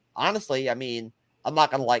know, honestly, I mean, I'm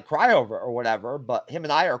not gonna like cry over it or whatever, but him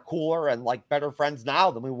and I are cooler and like better friends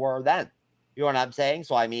now than we were then. You know what I'm saying?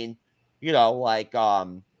 So I mean, you know, like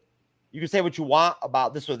you can say what you want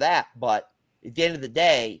about this or that, but at the end of the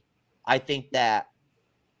day, I think that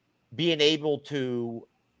being able to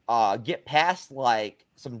get past like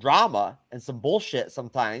some drama and some bullshit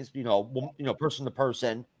sometimes, you know, person to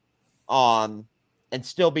person, and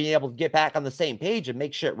still being able to get back on the same page and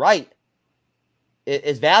make shit right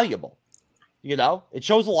is valuable. You know, it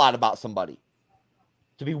shows a lot about somebody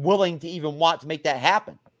to be willing to even want to make that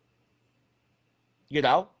happen. You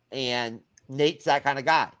know, and Nate's that kind of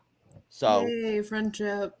guy. So, yay,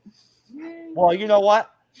 friendship. Well, you know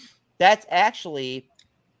what? That's actually.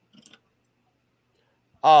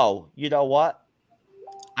 Oh, you know what?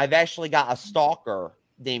 I've actually got a stalker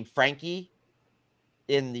named Frankie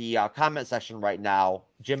in the comment section right now.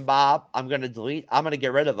 Jim Bob, I'm going to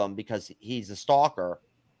get rid of him because he's a stalker.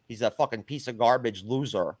 He's a fucking piece of garbage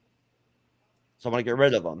loser. So I'm going to get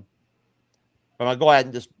rid of him. But I'm going to go ahead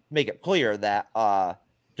and just make it clear that,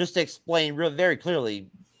 just to explain very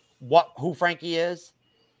clearly who Frankie is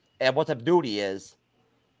and what type of dude he is,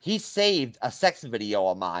 he saved a sex video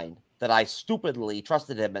of mine that I stupidly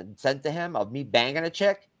trusted him and sent to him of me banging a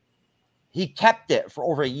chick. He kept it for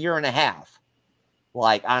over 1.5 years,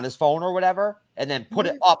 like on his phone or whatever, and then put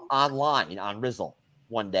it up online on Rizzle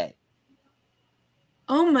one day.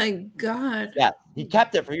 Oh my God. Yeah, he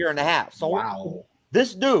kept it for 1.5 years. So wow.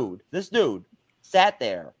 This dude sat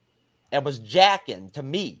there and was jacking to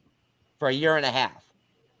me for 1.5 years.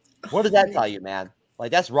 What does that tell you, man?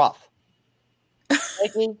 Like, that's rough. I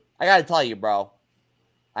gotta tell you, bro.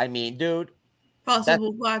 I mean, dude.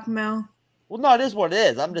 Possible blackmail. Well, no, it is what it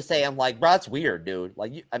is. I'm just saying, like, bro, that's weird, dude.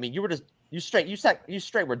 Like, you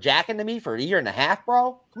straight were jacking to me for 1.5 years,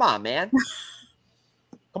 bro. Come on, man.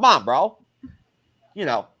 Come on, bro. You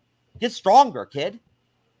know, get stronger, kid.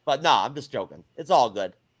 But no, I'm just joking. It's all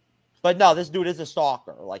good. But no, this dude is a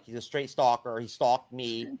stalker. Like, he's a straight stalker. He stalked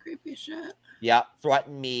me. Creepy shit. Yeah,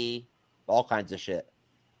 threatened me. All kinds of shit.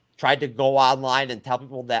 Tried to go online and tell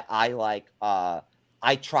people that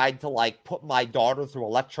I tried to like put my daughter through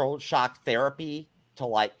electroshock therapy to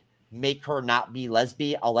like make her not be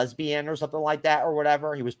a lesbian or something like that or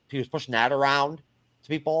whatever. He was pushing that around to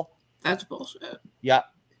people. That's bullshit. Yeah.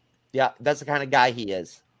 Yeah, that's the kind of guy he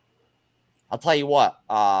is. I'll tell you what,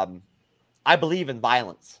 I believe in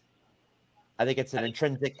violence. I think it's an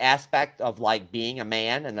intrinsic aspect of like being a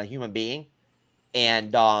man and a human being.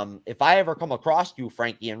 And if I ever come across you,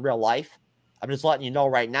 Frankie, in real life, I'm just letting you know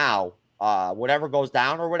right now, whatever goes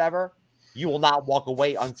down or whatever, you will not walk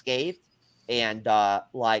away unscathed. And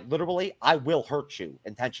like literally, I will hurt you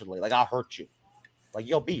intentionally. Like, I'll hurt you. Like,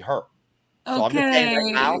 you'll be hurt. So I'm just saying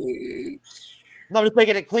right now. No, I'm just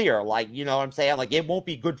making it clear. Like, you know what I'm saying? Like, it won't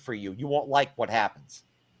be good for you. You won't like what happens.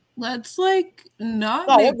 Let's like not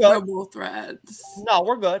make verbal threats. No,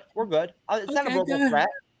 we're good. We're good. It's not a verbal threat.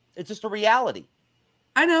 It's just a reality.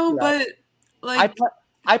 I know, but like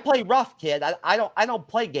I play rough, kid. I don't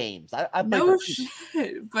play games. I play no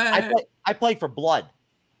shit, but I play for blood.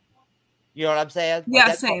 You know what I'm saying? Yeah,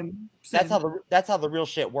 like, same. That's how the real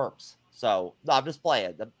shit works. So no, I'm just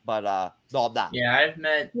playing, but no, I'm not. Yeah, I've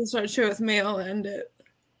met. This start shit with me. I'll end it.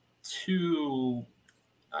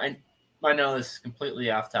 I know this is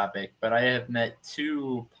completely off topic, but I have met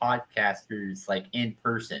 2 podcasters like in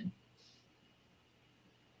person.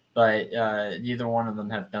 But neither one of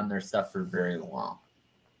them have done their stuff for very long.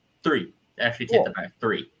 3. Actually, take that back.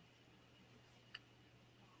 3.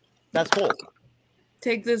 That's cool.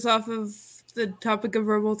 Take this off of the topic of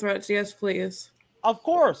verbal threats. Yes, please. Of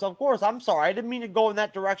course. I'm sorry. I didn't mean to go in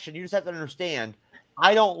that direction. You just have to understand.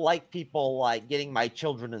 I don't like people like getting my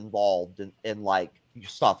children involved in like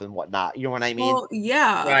stuff and whatnot. You know what I mean? Well,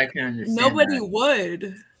 yeah. I can understand Nobody that.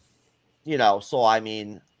 would. You know, so I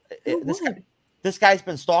mean, this guy's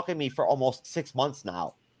been stalking me for almost 6 months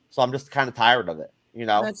now. So I'm just kind of tired of it, you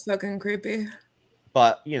know? That's fucking creepy.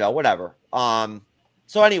 But, you know, whatever.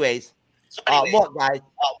 So anyways, look, guys,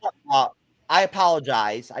 I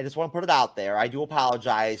apologize. I just want to put it out there. I do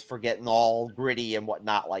apologize for getting all gritty and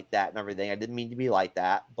whatnot like that and everything. I didn't mean to be like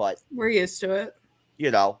that, but we're used to it.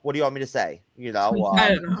 You know, what do you want me to say? You know, I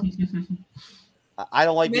don't know. I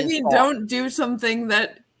don't like maybe don't do something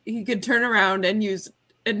that he could turn around and use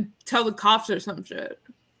and tell the cops or some shit.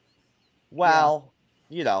 Well,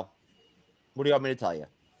 you know, what do you want me to tell you?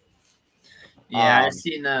 Yeah, I've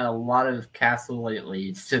seen a lot of Castle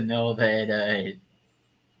lately to know that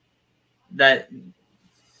that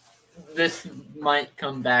this might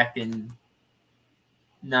come back and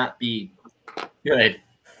not be good.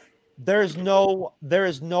 There is no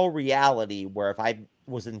reality where if I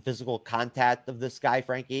was in physical contact of this guy,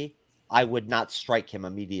 Frankie, I would not strike him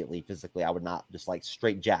immediately physically. I would not just like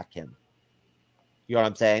straight jack him. You know what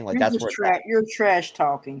I'm saying? Like that's where you're trash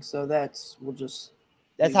talking. So that's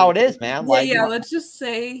how it is, man. Yeah, like, let's just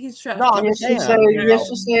say he's trash. No, I'm just saying. Let's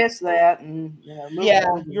just say it's that, and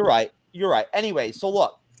you're right. You're right. Anyway, so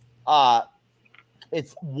look,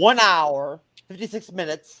 it's 1 hour, 56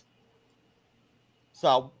 minutes.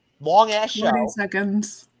 So long ass show. 20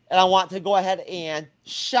 seconds. And I want to go ahead and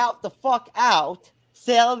shout the fuck out,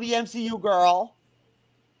 Sail of the MCU girl.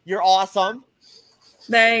 You're awesome.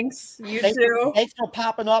 Thanks. Too. Thanks for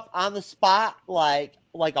popping up on the spot like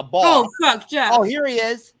a ball. Oh fuck, Jeff. Oh, here he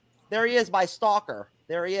is. There he is, my stalker.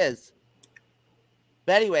 There he is.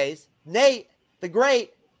 But anyways, Nate, the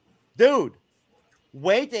great dude,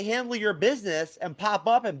 way to handle your business and pop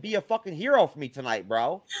up and be a fucking hero for me tonight,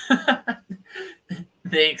 bro.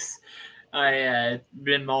 Thanks. I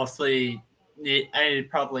been mostly. I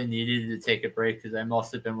probably needed to take a break because I've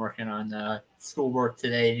mostly been working on schoolwork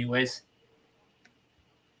today, anyways.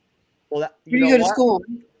 Well, where do you go to school?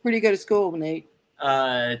 Where do you go to school, Nate?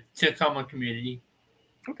 Tacoma Community.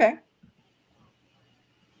 Okay.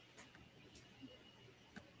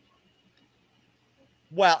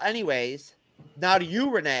 Well, anyways, now to you,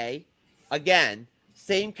 Renee. Again,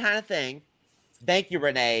 same kind of thing. Thank you,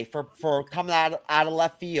 Renee, for coming out of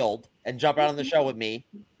left field and jumping on the show with me.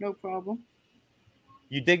 No problem.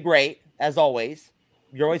 You did great, as always.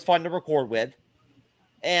 You're always fun to record with.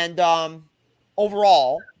 And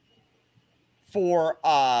overall, for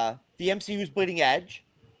the MCU's Bleeding Edge,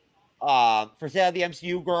 for Sarah the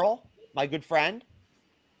MCU girl, my good friend,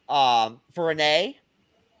 for Renee,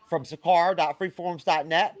 from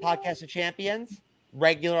Sakar.freeforums.net, Podcast of Champions,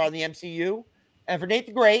 regular on the MCU, and for Nate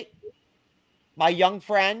the Great, my young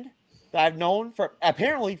friend that I've known for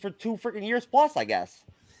apparently for 2 freaking years plus, I guess.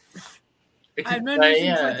 I've known you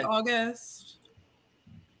since like August.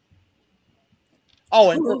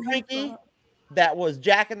 Oh, and for Frankie, that was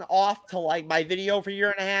jacking off to like my video for 1.5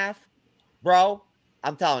 years, bro.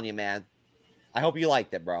 I'm telling you, man. I hope you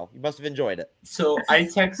liked it, bro. You must have enjoyed it. So I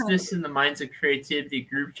text this in the Minds of Creativity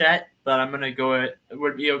group chat, but I'm gonna go.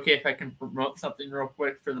 Would it be okay if I can promote something real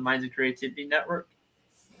quick for the Minds of Creativity Network?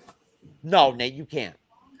 No, Nate, you can't.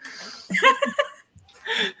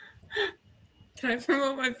 Can I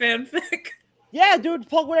promote my fanfic? Yeah, dude,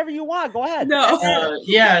 plug whatever you want. Go ahead. No.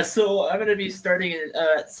 Yeah, so I'm gonna be starting.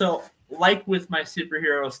 So like with my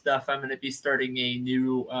superhero stuff, I'm gonna be starting a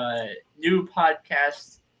new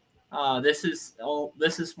podcast. This is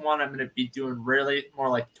one I'm going to be doing really more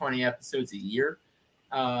like 20 episodes a year.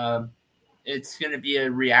 It's going to be a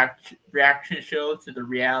reaction show to the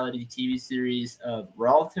reality TV series of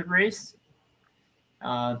Relative Race.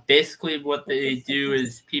 Basically, what they do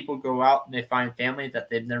is people go out and they find family that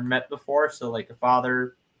they've never met before. So, like a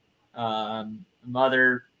father,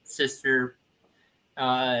 mother, sister,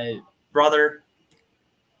 brother,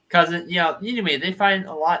 cousin. Yeah, anyway, they find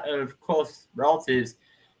a lot of close relatives.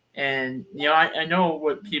 And, I know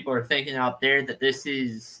what people are thinking out there, that this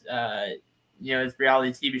is, this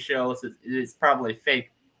reality TV show is probably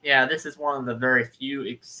fake. Yeah, this is one of the very few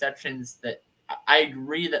exceptions that I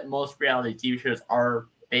agree that most reality TV shows are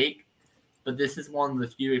fake, but this is one of the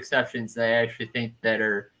few exceptions that I actually think that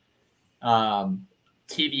are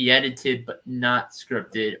TV edited, but not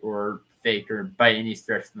scripted or fake or by any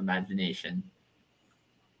stretch of the imagination.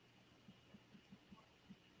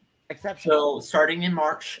 So starting in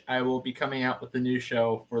March, I will be coming out with a new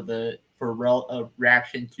show for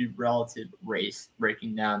reaction to Relative Race,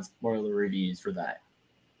 breaking down spoiler reviews for that.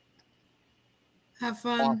 Have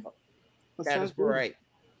fun. That is great.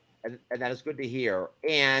 And that is good to hear.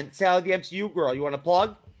 And Sally, the MCU girl, you want to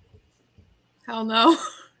plug? Hell no.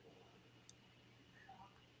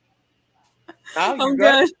 No, you're I'm good.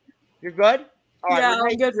 good. You're good? All Yeah, right,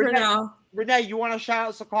 Renee, I'm good for now. Renee, you want to shout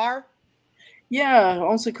out Sakar? Yeah,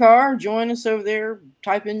 on Sakar, join us over there.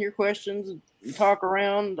 Type in your questions, talk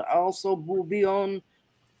around. I also will be on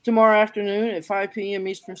tomorrow afternoon at 5 p.m.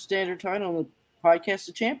 Eastern Standard Time on the Podcast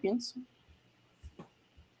of Champions.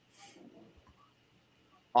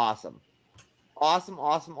 Awesome.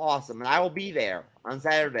 And I will be there on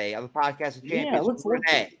Saturday on the Podcast of Champions. Yeah, look forward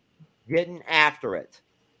to it. Getting after it.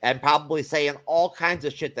 And probably saying all kinds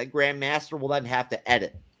of shit that Grandmaster will then have to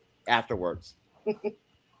edit afterwards.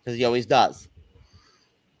 Because he always does.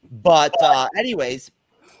 But anyways,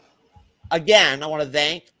 again, I want to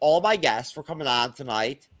thank all my guests for coming on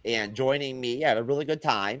tonight and joining me. I had a really good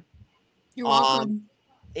time. You're welcome.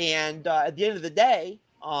 And at the end of the day,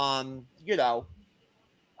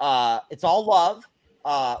 it's all love.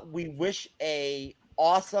 We wish a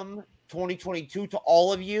awesome 2022 to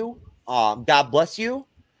all of you. God bless you.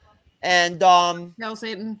 And Hail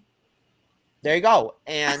Satan. There you go.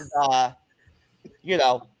 And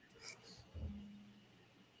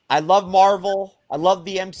I love Marvel. I love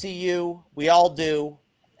the MCU. We all do.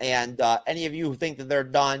 And any of you who think that they're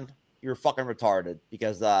done, you're fucking retarded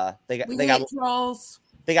because they got trolls.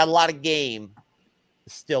 They got a lot of game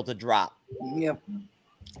still to drop. Yep.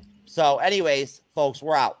 So, anyways, folks,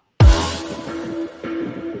 we're out.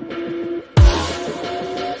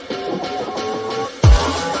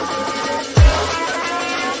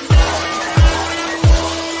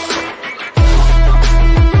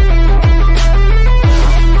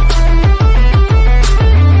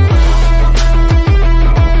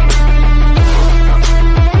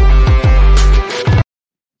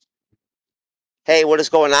 Hey, what is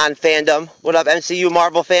going on, fandom? What up, MCU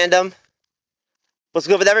Marvel fandom? What's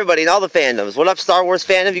good with everybody and all the fandoms? What up, Star Wars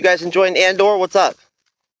fandom? You guys enjoying Andor? What's up?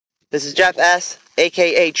 This is Jeff S.,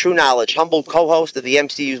 a.k.a. True Knowledge, humble co-host of the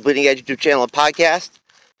MCU's Bleeding Edge YouTube channel and podcast,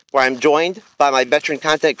 where I'm joined by my veteran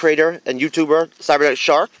content creator and YouTuber, Cybernetic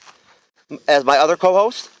Shark, as my other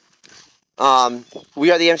co-host.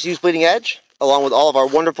 We are the MCU's Bleeding Edge, along with all of our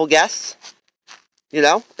wonderful guests,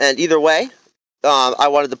 and either way, I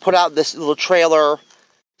wanted to put out this little trailer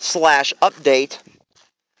 / update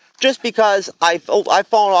just because I've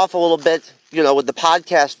fallen off a little bit, with the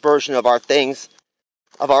podcast version of our things,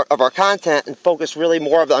 of our content, and focus really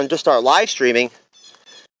more on just our live streaming.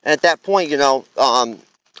 And at that point,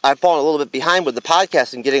 I've fallen a little bit behind with the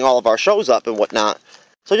podcast and getting all of our shows up and whatnot.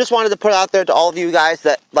 So I just wanted to put out there to all of you guys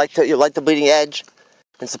that like the Bleeding Edge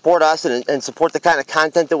and support us and support the kind of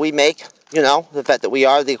content that we make. The fact that we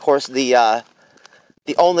are,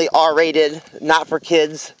 the only R-rated, not for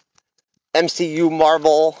kids, MCU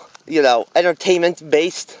Marvel,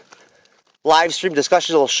 entertainment-based live stream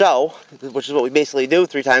discussional show, which is what we basically do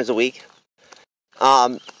 3 times a week.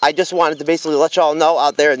 I just wanted to basically let y'all know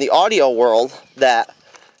out there in the audio world that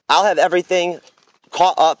I'll have everything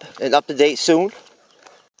caught up and up to date soon.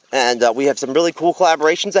 And we have some really cool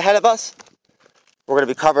collaborations ahead of us. We're going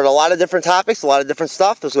to be covering a lot of different topics, a lot of different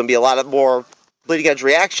stuff. There's going to be a lot of more Bleeding Edge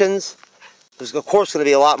reactions. There's, of course, going to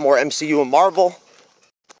be a lot more MCU and Marvel.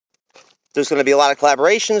 There's going to be a lot of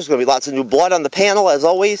collaborations. There's going to be lots of new blood on the panel, as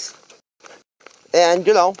always. And,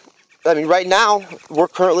 right now, we're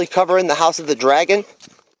currently covering the House of the Dragon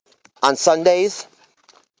on Sundays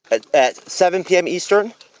at 7 p.m.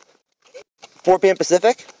 Eastern, 4 p.m.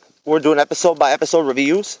 Pacific. We're doing episode-by-episode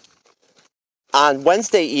reviews. On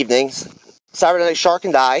Wednesday evenings, Cybernetic Shark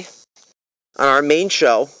and I, on our main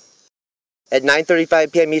show, at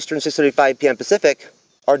 9:35 p.m. Eastern, 6:35 p.m. Pacific,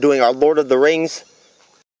 are doing our Lord of the Rings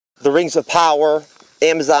of Power,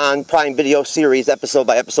 Amazon Prime Video series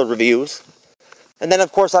episode-by-episode reviews. And then,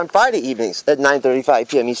 of course, on Friday evenings at 9:35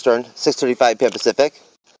 p.m. Eastern, 6:35 p.m. Pacific,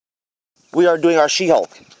 we are doing our She-Hulk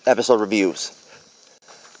episode reviews.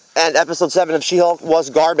 And episode 7 of She-Hulk was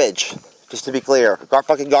garbage, just to be clear.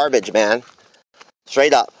 Fucking garbage, man.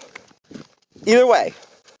 Straight up. Either way,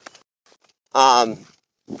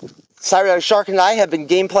 Cybernetic Shark and I have been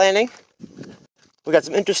game planning. We got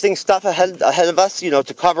some interesting stuff ahead of us,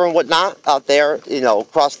 to cover and whatnot out there,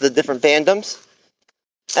 across the different fandoms.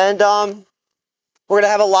 And we're going to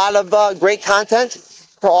have a lot of great content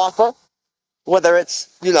to offer, whether it's,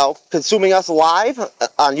 consuming us live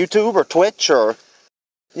on YouTube or Twitch or,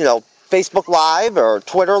 Facebook Live or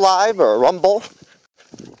Twitter Live or Rumble,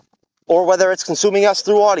 or whether it's consuming us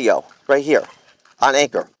through audio right here on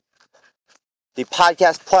Anchor, the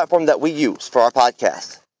podcast platform that we use for our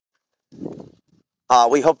podcast.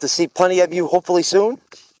 We hope to see plenty of you hopefully soon.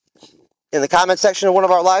 in the comment section of one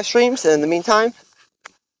of our live streams. And in the meantime,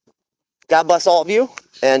 God bless all of you,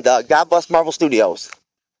 and God bless Marvel Studios.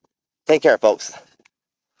 Take care, folks.